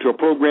listening to a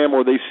program,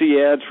 or they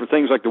see ads for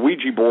things like the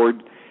Ouija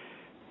board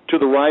to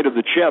the right of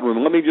the chat room.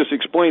 And let me just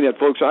explain that,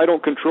 folks. I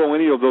don't control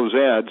any of those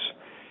ads.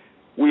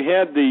 We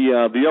had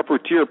the upper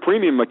tier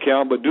premium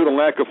account, but due to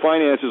lack of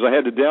finances, I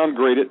had to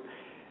downgrade it.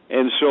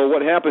 And so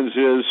what happens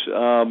is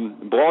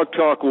Blog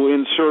Talk will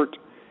insert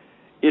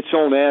its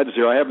own ads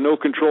there. I have no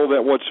control of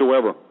that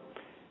whatsoever.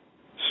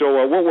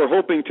 So what we're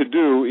hoping to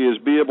do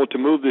is be able to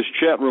move this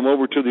chat room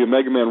over to the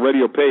Omegaman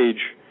radio page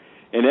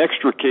and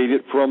extricate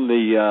it from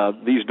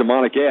these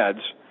demonic ads.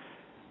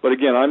 But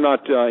again, I'm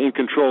not in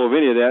control of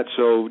any of that,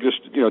 so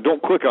just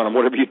don't click on them,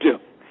 whatever you do.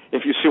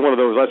 If you see one of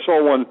those, I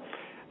saw one.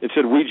 It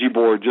said Ouija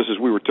board just as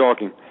we were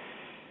talking.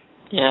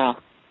 Yeah.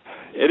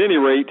 At any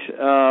rate,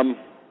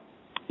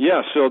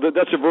 so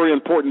that's a very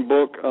important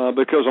book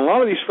because a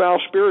lot of these foul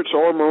spirits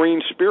are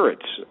marine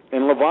spirits,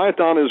 and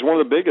Leviathan is one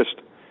of the biggest.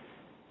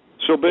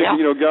 So big,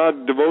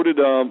 God devoted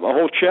a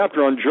whole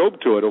chapter on Job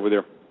to it over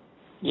there.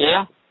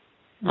 Yeah.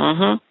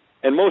 Mm-hmm.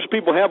 And most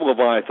people have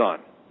Leviathan.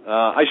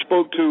 I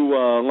spoke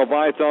to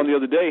Leviathan the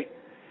other day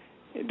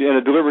in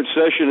a deliverance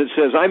session. It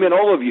says, "I'm in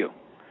all of you."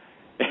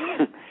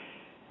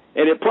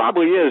 And it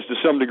probably is to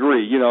some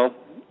degree,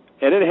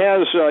 And it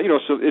has, so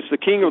it's the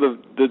king of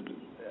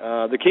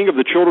the king of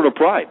the children of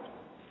pride.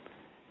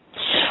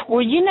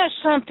 Well, you know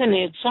something?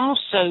 It's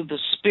also the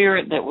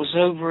spirit that was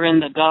over in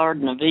the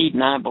Garden of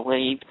Eden, I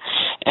believe.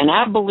 And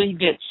I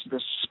believe it's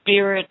the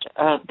spirit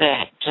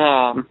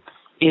that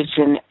is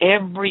in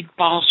every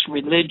false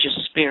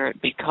religious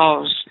spirit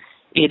because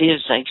it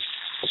is a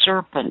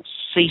serpent,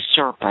 sea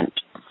serpent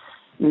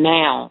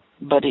now,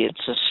 but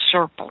it's a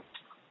serpent.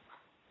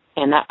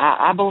 And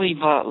I believe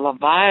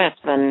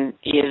Leviathan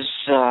is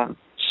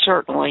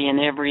certainly in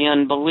every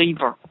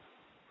unbeliever.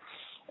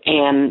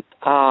 And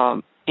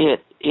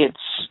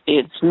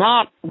it's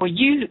not, well,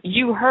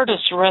 you heard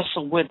us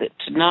wrestle with it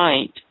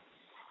tonight.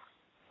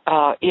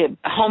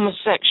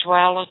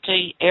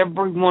 Homosexuality,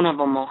 every one of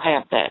them will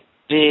have that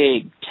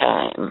big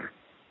time,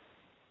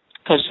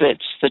 because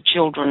it's the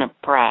children of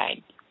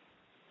pride.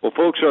 Well,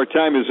 folks, our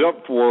time is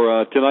up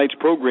for tonight's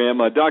program.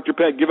 Dr.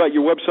 Pat, give out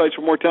your websites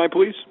one more time,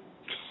 please.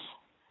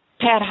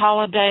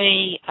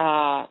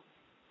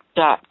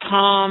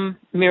 PatHolliday.com,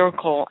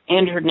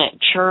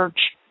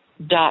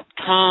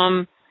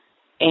 MiracleInternetChurch.com,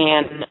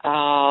 and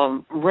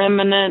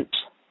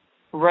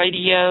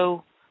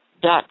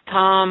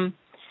RemnantRadio.com.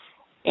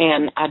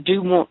 And I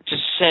do want to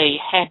say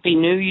Happy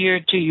New Year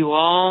to you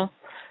all,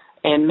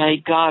 and may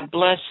God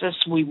bless us.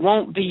 We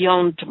won't be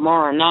on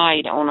tomorrow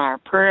night on our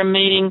prayer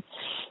meeting,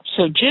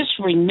 so just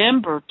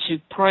remember to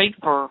pray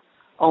for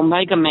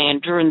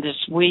Omegaman during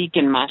this week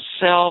and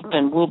myself,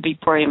 and we'll be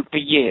praying for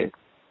you.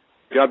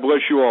 God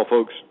bless you all,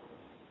 folks.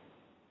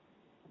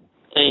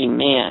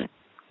 Amen.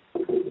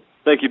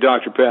 Thank you,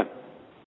 Dr. Pat.